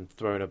space and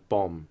throwing a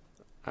bomb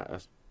at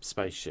a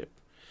spaceship,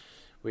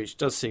 which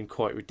does seem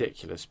quite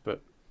ridiculous,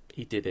 but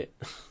he did it.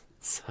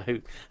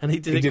 He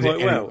did it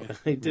quite well.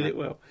 He did it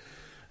well.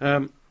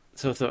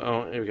 So I thought,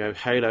 oh, here we go,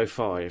 Halo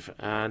 5.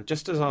 And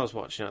just as I was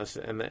watching it,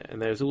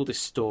 and there was all this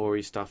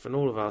story stuff, and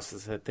all of us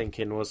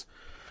thinking was,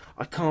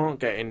 I can't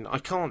get in, I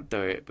can't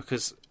do it,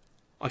 because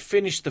I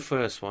finished the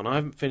first one, I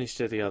haven't finished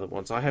the other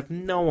ones, I have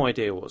no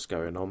idea what's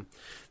going on.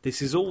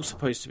 This is all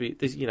supposed to be,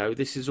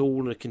 this is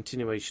all a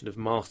continuation of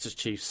Master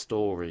Chief's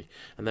story,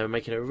 and they were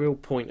making a real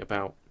point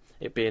about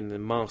it being the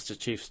Master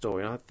Chief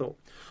story, and I thought,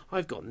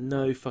 I've got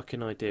no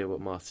fucking idea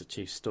what Master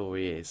Chief's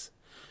story is.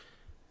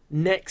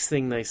 Next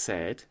thing they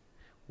said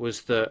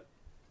was that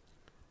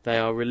they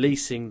are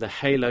releasing the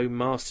Halo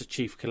Master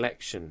Chief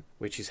Collection,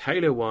 which is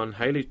Halo 1,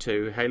 Halo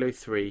 2, Halo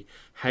 3,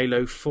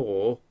 Halo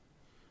 4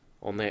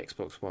 on the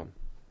Xbox One.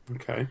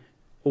 Okay.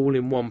 All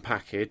in one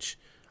package,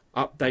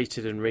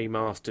 updated and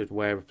remastered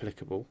where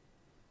applicable.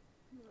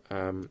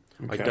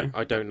 Okay.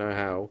 I don't know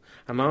how.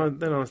 And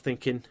then I was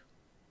thinking,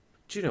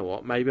 do you know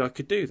what? Maybe I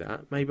could do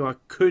that. Maybe I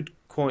could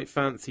quite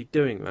fancy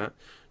doing that,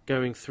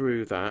 going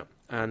through that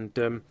and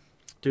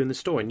doing the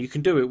story. And you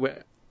can do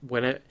it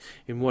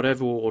in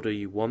whatever order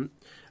you want.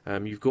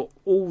 You've got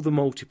all the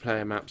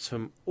multiplayer maps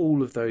from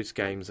all of those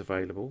games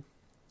available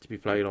to be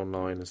played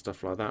online and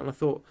stuff like that. And I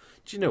thought,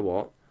 do you know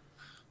what?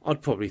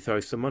 I'd probably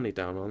throw some money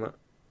down on that.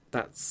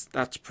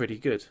 That's pretty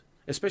good,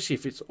 especially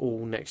if it's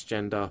all next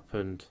gen up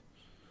and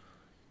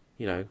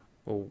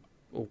all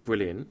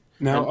brilliant.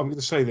 Now And I'm going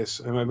to say this,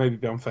 and it may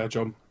be unfair,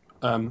 John.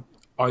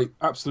 I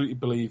absolutely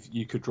believe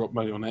you could drop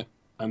money on it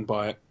and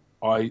buy it.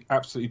 I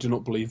absolutely do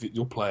not believe that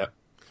you'll play it.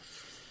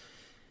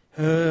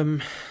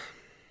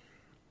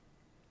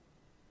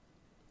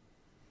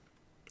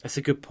 That's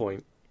a good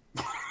point.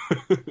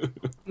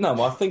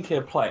 No, I think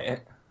he'll play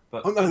it.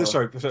 But Oh no,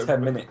 sorry,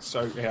 10 minutes.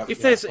 So yeah,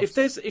 If yeah.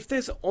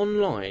 there's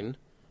online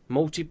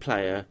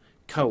multiplayer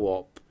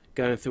co-op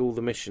going through all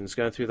the missions,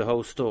 going through the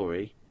whole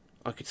story,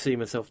 I could see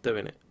myself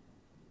doing it.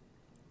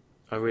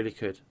 I really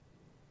could.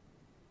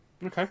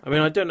 Okay. I mean,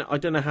 I don't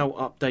know how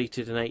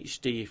updated and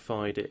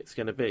HDified it's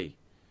going to be,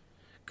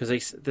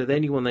 because the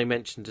only one they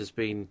mentioned has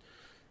been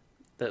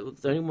the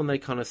only one they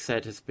kind of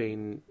said has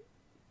been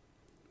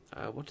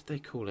what did they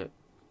call it?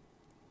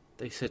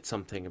 They said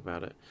something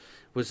about it.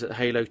 Was it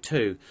Halo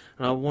 2?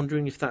 And I'm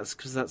wondering if that's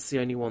because that's the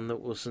only one that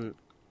wasn't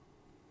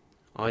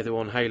either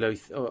on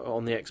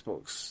on the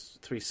Xbox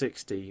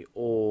 360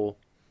 or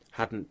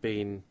hadn't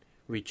been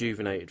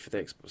rejuvenated for the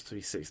Xbox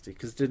 360.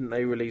 Because didn't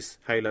they release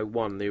Halo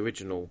 1, the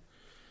original,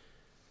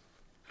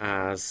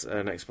 as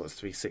an Xbox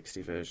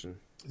 360 version?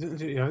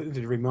 Did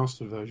a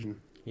remastered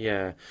version.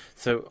 Yeah,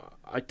 so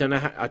I don't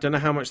know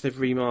how much they've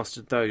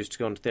remastered those to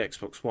go onto the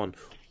Xbox One,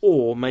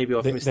 or maybe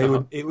I've missed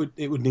that.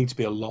 It would need to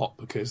be a lot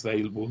because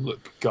they will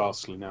look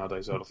ghastly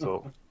nowadays. I'd have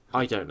thought.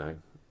 I don't know,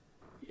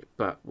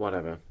 but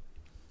whatever.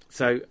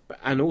 So,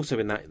 and also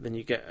in that, then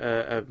you get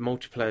a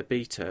multiplayer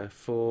beta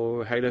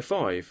for Halo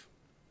 5,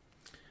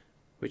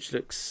 which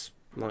looks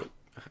like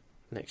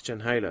next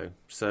gen Halo.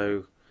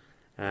 So,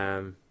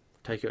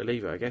 take it or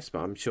leave it, I guess,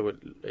 but I'm sure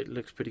it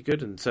looks pretty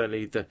good, and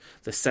certainly the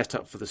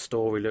setup for the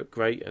story looked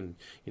great, and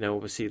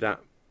obviously that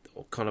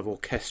kind of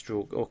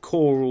orchestral or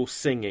choral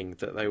singing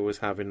that they always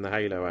have in the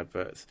Halo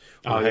adverts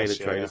or the Halo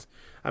trailers.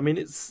 Yeah. I mean,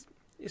 it's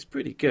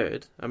pretty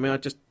good. I mean, I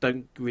just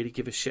don't really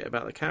give a shit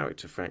about the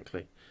character,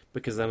 frankly,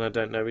 because then I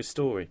don't know his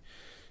story,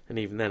 and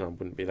even then I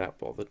wouldn't be that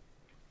bothered.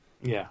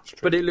 Yeah,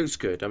 but it looks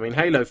good. I mean,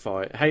 Halo's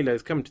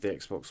coming to the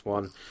Xbox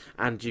One,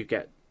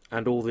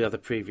 and all the other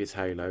previous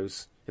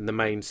Halos in the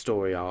main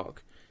story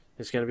arc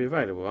is going to be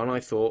available. And I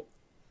thought,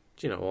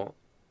 do you know what?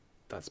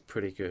 That's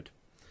pretty good.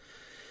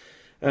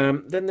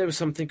 Then there was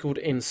something called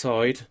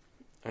Inside,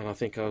 and I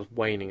think I was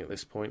waning at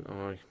this point.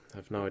 I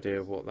have no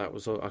idea what that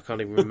was. I can't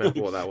even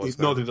remember what that was. He's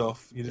nodded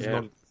off. You just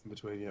nodded in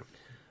between, yeah.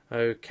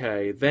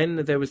 Okay, then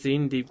there was the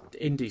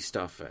indie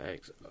stuff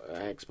at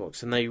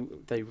Xbox, and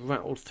they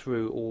rattled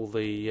through all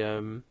the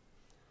a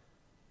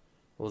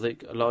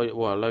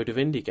load of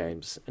indie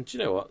games. And do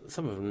you know what?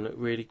 Some of them look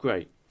really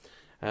great.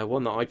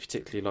 One that I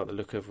particularly like the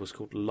look of was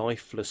called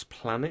Lifeless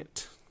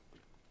Planet.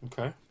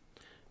 Okay.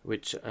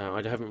 Which I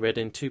haven't read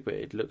into, but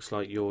it looks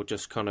like you're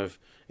just kind of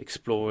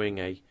exploring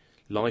a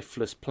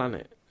lifeless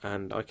planet.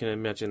 And I can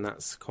imagine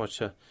that's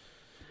quite a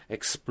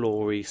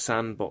explory,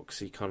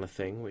 sandboxy kind of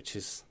thing, which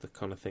is the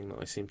kind of thing that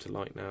I seem to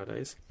like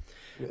nowadays.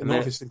 And not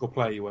if it's single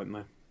player, you won't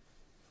know.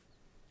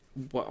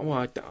 Well,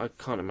 I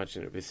can't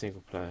imagine it would be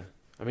single player.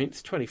 I mean,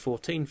 it's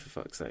 2014, for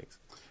fuck's sakes.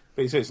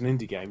 But you say it's an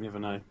indie game, you never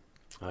know.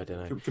 I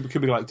don't know.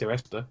 Could be like Dear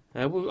Esther.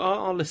 Well,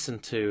 I'll listen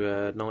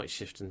to Night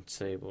Shift and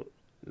see what...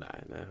 No,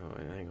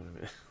 hang on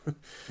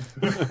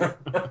a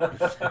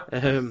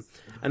minute.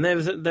 And there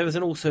was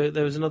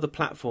another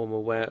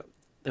platformer where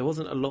there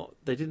wasn't a lot.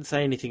 They didn't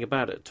say anything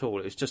about it at all.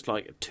 It was just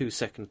like a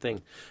 2-second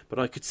thing. But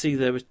I could see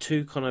there were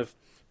two kind of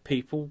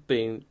people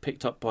being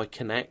picked up by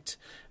Kinect,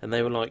 and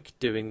they were like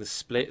doing the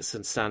splits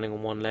and standing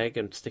on one leg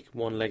and sticking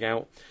one leg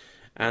out,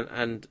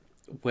 and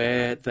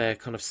where their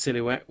kind of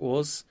silhouette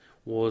was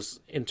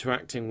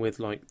interacting with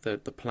like the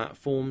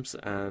platforms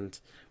and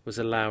was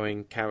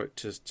allowing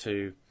characters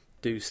to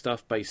do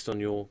stuff based on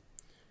your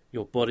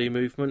body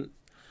movement.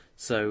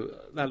 So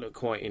that looked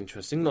quite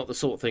interesting. Not the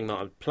sort of thing that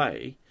I'd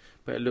play,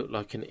 but it looked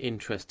like an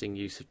interesting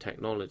use of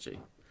technology.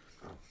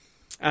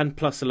 And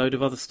plus a load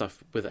of other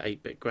stuff with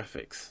 8-bit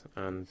graphics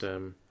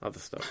and other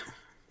stuff.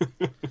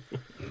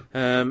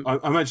 I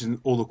imagine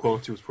all the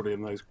quality was probably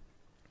in those,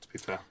 to be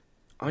fair.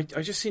 I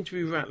just seem to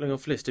be rattling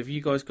off list. Have you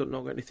guys not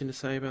got anything to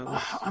say about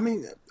this? I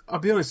mean, I'll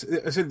be honest.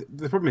 I said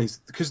the problem is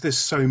because there's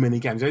so many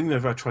games. Only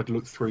if I tried to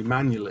look through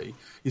manually,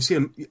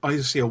 I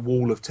just see a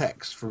wall of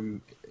text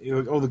from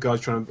all the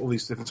guys all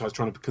these different sites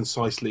trying to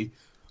concisely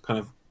kind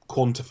of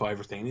quantify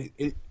everything.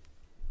 It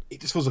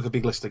just feels like a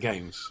big list of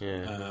games,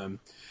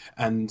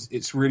 and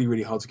it's really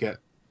really hard to get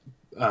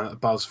a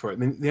buzz for it. I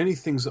mean, the only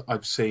things that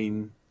I've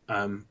seen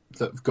that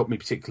have got me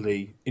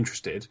particularly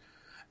interested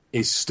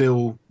is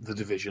still The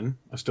Division.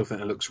 I still think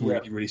it looks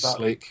really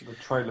slick. The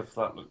trailer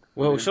for that looked...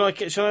 Well, shall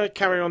I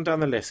carry on down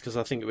the list? Because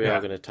I think we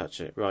are going to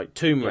touch it. Right,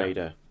 Tomb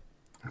Raider.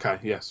 Okay,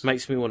 yes.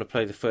 Makes me want to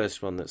play the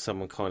first one that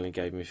someone kindly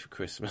gave me for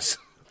Christmas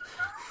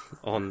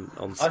on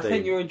Steam. I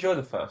think you enjoy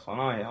the first one.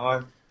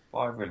 I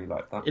really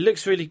like that. It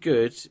looks really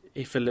good,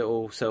 if a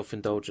little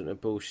self-indulgent and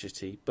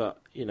bullshitty,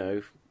 but,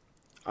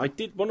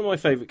 one of my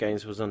favourite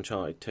games was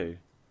Uncharted 2,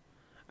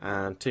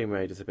 and Tomb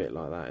Raider's a bit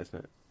like that,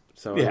 isn't it?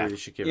 So I really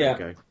should give it a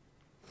go.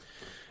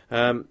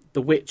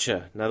 The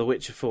Witcher. Now, The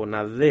Witcher 4.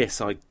 Now, this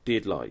I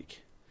did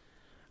like.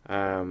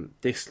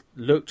 This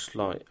looked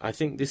like... I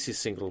think this is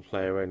single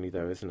player only,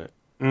 though, isn't it?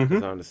 Mm-hmm.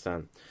 As I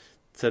understand.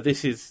 So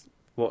this is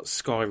what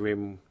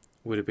Skyrim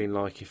would have been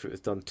like if it was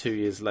done 2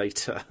 years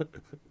later,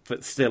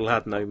 but still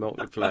had no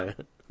multiplayer.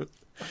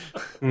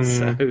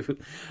 So,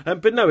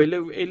 but no, it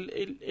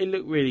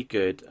looked really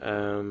good.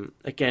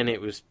 Again,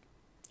 it was,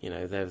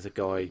 there was a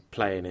guy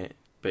playing it,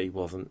 but he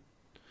wasn't.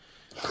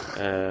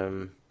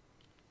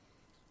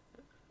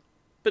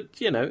 But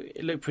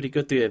it looked pretty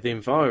good. The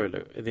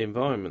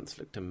environments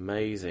looked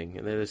amazing,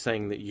 and they were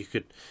saying that you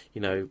could,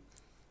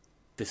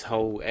 this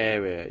whole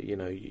area,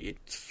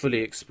 it's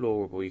fully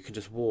explorable. You can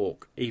just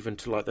walk even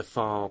to like the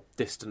far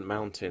distant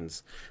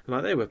mountains.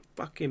 And, they were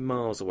fucking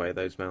miles away,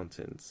 those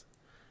mountains.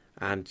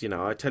 And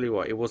I tell you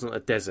what, it wasn't a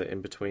desert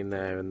in between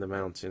there and the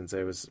mountains.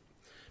 There was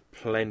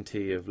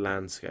plenty of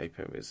landscape.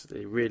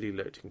 It really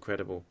looked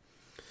incredible.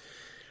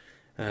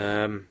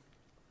 Would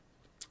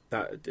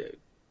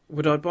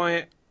I buy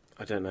it?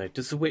 I don't know.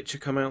 Does The Witcher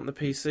come out on the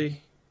PC?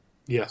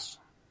 Yes.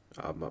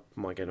 I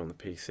might get it on the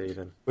PC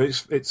then. Well,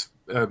 it's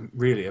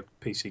really a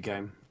PC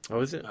game.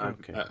 Oh, is it?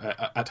 Okay.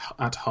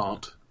 At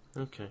heart.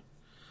 Okay.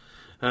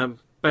 Bear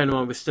in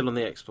mind, we're still on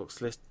the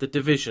Xbox list. The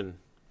Division.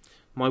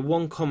 My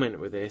one comment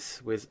with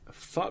this was,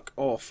 fuck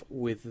off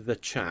with the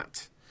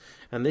chat.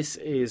 And this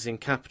is in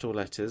capital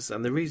letters.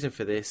 And the reason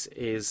for this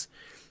is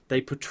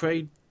they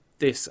portrayed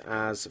this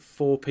as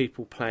 4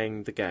 people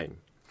playing the game.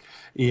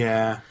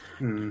 Yeah.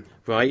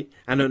 Right?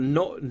 And at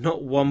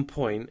not one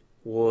point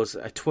was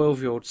a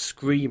 12-year-old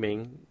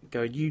screaming,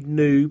 going, "You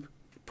noob,"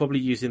 probably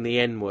using the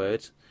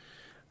N-word,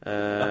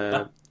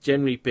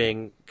 generally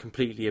being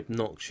completely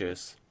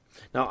obnoxious.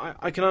 Now,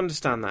 I can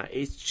understand that.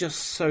 It's just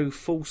so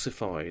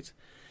falsified,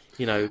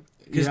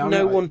 because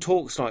no one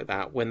talks like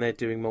that when they're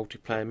doing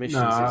multiplayer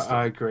missions. No,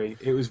 I agree.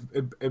 It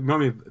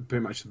reminded me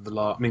pretty much of the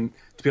last... I mean,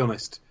 to be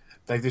honest...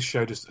 They just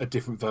showed us a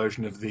different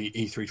version of the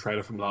E3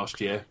 trailer from last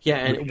year. Yeah,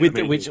 and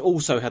which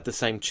also had the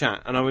same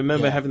chat. And I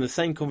remember having the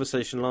same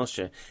conversation last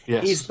year.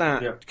 Yes. Is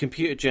that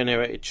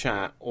computer-generated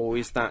chat, or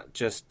is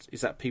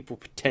that people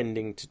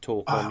pretending to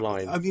talk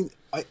online? I mean,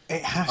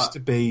 it has to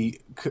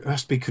be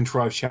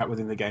contrived chat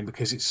within the game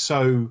because it's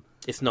so.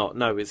 It's not.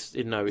 No, it's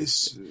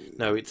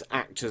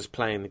actors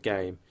playing the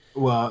game.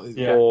 Well,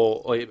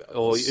 or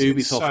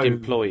Ubisoft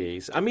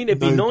employees. I mean, it'd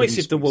be nice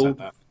if the world.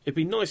 It'd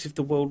be nice if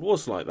the world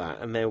was like that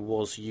and there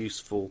was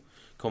useful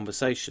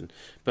conversation.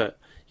 But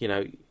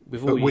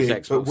we've all used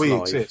Xbox but we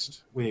Live.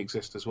 exist. We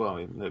exist as well.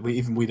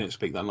 We don't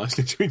speak that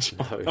nicely to each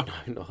other. No,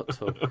 not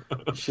at all.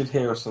 You should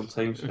hear us on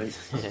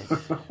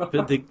TeamSpeak.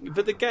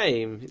 But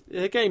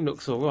the game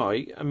looks all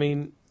right. I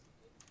mean,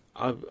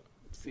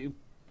 we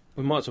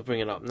might as well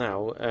bring it up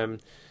now.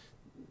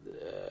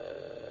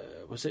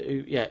 Was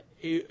it? Yeah,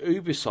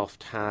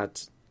 Ubisoft had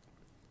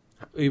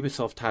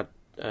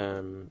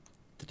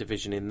The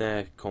Division in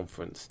their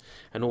conference,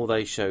 and all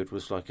they showed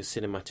was like a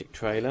cinematic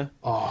trailer.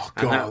 Oh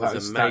god, and that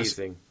was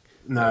amazing.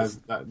 That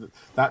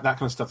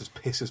kind of stuff just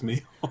pisses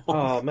me off.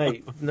 Oh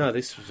mate, no,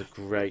 this was a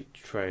great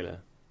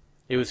trailer.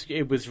 It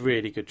was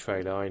really good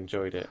trailer. I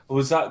enjoyed it.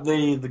 Was that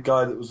the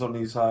guy that was on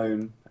his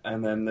own,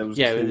 and then there was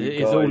two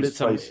guys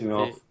facing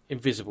off?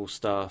 Invisible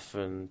stuff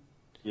and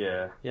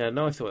yeah.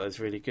 No, I thought that was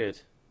really good.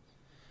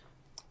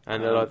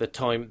 And like the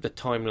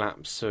time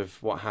lapse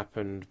of what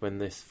happened when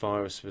this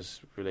virus was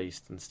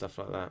released and stuff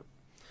like that.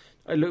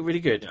 It looked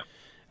really good.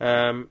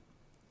 Yeah.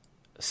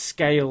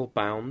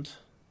 Scalebound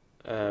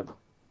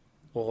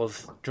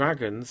was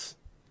dragons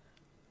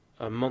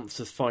and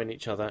monsters fighting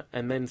each other,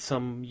 and then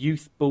some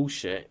youth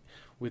bullshit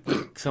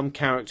with some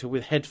character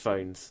with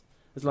headphones.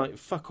 It's like,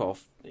 fuck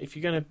off. If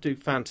you're going to do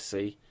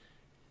fantasy,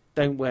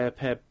 don't wear a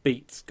pair of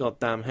Beats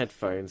goddamn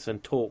headphones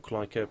and talk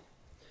like a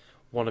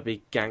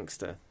wannabe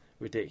gangster.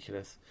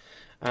 Ridiculous.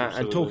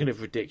 And talking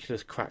of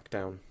ridiculous,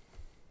 Crackdown.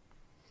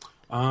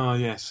 Ah,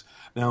 yes.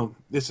 Now,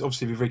 this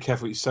obviously be very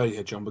careful what you say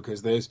here, John,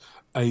 because there's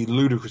a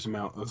ludicrous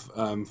amount of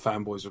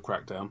fanboys of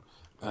Crackdown,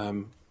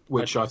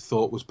 which I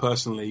thought was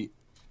personally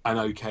an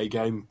okay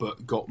game,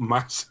 but got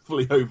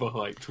massively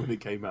overhyped when it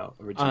came out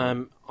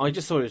originally. I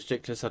just thought it was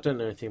ridiculous. I don't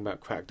know anything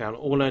about Crackdown.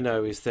 All I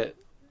know is that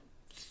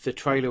the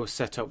trailer was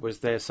set up was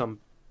there's some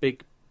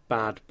big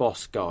bad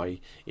boss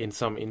guy in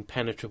some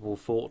impenetrable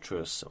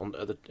fortress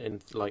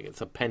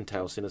it's a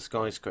penthouse in a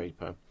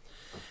skyscraper.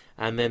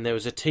 And then there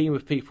was a team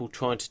of people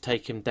trying to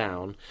take him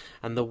down,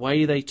 and the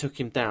way they took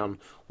him down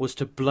was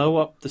to blow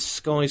up the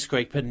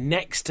skyscraper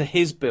next to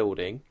his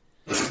building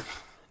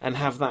and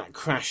have that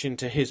crash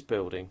into his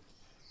building.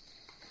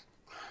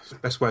 It's the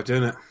best way of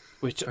doing it.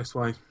 Which, best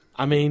way.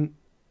 I mean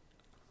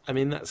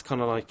that's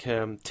kind of like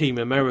Team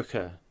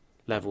America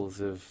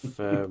levels of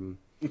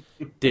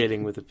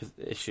dealing with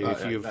the issue.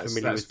 If you're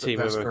familiar with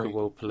Team America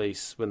World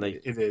Police, when they...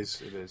 It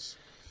is.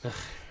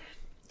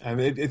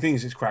 The thing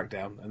is, it's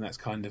Crackdown, and that's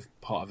kind of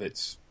part of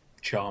its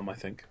charm, I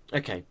think.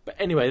 Okay, but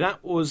anyway,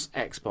 that was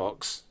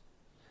Xbox,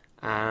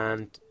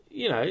 and,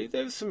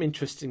 there was some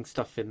interesting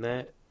stuff in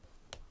there.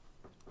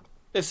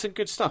 There's some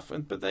good stuff,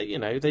 but they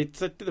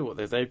did what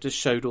they just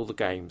showed all the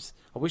games.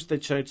 I wish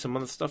they'd showed some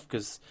other stuff,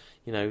 because,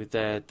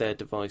 their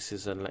device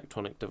is an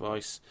electronic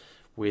device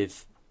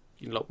with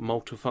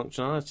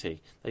multi-functionality.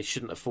 They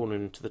shouldn't have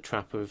fallen into the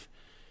trap of,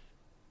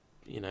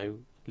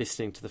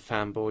 listening to the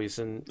fanboys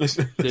and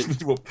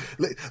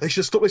they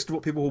should stop listening to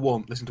what people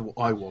want. Listen to what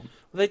I want.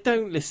 They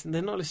don't listen.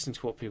 They're not listening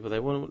to what people. They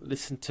want to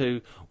listen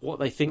to what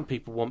they think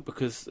people want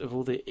because of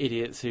all the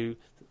idiots who.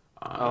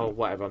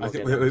 Whatever. I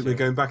think we're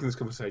going back in this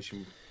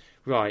conversation.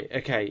 Right.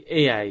 Okay.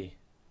 EA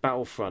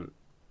Battlefront.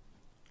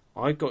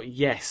 I got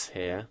yes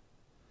here.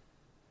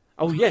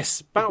 Oh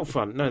yes,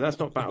 Battlefront. No, that's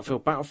not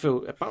Battlefield.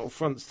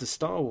 Battlefront's the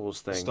Star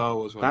Wars thing. Star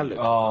Wars one. That looked,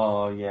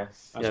 oh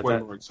yes, that's way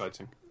more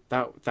exciting.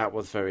 That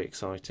was very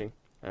exciting.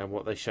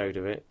 What they showed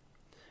of it.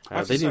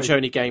 They didn't show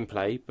any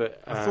gameplay,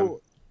 but I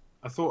thought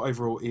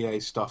overall EA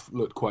stuff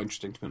looked quite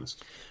interesting, to be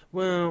honest.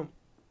 Well,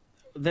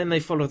 then they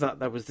followed that.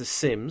 That was The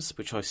Sims,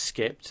 which I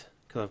skipped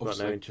because I've got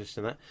no interest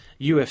in that.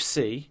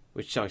 UFC,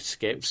 which I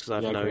skipped because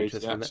I have no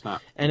interest in that.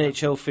 Snap.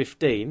 NHL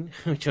 15,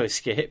 which I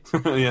skipped.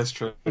 Yeah, that's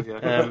true.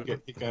 Yeah.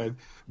 Keep going.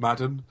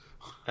 Madden.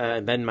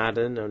 And then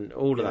Madden and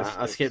all of that.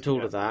 I skipped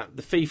all of that.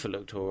 The FIFA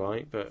looked all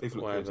right, but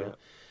FIFA whatever.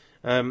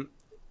 Good,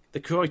 the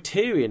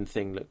Criterion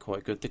thing looked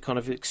quite good. The kind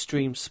of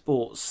extreme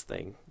sports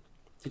thing.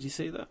 Did you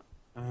see that?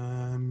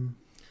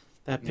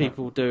 They had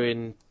people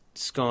doing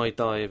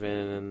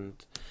skydiving,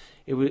 and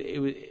it was.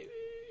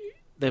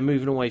 They're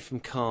moving away from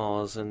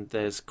cars, and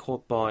there's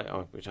quad bike,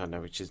 which I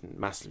know which isn't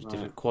massively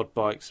different. Quad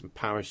bikes and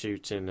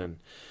parachuting,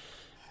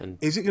 and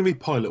is it going to be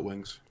Pilot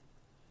Wings?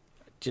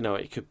 Do you know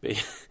what? It could be.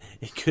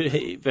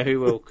 It very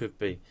well could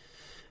be.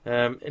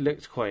 It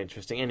looked quite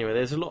interesting. Anyway,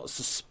 there's lots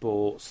of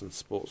sports.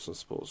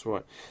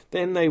 Right.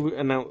 Then they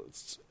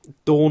announced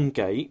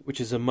Dawngate,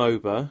 which is a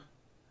MOBA.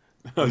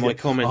 My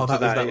comment to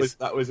that is...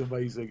 That was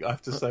amazing, I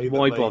have to say.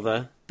 Why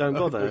bother? Don't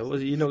bother.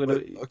 You're not going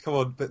to... Come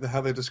on, but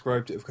how they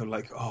described it, kind of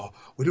like,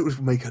 we don't want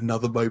to make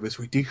another MOBA,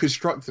 so we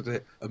deconstructed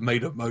it and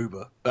made a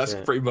MOBA. That's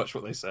pretty much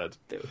what they said.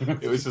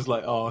 It was just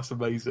like, it's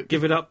amazing.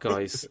 Give it up,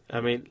 guys. I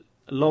mean,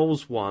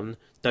 LOL's won,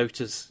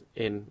 Dota's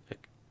in a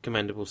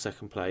commendable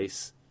second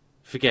place.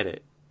 Forget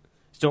it.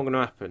 It's not going to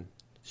happen.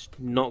 It's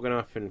not going to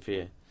happen for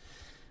you.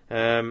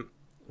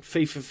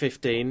 FIFA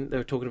 15, they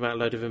were talking about a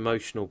load of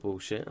emotional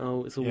bullshit.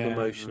 Oh, it's all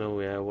emotional,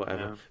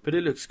 whatever. Yeah. But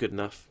it looks good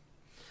enough.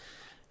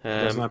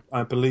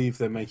 I believe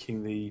they're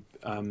making the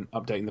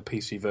updating the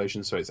PC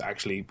version so it's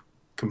actually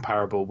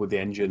comparable with the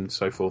engine and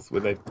so forth.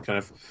 Where they've kind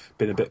of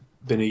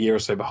been a year or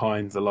so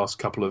behind the last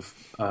couple of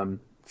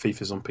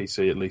FIFAs on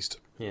PC at least.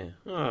 Yeah,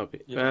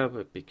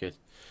 it'd be good.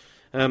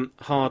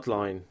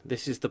 Hardline.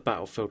 This is the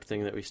Battlefield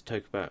thing that we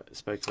spoke about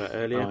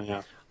earlier. Oh,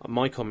 yeah.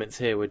 My comments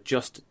here were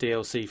just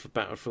DLC for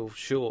Battlefield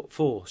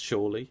 4,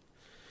 surely.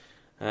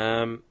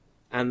 And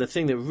the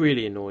thing that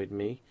really annoyed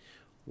me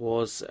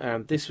was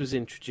this was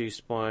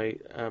introduced by.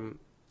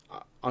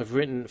 I've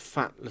written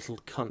 "fat little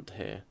cunt"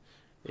 here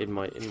in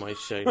my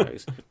show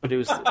notes, but it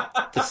was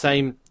the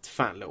same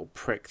fat little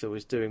prick that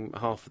was doing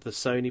half of the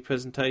Sony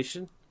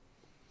presentation.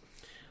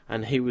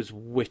 And he was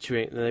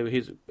wittering,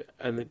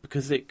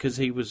 because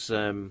he was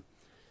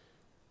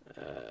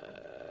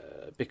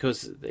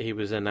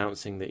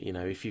announcing that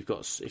if you've got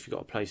a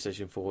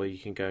PlayStation 4, you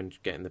can go and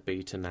get in the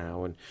beta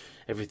now, and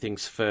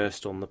everything's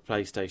first on the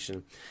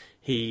PlayStation.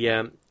 He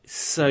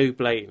so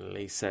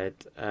blatantly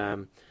said,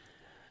 and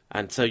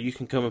so you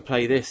can come and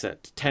play this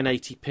at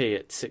 1080p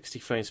at 60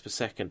 frames per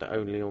second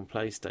only on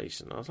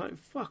PlayStation. I was like,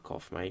 fuck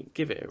off, mate,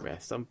 give it a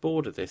rest. I'm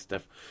bored of this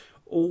stuff.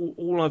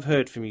 All I've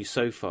heard from you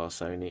so far,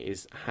 Sony,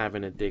 is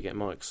having a dig at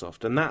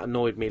Microsoft. And that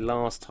annoyed me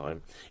last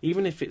time.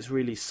 Even if it's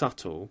really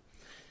subtle,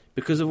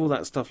 because of all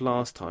that stuff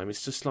last time,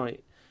 it's just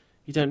like,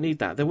 you don't need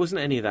that. There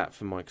wasn't any of that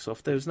for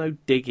Microsoft. There was no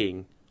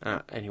digging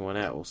at anyone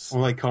else.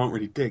 Well, they can't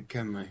really dig,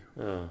 can they?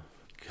 Oh,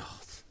 God.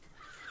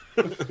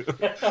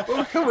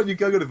 Well, come on, you're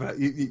going on about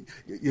it.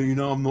 You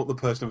know I'm not the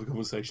person to have a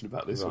conversation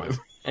about this. Right.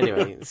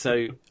 Anyway,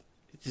 so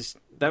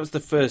that was the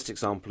first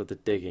example of the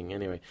digging.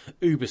 Anyway,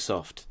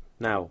 Ubisoft.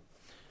 Now,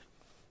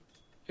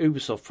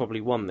 Ubisoft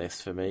probably won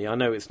this for me. I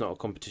know it's not a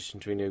competition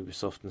between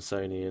Ubisoft and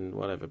Sony and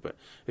whatever, but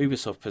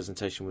Ubisoft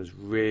presentation was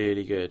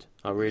really good.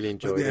 I really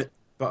enjoyed it.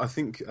 But I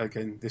think,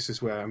 again, this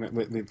is where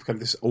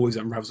this always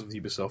unravels with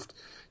Ubisoft.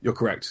 You're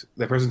correct.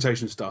 Their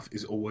presentation stuff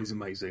is always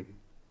amazing.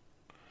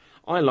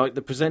 I liked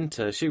the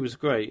presenter. She was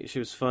great. She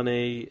was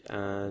funny,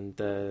 and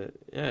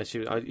is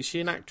she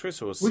an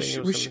actress or a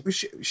singer?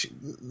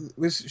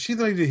 Was she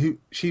the lady who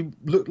she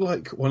looked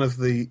like one of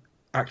the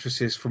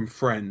actresses from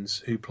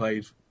Friends who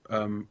played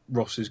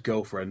Ross's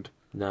girlfriend?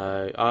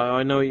 No,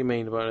 I know what you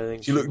mean, but I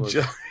think she looked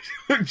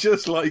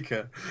just like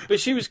her. But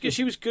she was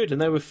good, and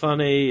they were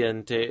funny,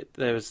 and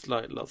there was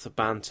like lots of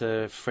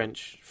banter,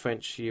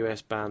 French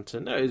US banter.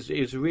 No, it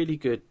was really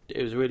good.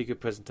 It was a really good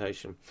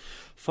presentation.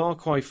 Far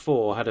Cry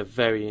 4 had a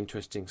very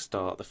interesting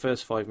start. The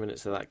first 5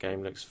 minutes of that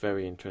game looks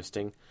very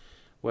interesting.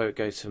 Where it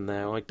goes from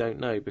there, I don't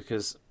know,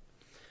 because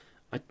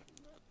I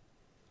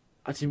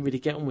didn't really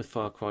get on with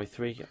Far Cry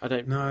 3. I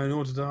don't. No,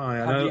 nor did I.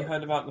 Have you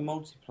heard about the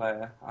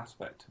multiplayer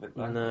aspect of it,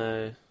 though?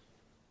 No.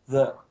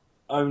 That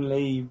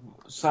only,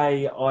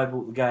 say I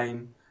bought the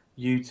game,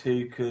 you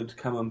two could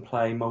come and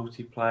play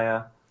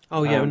multiplayer.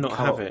 Oh yeah, and not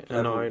have it,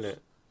 and not own it.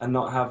 And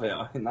not have it.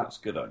 I think that's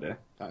a good idea.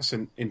 That's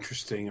an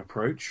interesting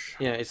approach.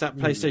 Yeah, is that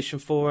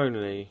PlayStation 4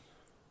 only?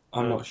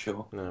 I'm not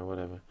sure. No,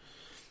 whatever.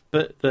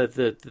 But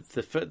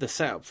the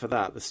setup for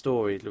that, the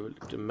story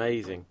looked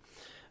amazing.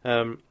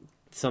 Then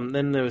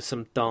there was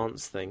some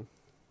dance thing.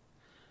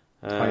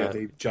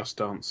 The Just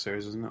Dance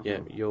series, isn't it? Yeah,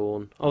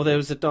 Yawn. Oh, there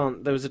was a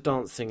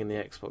dance thing in the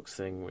Xbox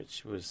thing,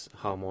 which was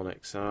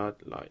harmonics. I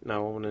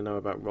want to know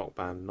about Rock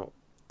Band, not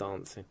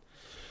dancing.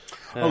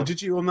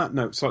 Did you, on that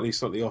note,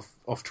 slightly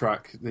off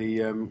track? The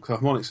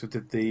Harmonix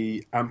did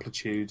the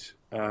Amplitude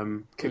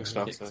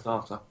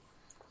Kickstarter.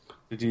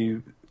 Did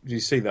you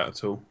see that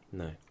at all?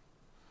 No.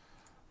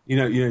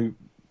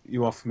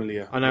 You are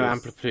familiar. I know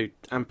with...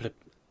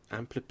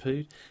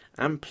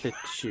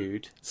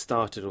 Amplitude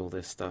started all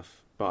this stuff.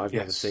 But I've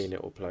never seen it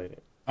or played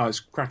it. Oh, it's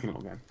cracking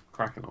little game.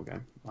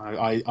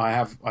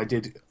 I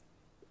did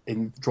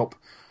drop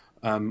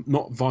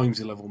not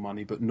Vimesy level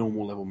money, but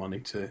normal level money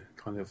to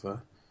kind of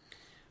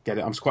get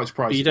it. I'm quite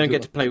surprised. But you don't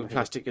get to play with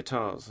plastic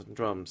guitars and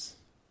drums.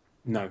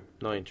 No,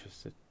 not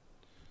interested.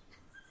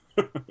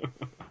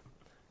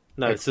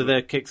 No, so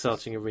they're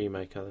kickstarting a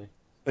remake, are they?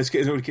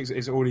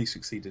 It's already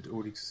succeeded.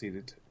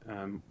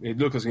 It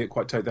looked like it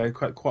quite tight. They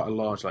had quite a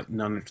large, like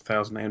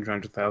 900,000,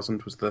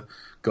 800,000 was the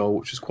goal,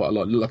 which is quite a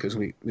lot. It looked like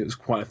it was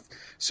quite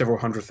several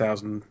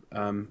 100,000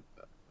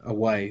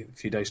 away, a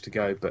few days to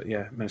go. But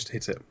yeah, managed to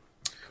hit it.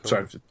 Cool.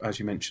 Sorry, as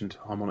you mentioned,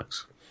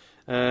 Harmonix.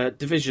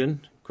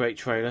 Division, great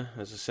trailer,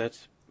 as I said,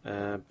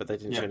 but they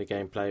didn't show any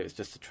gameplay. It was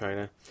just a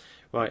trailer.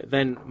 Right,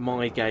 then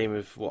my game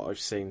of what I've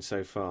seen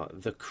so far,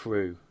 The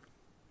Crew.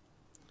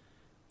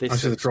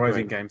 This is the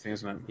driving game thing,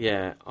 isn't it?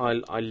 Yeah,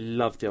 I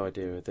love the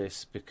idea of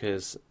this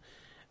because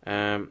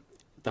the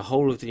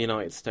whole of the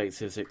United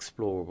States is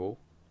explorable.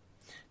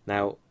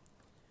 Now,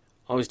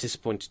 I was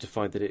disappointed to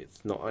find that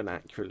it's not an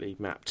accurately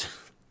mapped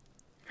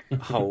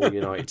whole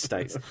United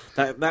States.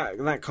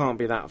 That can't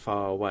be that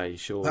far away,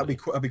 surely.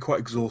 That'd be quite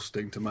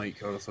exhausting to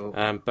make, I would have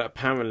thought. But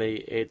apparently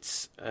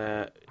it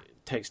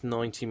takes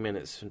 90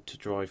 minutes to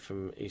drive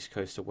from East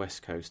Coast to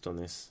West Coast on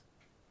this.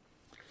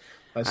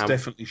 That's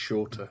definitely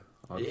shorter.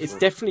 It's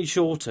definitely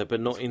shorter, but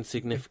not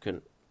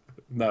insignificant.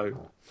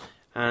 No.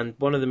 And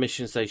one of the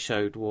missions they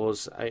showed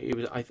was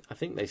I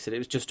think they said it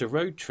was just a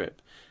road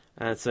trip,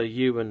 and so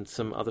you and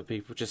some other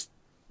people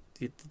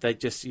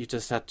you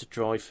just had to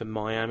drive from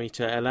Miami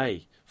to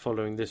LA,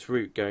 following this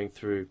route going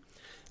through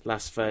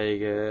Las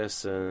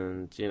Vegas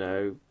and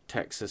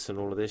Texas and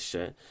all of this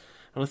shit.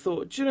 And I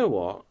thought, do you know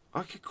what?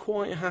 I could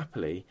quite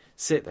happily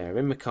sit there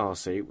in my car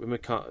seat with my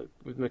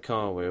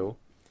car wheel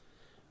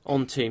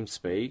on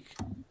TeamSpeak,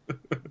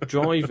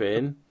 drive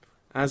in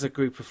as a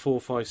group of 4,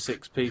 5,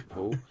 6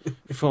 people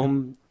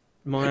from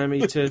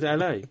Miami to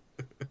LA.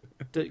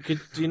 Do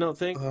you not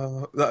think?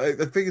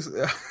 The thing is,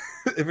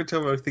 every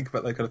time I think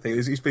about that kind of thing,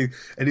 it used to be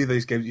any of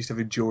those games used to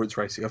have endurance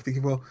racing. I'm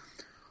thinking,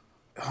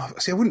 I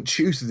wouldn't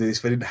choose to do this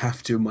if I didn't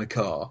have to in my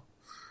car.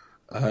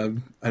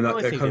 And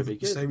I think it'd be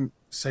good.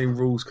 Same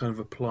rules kind of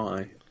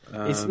apply.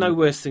 It's no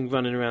worse than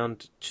running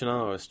around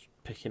Chinaras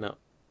picking up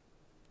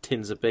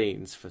tins of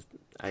beans for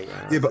 8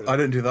 hours. Yeah, but I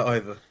don't do that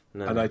either.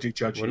 No. And I do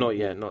judge you. Well, not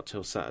yet. Not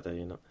till Saturday,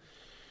 you're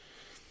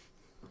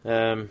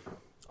not.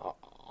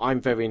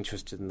 I'm very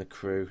interested in The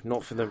Crew.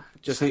 Not for the...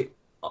 See,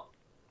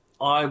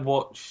 I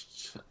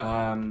watched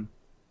it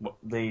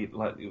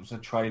was a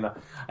trailer,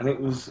 and it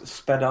was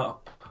sped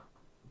up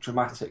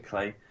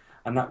dramatically,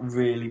 and that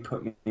really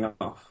put me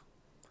off.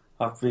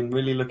 I've been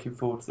really looking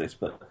forward to this,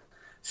 but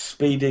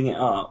speeding it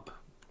up...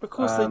 Of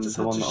course, they just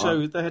had to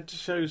show... They had to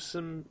show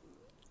some...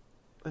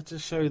 They had to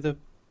show the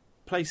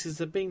places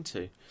they've been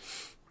to.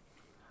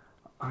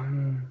 I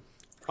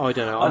don't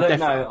know.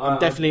 I'm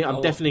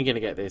definitely going to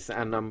get this,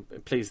 and I'm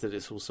pleased that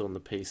it's also on the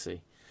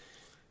PC.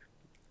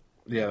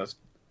 Yeah, that's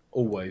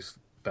always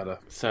better.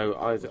 So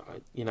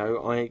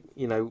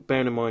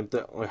bearing in mind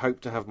that I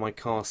hope to have my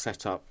car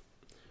set up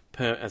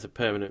as a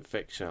permanent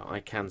fixture, I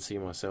can see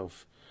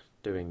myself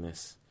doing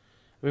this.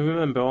 I mean,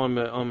 remember, I'm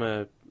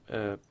a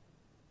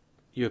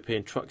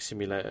European Truck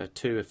Simulator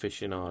 2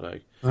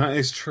 aficionado. That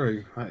is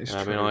true. I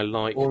mean, I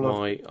like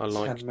All of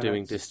 10 doing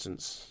minutes.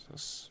 distance.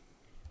 That's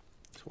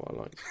what I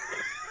like.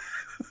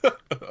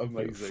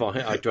 Amazing. Fine.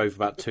 I drove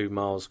about 2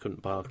 miles,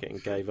 couldn't park it,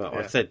 and gave up.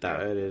 I said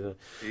that earlier.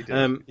 You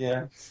did.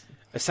 Yeah.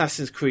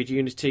 Assassin's Creed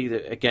Unity.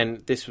 That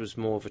again, this was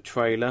more of a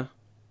trailer,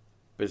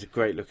 but it's a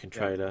great looking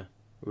trailer.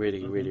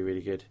 Really, really,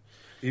 really good.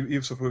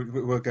 Ubisoft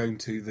were going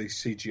to the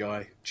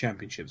CGI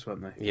championships,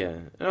 weren't they? Yeah,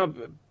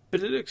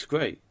 but it looks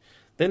great.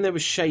 Then there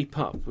was Shape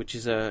Up, which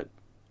was kind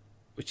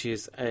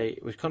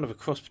of a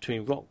cross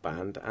between Rock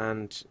Band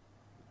and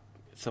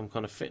some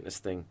kind of fitness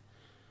thing,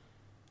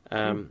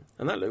 and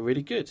that looked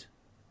really good.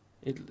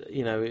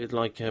 It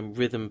like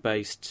rhythm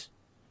based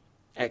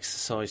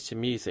exercise to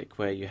music,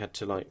 where you had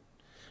to like.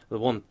 The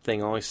one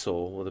thing I saw,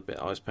 or the bit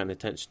I was paying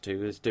attention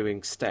to, was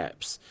doing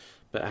steps,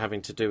 but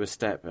having to do a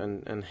step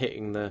and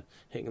hitting the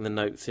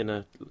notes in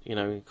a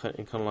in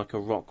kind of like a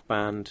rock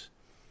band.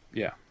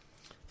 Yeah.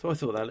 So I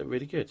thought that looked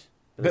really good.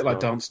 A bit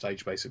like Dance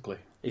Stage, basically.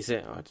 Is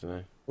it? I don't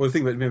know. Well, the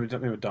thing about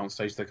remember Dance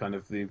Stage, they're kind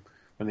of when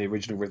the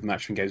original rhythm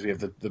action games, we have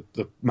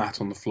the mat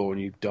on the floor and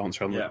you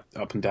dance around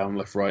up and down,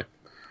 left, right,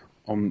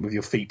 on with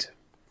your feet.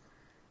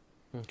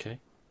 Okay.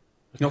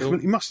 Cool.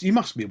 You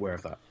must be aware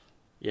of that.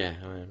 Yeah,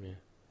 I am. Yeah.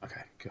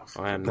 Okay, God.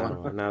 I am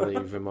now. Now that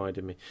you've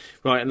reminded me.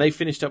 Right, and they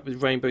finished up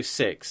with Rainbow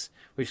Six,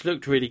 which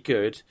looked really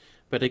good,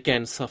 but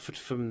again suffered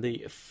from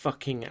the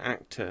fucking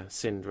actor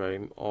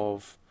syndrome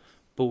of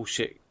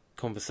bullshit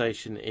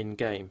conversation in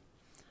game,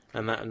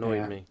 and that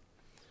annoyed me.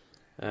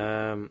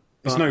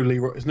 It's no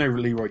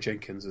Leroy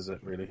Jenkins, is it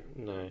really?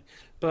 No,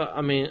 but I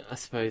mean, I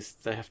suppose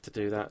they have to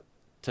do that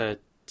to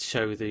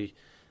show the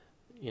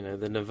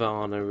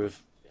nirvana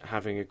of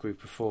having a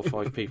group of 4 or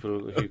 5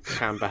 people who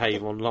can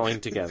behave online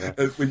together.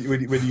 When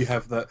you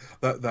have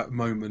that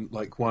moment,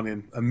 like one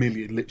in a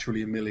million,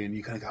 literally a million,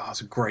 you kind of go, "Oh,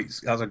 that's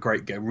a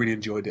great game, really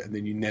enjoyed it," and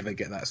then you never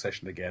get that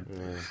session again.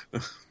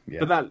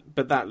 Yeah.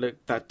 But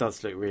that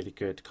does look really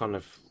good. Kind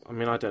of, I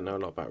mean, I don't know a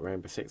lot about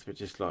Rainbow Six, but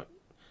just like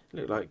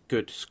look like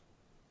good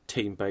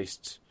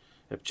team-based,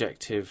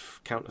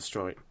 objective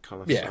Counter-Strike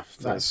kind of stuff.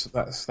 That's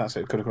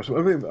it. Kind of cross.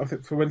 I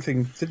think for one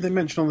thing, did they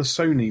mention on the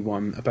Sony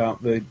one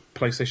about the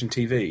PlayStation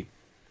TV?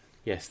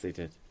 Yes, they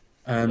did.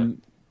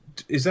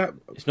 Is that?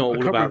 It's not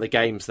all about the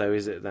games, though,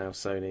 is it? Now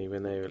Sony,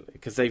 when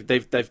because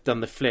they've done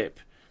the flip,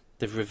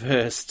 they've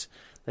reversed.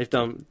 They've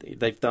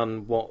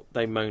done what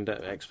they moaned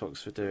at Xbox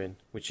for doing,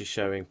 which is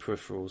showing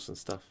peripherals and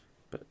stuff.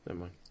 But never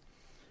mind,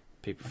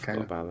 people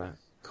forgot about that.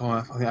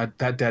 God, I think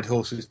that dead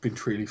horse has been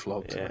truly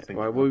flogged. Yeah. I think.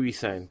 Right, what were you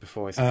saying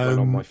before I went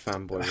on my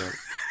fanboy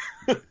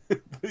rant?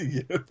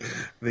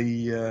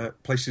 The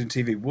PlayStation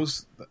TV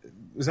was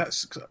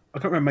that? I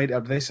can't remember.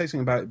 Did they say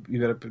something about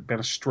you got to be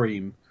able to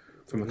stream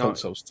from the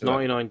consoles? To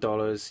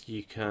 $99.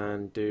 You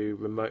can do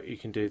remote. You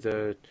can do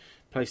the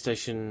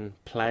PlayStation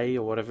Play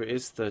or whatever it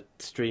is, the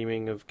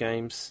streaming of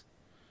games.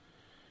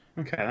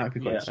 Okay, that would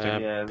be quite interesting.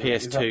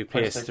 PS2,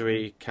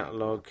 PS3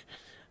 catalog.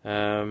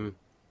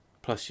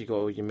 Plus, you got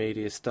all your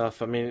media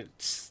stuff. I mean,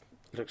 it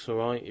looks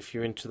alright if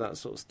you're into that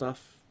sort of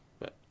stuff.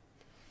 But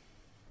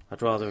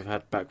I'd rather have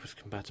had backwards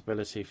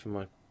compatibility for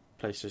my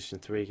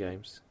PlayStation 3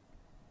 games.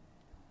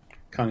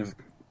 That's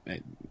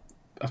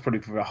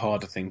probably a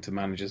harder thing to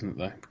manage, isn't it?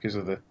 Though, because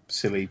of the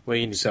silly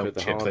you need cell to put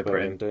the chips they put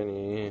hardware in, don't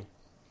you?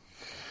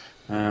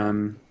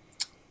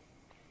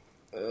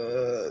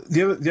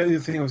 The other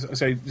thing I was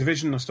say,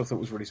 Division I still thought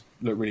was looked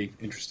really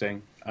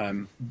interesting.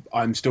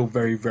 I'm still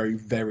very, very,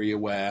 very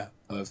aware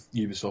of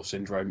Ubisoft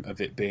syndrome of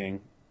it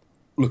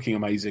looking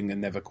amazing and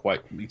never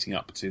quite meeting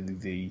up to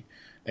the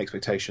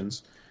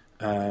expectations.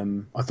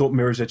 I thought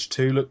Mirror's Edge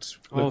 2 looked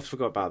I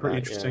forgot about pretty that.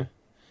 interesting.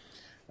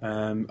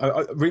 Yeah.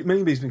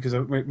 Mainly because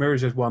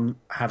Mirror's Edge 1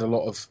 had a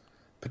lot of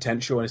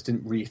potential, and I just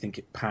didn't really think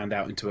it panned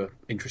out into an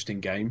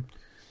interesting game.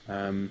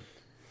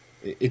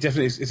 It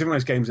definitely is. It's one of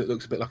those games that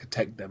looks a bit like a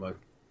tech demo,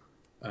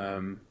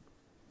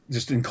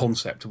 just in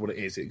concept of what it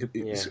is.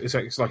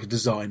 It's like a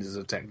design as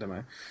a tech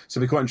demo. So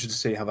it'll be quite interesting to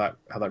see how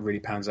that really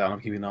pans out. I'm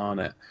keeping an eye on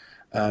it.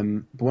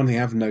 But one thing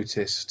I've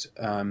noticed,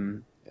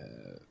 kind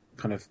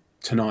of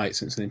tonight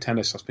since the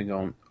Nintendo stuff's been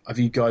gone, have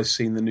you guys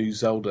seen the new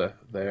Zelda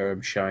they're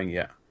showing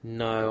yet?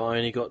 No, I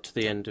only got to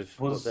the end of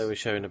what they were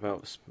showing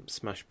about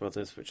Smash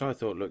Brothers, which I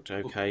thought looked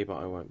okay, but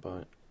I won't buy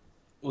it.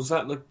 Was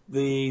that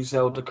the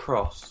Zelda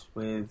Cross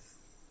with?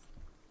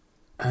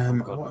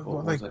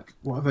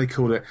 What have they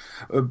called it?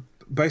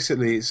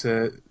 Basically, it's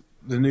the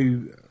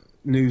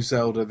new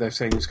Zelda. They're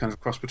saying it's kind of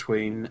a cross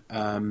between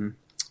Zelda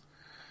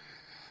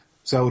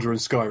and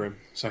Skyrim,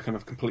 so kind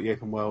of completely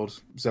open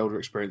world Zelda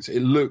experience. It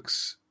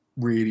looks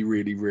really,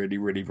 really, really,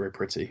 really very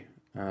pretty.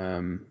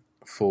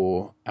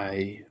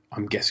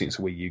 I'm guessing it's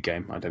a Wii U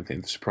game. I don't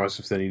think they're surprised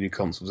if they any new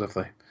consoles, have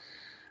they?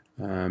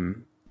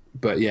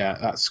 But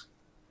yeah,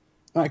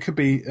 that could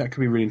be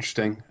really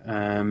interesting.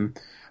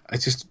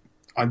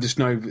 I just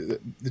know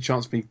that the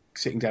chance of me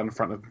sitting down in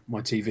front of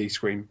my TV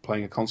screen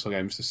playing a console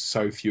game is just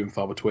so few and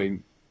far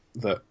between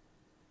that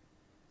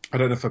I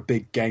don't know if a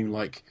big game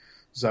like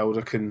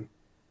Zelda can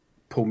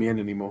pull me in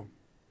anymore.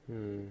 I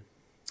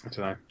don't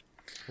know.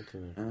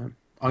 I'm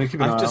going to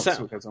keep an eye out see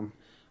what goes on.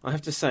 I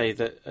have to say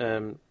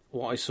that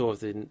what I saw of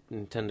the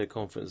Nintendo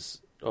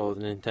conference or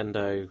the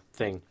Nintendo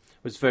thing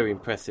was very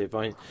impressive.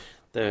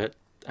 They're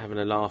having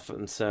a laugh at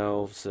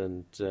themselves,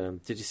 and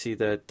did you see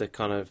the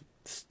kind of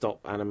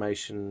stop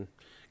animation,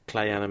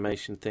 clay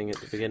animation thing at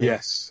the beginning?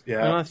 Yes,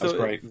 yeah, that's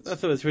great. I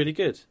thought it was really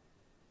good.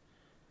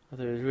 I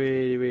thought it was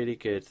really, really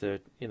good. They're,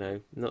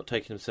 not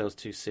taking themselves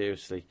too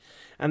seriously,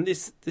 and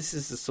this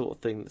is the sort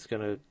of thing that's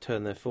going to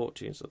turn their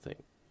fortunes, I think.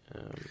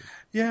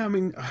 Yeah, I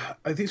mean,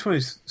 I think it's one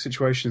of those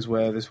situations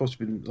where there's supposed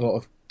to be a lot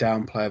of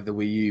downplay of the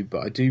Wii U, but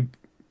I do.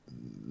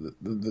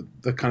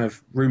 The kind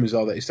of rumours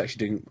are that it's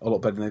actually doing a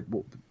lot better than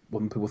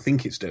what people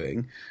think it's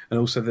doing, and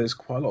also there's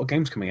quite a lot of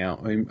games coming out.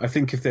 I mean, I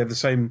think if they have the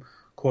same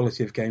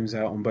quality of games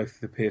out on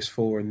both the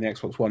PS4 and the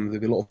Xbox One, there'd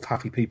be a lot of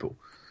happy people.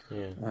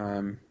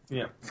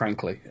 Yeah.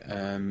 Frankly,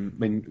 I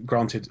mean,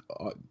 granted,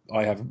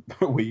 I have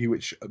a Wii U,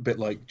 which a bit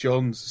like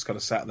John's, has kind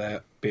of sat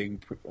there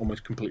being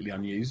almost completely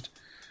unused.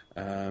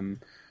 I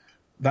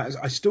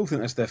still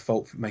think that's their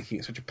fault for making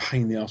it such a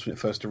pain in the arse when it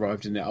first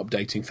arrived and it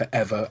updating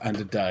forever and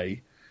a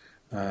day.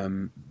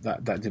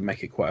 That did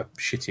make it quite a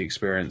shitty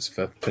experience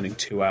for putting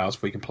 2 hours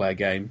before you can play a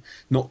game.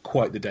 Not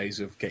quite the days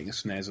of getting a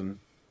SNES and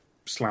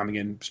slamming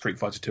in Street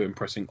Fighter 2 and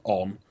pressing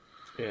on.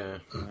 Yeah.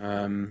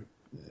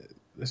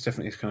 There's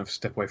definitely kind of a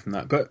step away from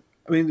that. But,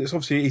 I mean, it's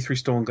obviously E3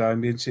 still ongoing.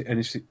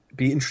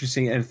 Be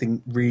interesting if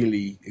anything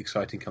really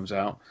exciting comes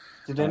out.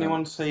 Did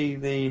anyone see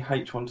the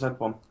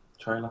H1Z1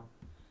 trailer?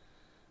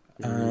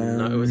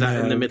 No, was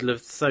that in the middle of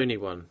the Sony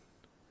one?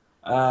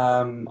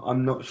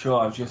 I'm not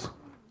sure. I was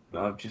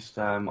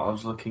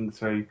looking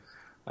through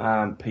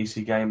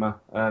PC Gamer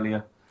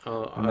earlier,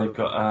 and they've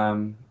got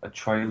a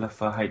trailer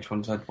for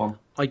H1Z1.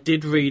 I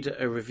did read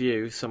a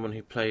review, someone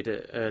who played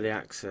it early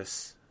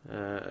access,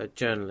 a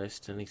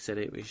journalist, and he said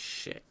it was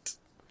shit,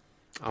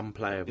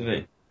 unplayable.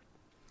 Did he?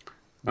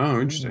 Oh,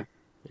 interesting.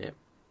 Yeah.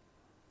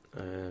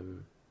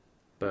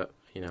 But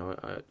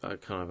I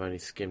kind of only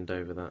skimmed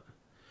over that.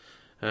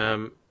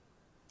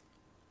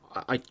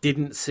 I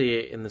didn't see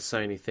it in the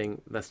Sony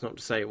thing. That's not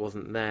to say it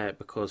wasn't there,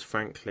 because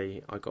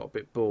frankly, I got a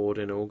bit bored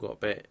and it all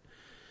got a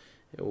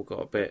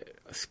bit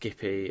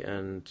skippy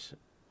and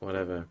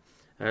whatever.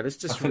 I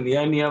think the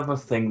only other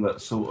thing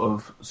that sort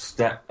of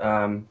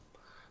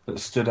that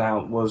stood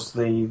out was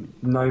the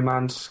No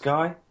Man's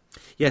Sky.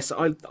 Yes,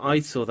 I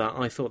saw that.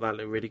 I thought that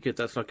looked really good.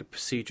 That's like a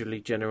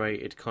procedurally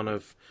generated kind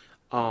of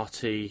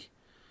arty.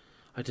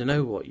 I don't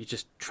know what. You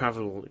just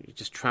travel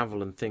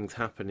and things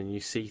happen and you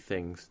see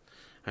things.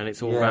 And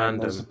it's all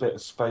random. There's a bit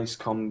of space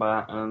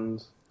combat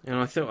and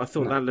I thought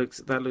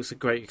that looks a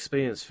great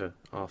experience for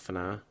half an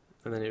hour,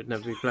 and then it would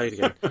never be played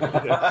again.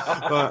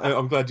 Well,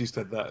 I'm glad you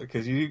said that,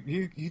 because you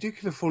do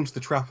kind of fall into the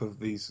trap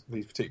of these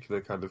particular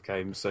kind of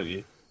games, don't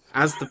you?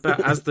 As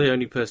the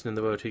only person in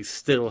the world who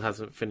still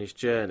hasn't finished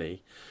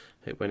Journey,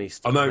 when he's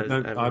no, I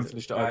haven't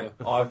finished it either.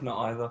 I've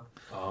not either.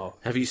 Oh,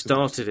 have you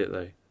started it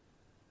though?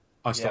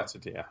 I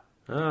started, yeah.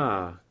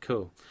 Ah,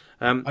 cool.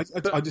 I know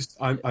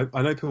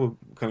people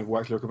kind of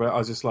wax look about it. I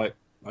was just like,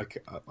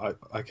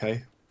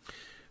 okay.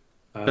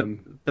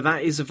 But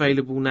that is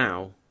available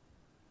now,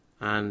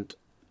 and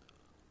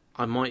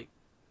I might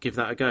give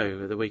that a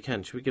go at the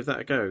weekend. Should we give that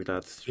a go,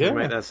 lads? Should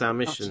we make that our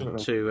mission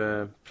absolutely.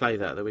 To play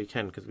that at the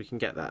weekend, because we can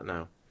get that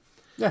now.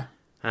 Yeah.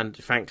 And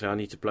frankly, I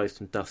need to blow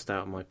some dust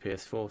out of my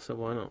PS4, so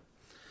why not?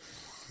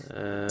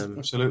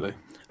 Absolutely.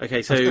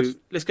 Okay, so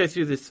let's go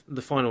through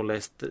the final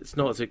list. It's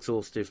not as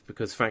exhaustive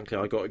because, frankly,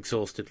 I got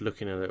exhausted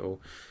looking at it all.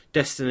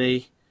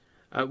 Destiny.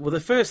 Well, the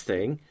first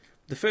thing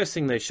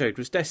they showed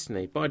was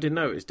Destiny, but I didn't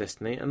know it was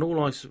Destiny, and all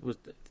I was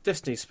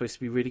Destiny's supposed to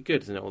be really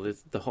good, isn't it? All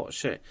the hot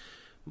shit.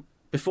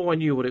 Before I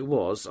knew what it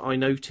was, I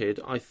noted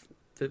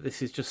that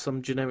this is just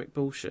some generic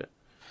bullshit.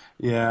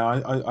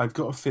 Yeah, I've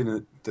got a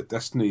feeling that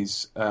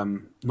Destiny's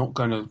not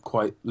going to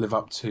quite live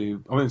up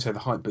to, I wouldn't say the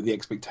hype, but the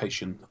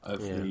expectation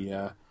of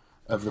the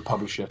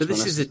publisher. But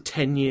this is a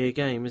 10-year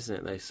game, isn't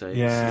it, they say?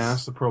 Yeah,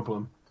 that's the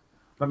problem.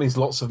 That means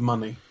lots of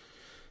money.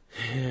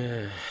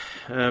 Yeah.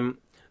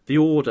 The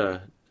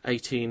Order,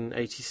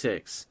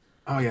 1886.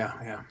 Oh,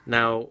 yeah.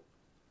 Now,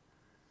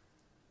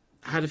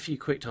 had a few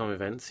QuickTime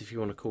events, if you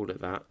want to call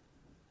it that.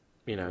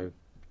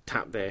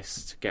 Tap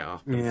this to get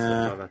up and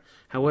stuff like that.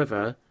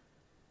 However,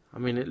 I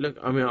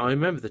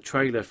remember the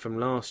trailer from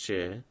last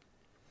year,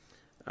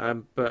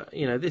 but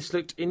this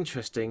looked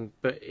interesting,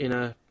 but in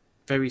a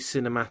very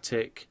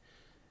cinematic.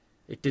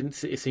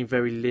 It seemed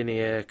very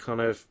linear,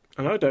 kind of,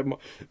 and I don't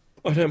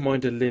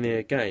mind a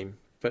linear game,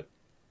 but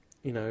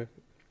I don't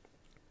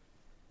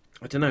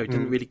know. It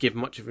didn't really give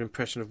much of an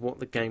impression of what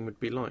the game would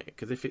be like.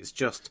 Because if it's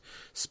just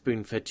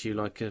spoon fed to you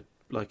like a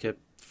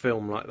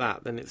film like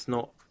that, then it's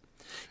not.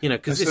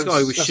 Because this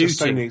guy was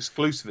shooting. Sony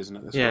exclusive,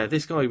 isn't it?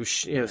 This guy was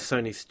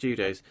Sony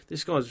Studios.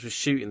 This guy was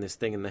shooting this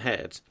thing in the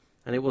head,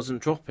 and it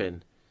wasn't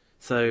dropping.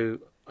 So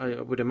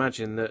I would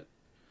imagine that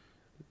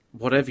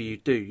whatever you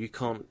do, you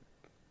can't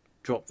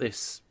drop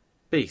this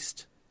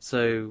beast.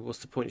 So what's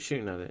the point of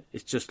shooting at it?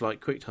 It's just like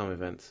QuickTime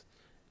events.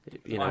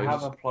 You know, I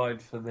have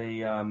applied for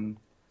the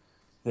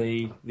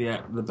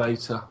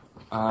beta,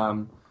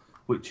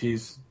 which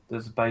is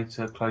there's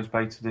a closed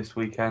beta this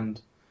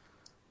weekend.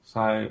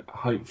 So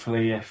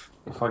hopefully, if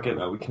I get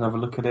that, we can have a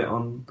look at it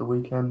on the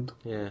weekend.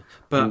 Yeah,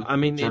 but I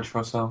mean, judge for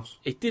ourselves.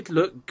 It did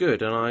look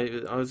good, and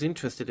I was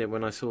interested in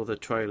when I saw the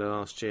trailer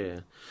last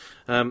year.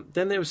 Then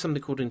there was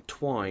something called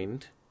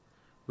Entwined,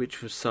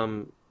 which was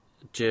some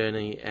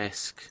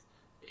Journey-esque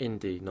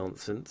indie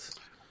nonsense.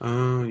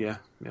 Oh yeah.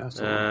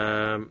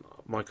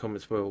 My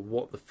comments were,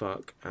 "What the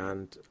fuck?"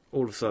 And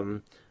all of a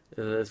sudden,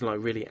 there's like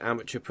really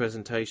amateur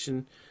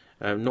presentation.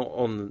 Not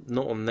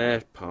on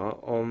their part.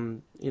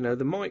 On the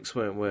mics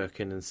weren't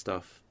working and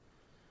stuff.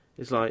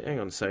 It's like, hang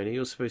on, Sony,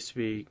 you're supposed to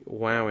be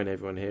wowing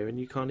everyone here, and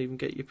you can't even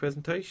get your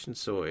presentation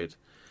sorted.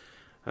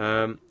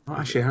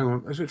 Actually, hang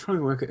on. I was trying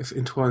to work out if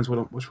Entwine's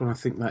which one I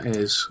think that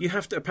is. You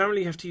have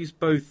to use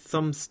both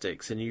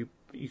thumbsticks, and you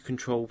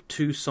control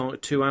two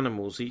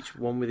animals, each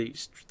one with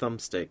each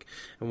thumbstick,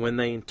 and when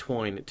they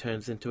entwine, it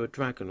turns into a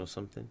dragon or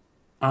something.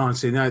 Oh, and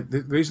see, now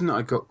the reason that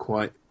I got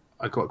quite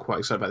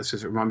excited about this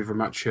is it reminded me very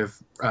much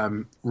of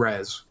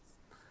Rez.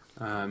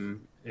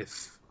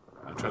 If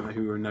I'm trying to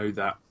who will know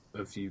that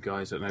of you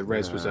guys, I don't know.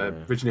 Rez was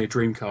originally a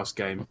Dreamcast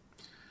game,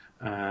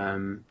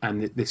 and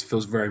this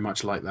feels very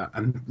much like that.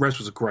 And Rez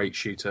was a great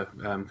shooter,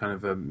 kind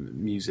of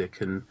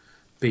music and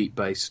beat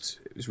based.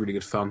 It was really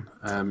good fun.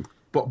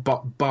 But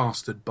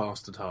bastard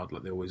hard,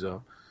 like they always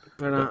are.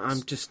 But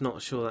I'm just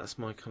not sure that's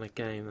my kind of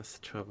game. That's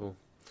the trouble.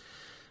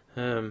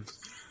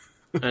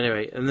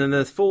 Anyway, and then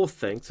the fourth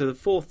thing. So the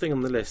fourth thing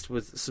on the list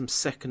was some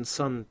Second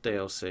Son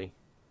DLC,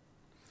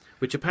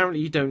 which apparently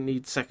you don't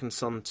need Second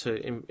Son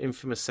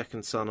Infamous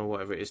Second Son or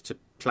whatever it is to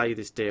play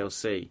this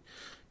DLC,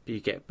 but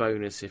you get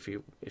bonus if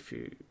you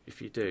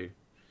do.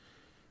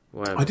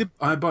 Whatever.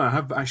 I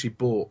have actually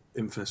bought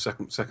Infamous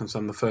Second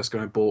Son, the first game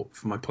I bought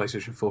for my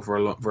PlayStation 4 for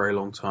a very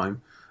long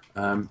time.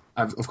 I've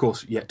of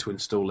course yet to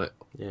install it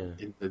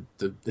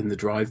in the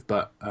drive,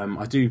 but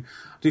I do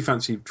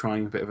fancy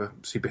trying a bit of a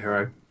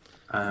superhero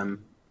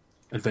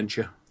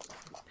adventure.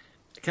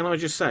 Can I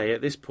just say,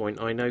 at this point,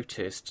 I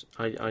noted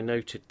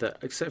that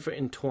except for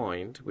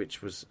Entwined,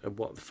 which was a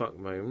what the fuck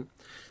moment,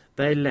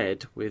 they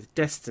led with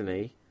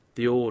Destiny,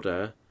 The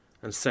Order,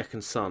 and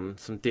Second Son,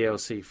 some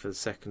DLC for the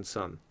Second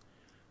Son.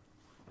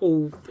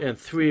 All and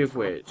three of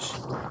which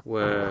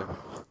were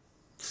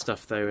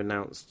stuff they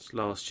announced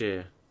last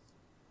year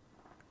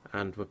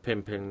and were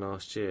pimping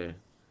last year.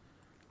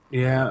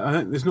 Yeah, I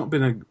think there's not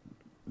been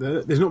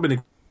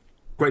a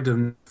great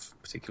deal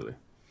particularly.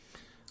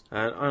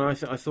 And I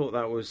thought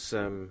that was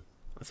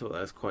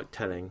quite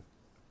telling,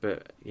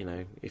 but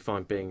if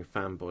I'm being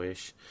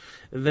fanboyish,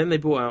 and then they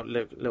brought out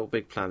Little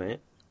Big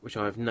Planet, which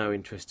I have no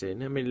interest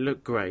in. I mean, it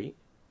looked great,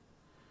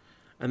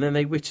 and then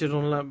they witchered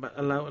on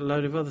a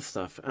load of other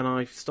stuff, and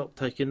I stopped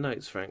taking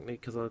notes, frankly,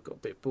 because I got a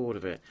bit bored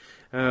of it.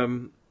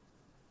 Can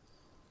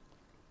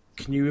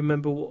you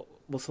remember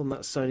what's on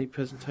that Sony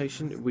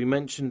presentation? We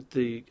mentioned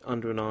the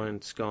Under an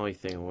Iron Sky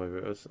thing, or whatever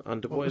it was.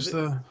 What is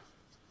it?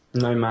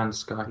 No Man's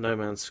Sky. No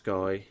Man's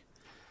Sky.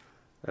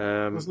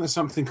 Wasn't there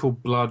something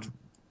called Blood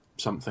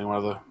something or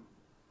other?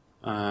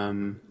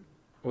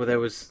 Well, there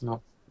was an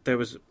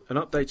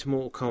update to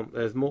Mortal Kombat.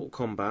 There's Mortal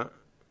Kombat.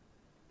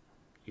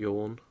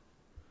 Yawn.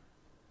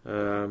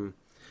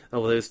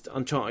 There's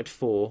Uncharted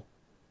 4.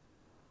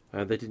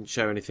 They didn't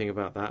show anything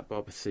about that, but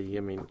obviously, I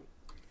mean,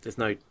 there's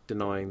no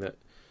denying that,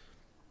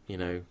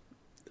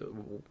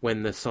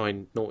 when the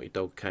signed Naughty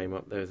Dog came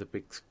up, there was a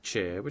big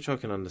cheer, which I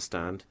can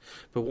understand.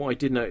 But what I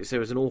did notice, there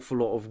was an awful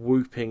lot of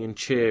whooping and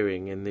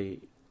cheering in the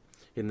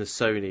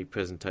Sony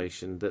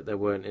presentation that there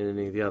weren't in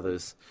any of the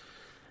others.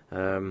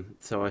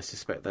 So I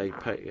suspect they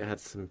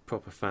had some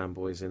proper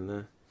fanboys in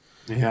there.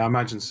 Yeah, I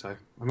imagine so.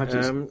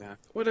 Yeah.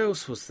 What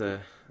else was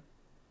there?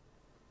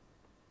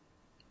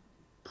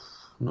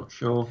 Not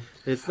sure.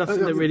 There's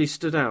nothing that really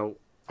stood out.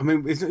 I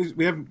mean,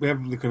 we have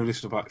kind of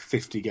listed about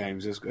 50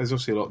 games. There's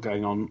obviously a lot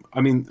going on.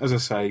 I mean, as I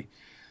say,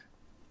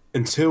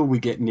 until we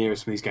get nearer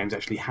some of these games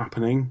actually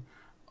happening,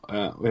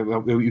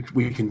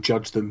 we can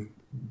judge them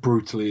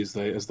brutally as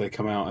they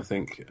come out. I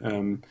think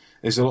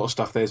there's a lot of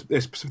stuff. There's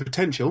some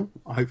potential,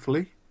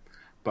 hopefully,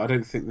 but I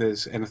don't think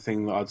there's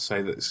anything that I'd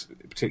say that's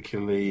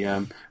particularly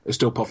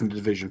still apart from The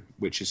Division,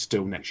 which is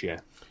still next year.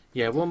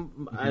 Yeah, well,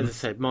 as I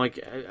said,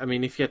 Mike, I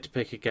mean, if you had to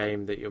pick a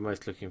game that you're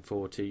most looking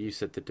forward to, you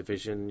said The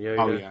Division. Yoda.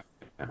 Oh, yeah.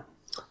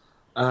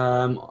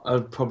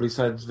 I'd probably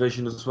say The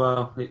Division as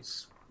well.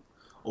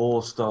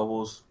 Or Star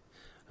Wars.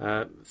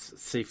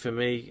 See, for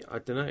me, I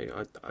don't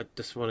know. I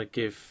just want to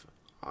give.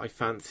 I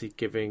fancy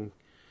giving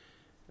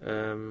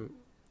The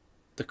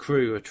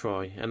Crew a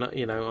try, and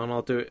and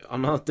I'll do it.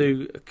 And I'll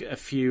do a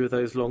few of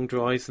those long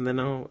drives, and then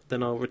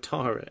I'll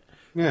retire it.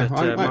 Yeah,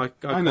 but,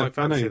 I quite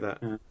fancy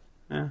that.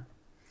 Yeah.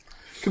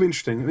 Could be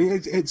interesting. I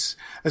mean, it's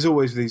as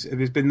always.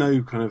 There's been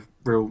no kind of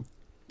real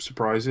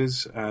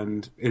surprises,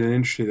 and in an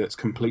industry that's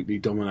completely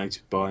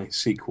dominated by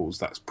sequels,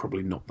 that's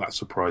probably not that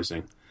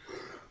surprising.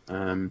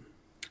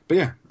 But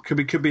yeah, could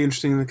be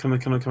interesting in the kind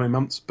of coming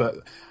months. But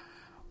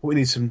we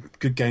need some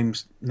good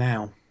games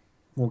now.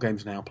 More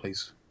games now,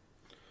 please.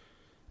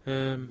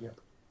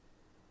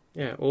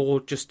 Yeah,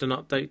 or just an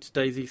update to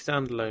Daisy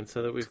Standalone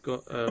so that we've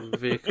got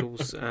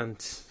vehicles and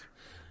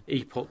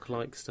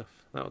Epoch-like stuff.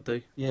 That'll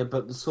do. Yeah,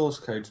 but the source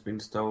code's been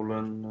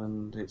stolen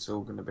and it's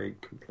all going to be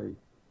complete.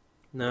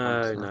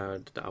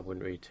 No, I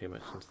wouldn't read too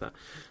much into that.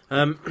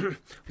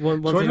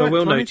 One thing I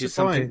will note is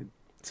something...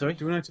 Sorry?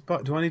 Do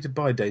I need to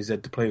buy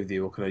DayZ to play with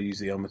you, or can I use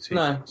the Arma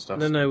 2 stuff?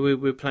 No,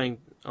 we're playing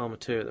Arma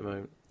 2 at the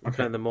moment. We're Okay.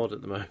 playing the mod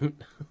at the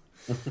moment.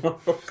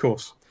 Of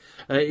course.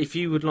 If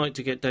you would like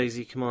to get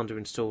Daisy Commander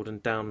installed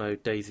and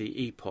download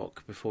Daisy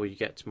Epoch before you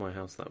get to my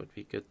house, that would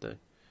be good, though.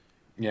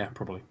 Yeah,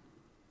 probably.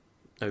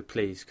 No,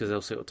 please, because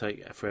else it'll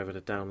take forever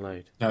to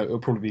download. No, it'll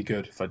probably be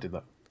good if I did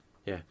that.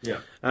 Yeah.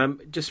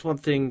 Just one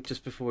thing,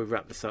 just before we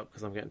wrap this up,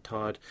 because I'm getting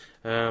tired.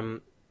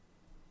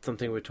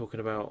 Something we're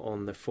talking about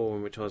on the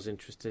forum, which I was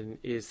interested in,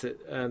 is that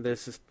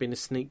there's been a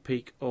sneak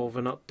peek of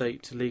an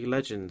update to League of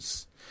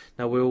Legends.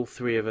 Now, we're all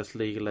three of us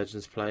League of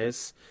Legends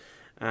players,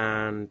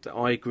 and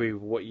I agree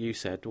with what you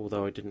said,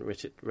 although I didn't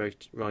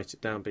write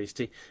it down,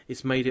 Beastie.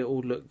 It's made it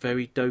all look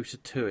very Dota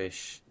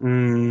 2-ish.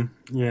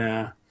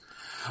 Yeah.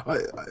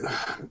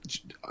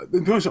 To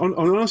be honest, I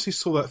honestly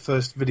saw that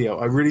first video.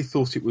 I really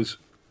thought it was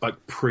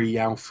like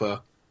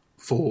pre-alpha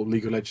for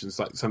League of Legends,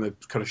 like some of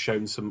kind of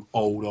shown some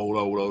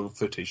old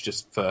footage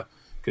just for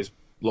because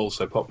LoL's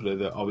so popular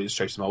that I'll just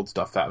show some old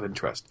stuff out of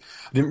interest.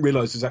 I didn't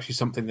realise there's actually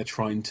something they're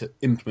trying to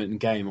implement in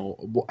game or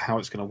how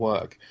it's going to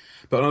work.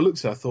 But when I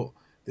looked at it, I thought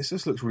this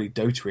just looks really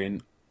Dota-y,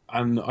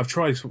 and I've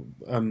tried.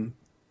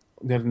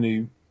 We had a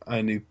new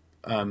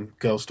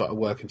girl started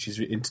work and she's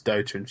into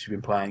Dota and she's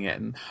been playing it,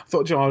 and I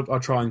thought, I'll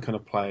try and kind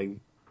of play.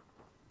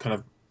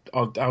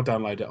 I'll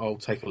download it. I'll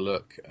take a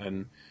look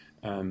and.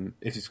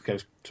 If it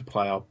goes to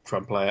play, I'll try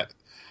and play it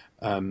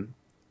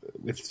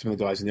with some of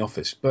the guys in the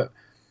office. But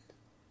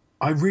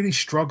I really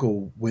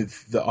struggle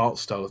with the art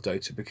style of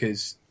Dota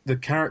because the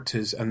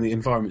characters and the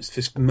environments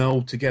just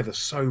meld together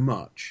so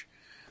much.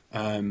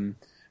 And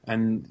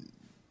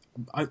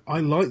I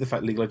like the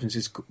fact League of Legends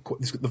is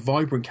the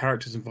vibrant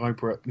characters and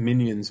vibrant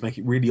minions make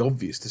it really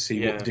obvious to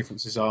see what the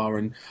differences are,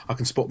 and I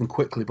can spot them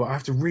quickly. But I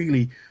have to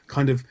really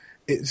kind of.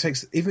 It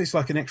takes, even if it's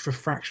like an extra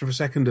fraction of a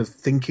second of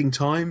thinking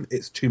time,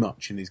 it's too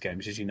much in these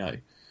games, as you know.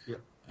 Yeah.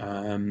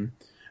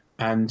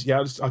 And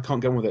yeah, I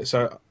can't get on with it.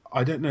 So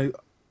I don't know.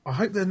 I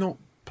hope they're not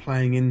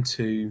playing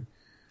into,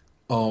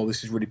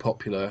 this is really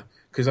popular,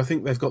 because I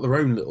think they've got their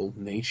own little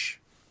niche.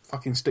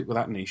 Fucking stick with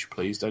that niche,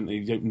 please.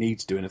 You don't need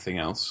to do anything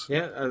else.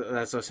 Yeah,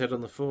 as I said on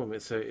the forum,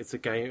 it's a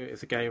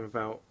game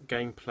about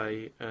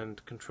gameplay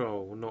and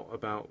control, not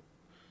about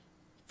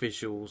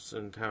visuals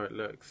and how it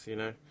looks.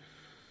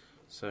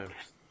 So.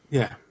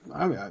 Yeah,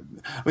 I mean,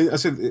 I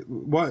said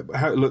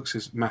how it looks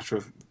is a matter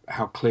of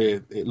how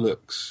clear it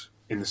looks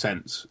in the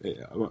sense,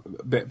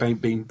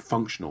 being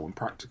functional and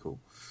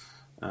practical.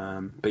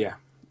 But yeah,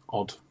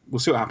 odd. We'll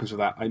see what happens with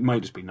that. It may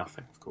just be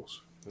nothing, of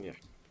course. Yeah.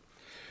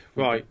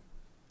 Right.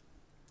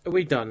 Are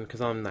we done?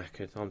 Because I'm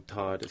knackered. I'm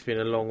tired. It's been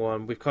a long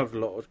one. We've covered a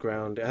lot of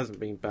ground. It hasn't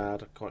been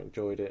bad. I quite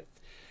enjoyed it.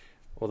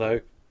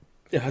 Although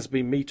it has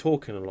been me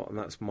talking a lot, and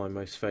that's my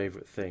most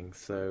favourite thing.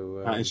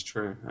 So that is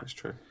true. That's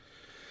true.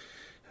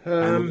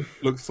 Everyone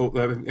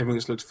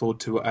gets looked forward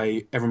to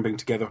everyone being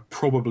together,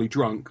 probably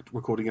drunk,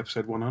 recording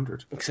episode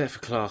 100. Except for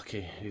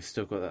Clarky, who's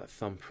still got that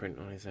thumbprint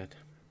on his head.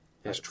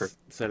 That's true.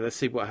 So let's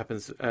see what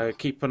happens.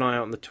 Keep an eye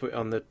out on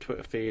the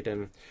Twitter feed,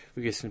 and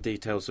we'll give some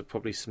details of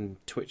probably some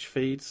Twitch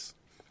feeds.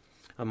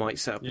 I might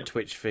set up a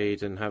Twitch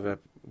feed and have a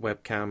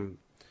webcam,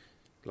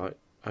 like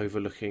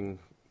overlooking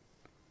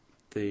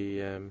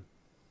the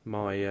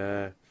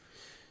the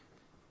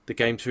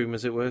games room,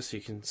 as it were, so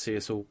you can see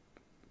us all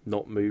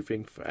not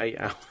moving for 8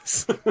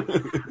 hours.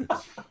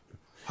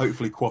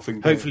 Hopefully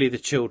quaffing. Hopefully the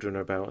children are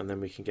about, and then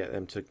we can get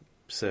them to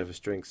serve us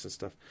drinks and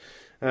stuff.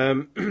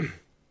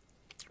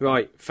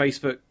 Right,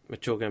 Facebook,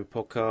 Mature Game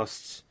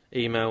Podcasts.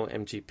 Email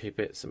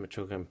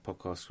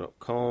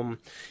mgpbits@maturegamepodcast.com.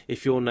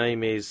 If your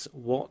name is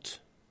what,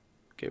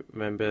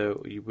 remember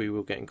we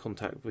will get in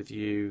contact with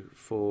you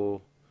for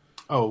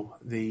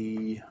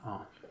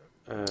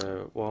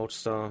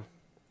Wildstar.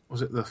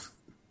 Was it the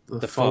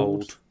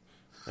Fold?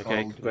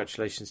 Okay,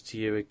 congratulations to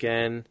you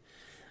again.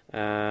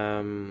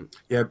 Send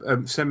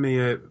me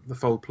the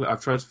Fold.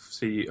 I've tried to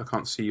see. I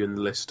can't see you in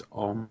the list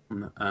on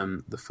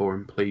the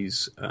forum.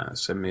 Please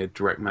send me a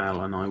direct mail,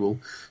 and I will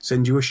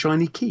send you a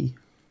shiny key.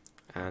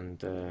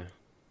 And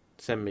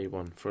send me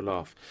one for a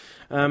laugh.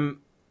 I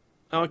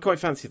quite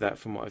fancy that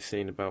from what I've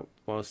seen about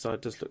Wildstar.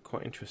 It does look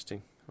quite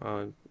interesting.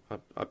 I'm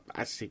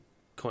actually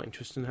quite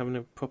interested in having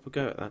a proper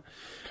go at that.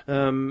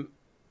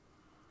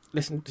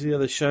 Listen to the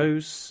other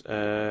shows.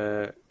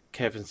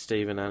 Kevin,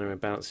 Steve and Anna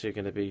and Bouncy are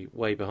going to be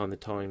way behind the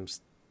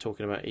times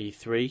talking about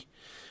E3.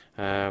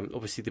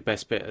 Obviously the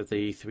best bit of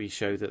the E3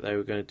 show that they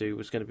were going to do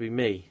was going to be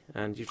me,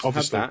 and you've had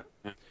that.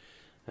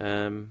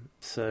 Yeah.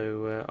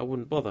 So I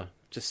wouldn't bother.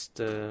 Just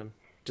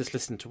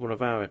listen to one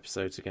of our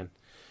episodes again.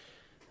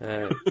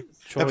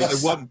 Try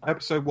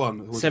Episode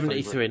one. was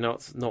 73,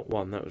 not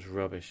one. That was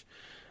rubbish.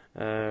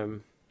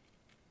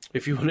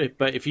 If you want to,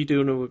 but if you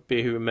do want to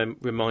be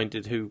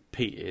reminded who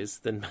Pete is,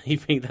 then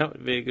maybe that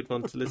would be a good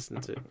one to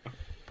listen to.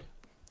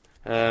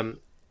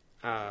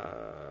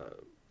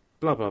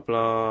 Blah blah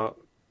blah.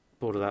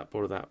 Bored of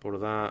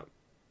that.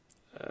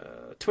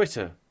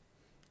 Twitter.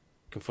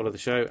 You can follow the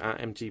show at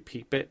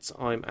MGPBits.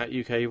 I'm at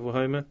UK Evil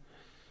Homer.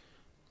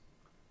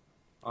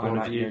 I'm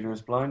at Una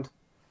is Blind.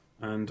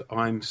 And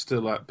I'm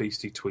still at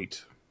Beastie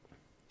Tweet.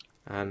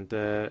 And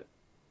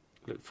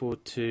look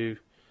forward to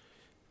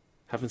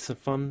having some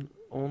fun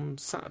on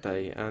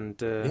Saturday.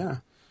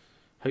 And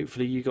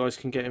hopefully you guys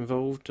can get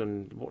involved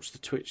and watch the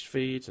Twitch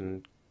feed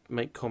and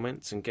make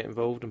comments and get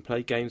involved and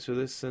play games with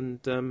us. And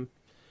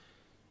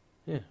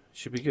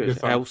should be good.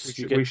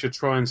 We should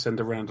try and send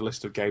around a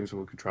list of games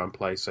we can try and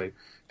play so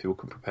people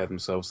can prepare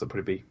themselves. That'd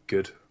probably be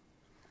good.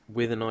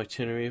 With an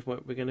itinerary of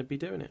what we're going to be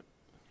doing it.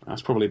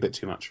 That's probably a bit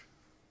too much.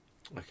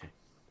 Okay.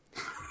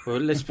 Well,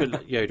 let's put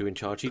Yoda in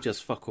charge. He does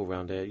fuck all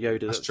round here.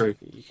 Yoda, that's true.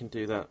 You can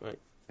do that, right?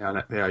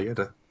 Yeah,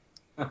 Yoda.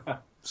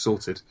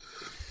 Sorted.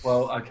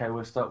 Well, okay,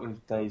 we'll start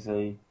with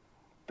Daisy.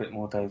 Bit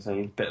more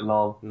Daisy, a bit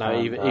lol.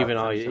 No, even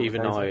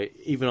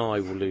I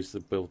will lose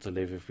the will to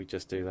live if we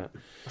just do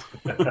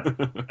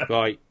that.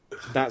 Right,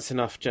 that's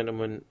enough,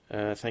 gentlemen.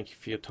 Thank you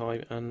for your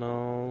time, and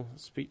I'll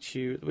speak to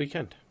you at the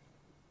weekend.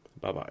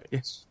 Bye bye.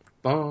 Yes.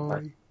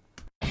 Bye.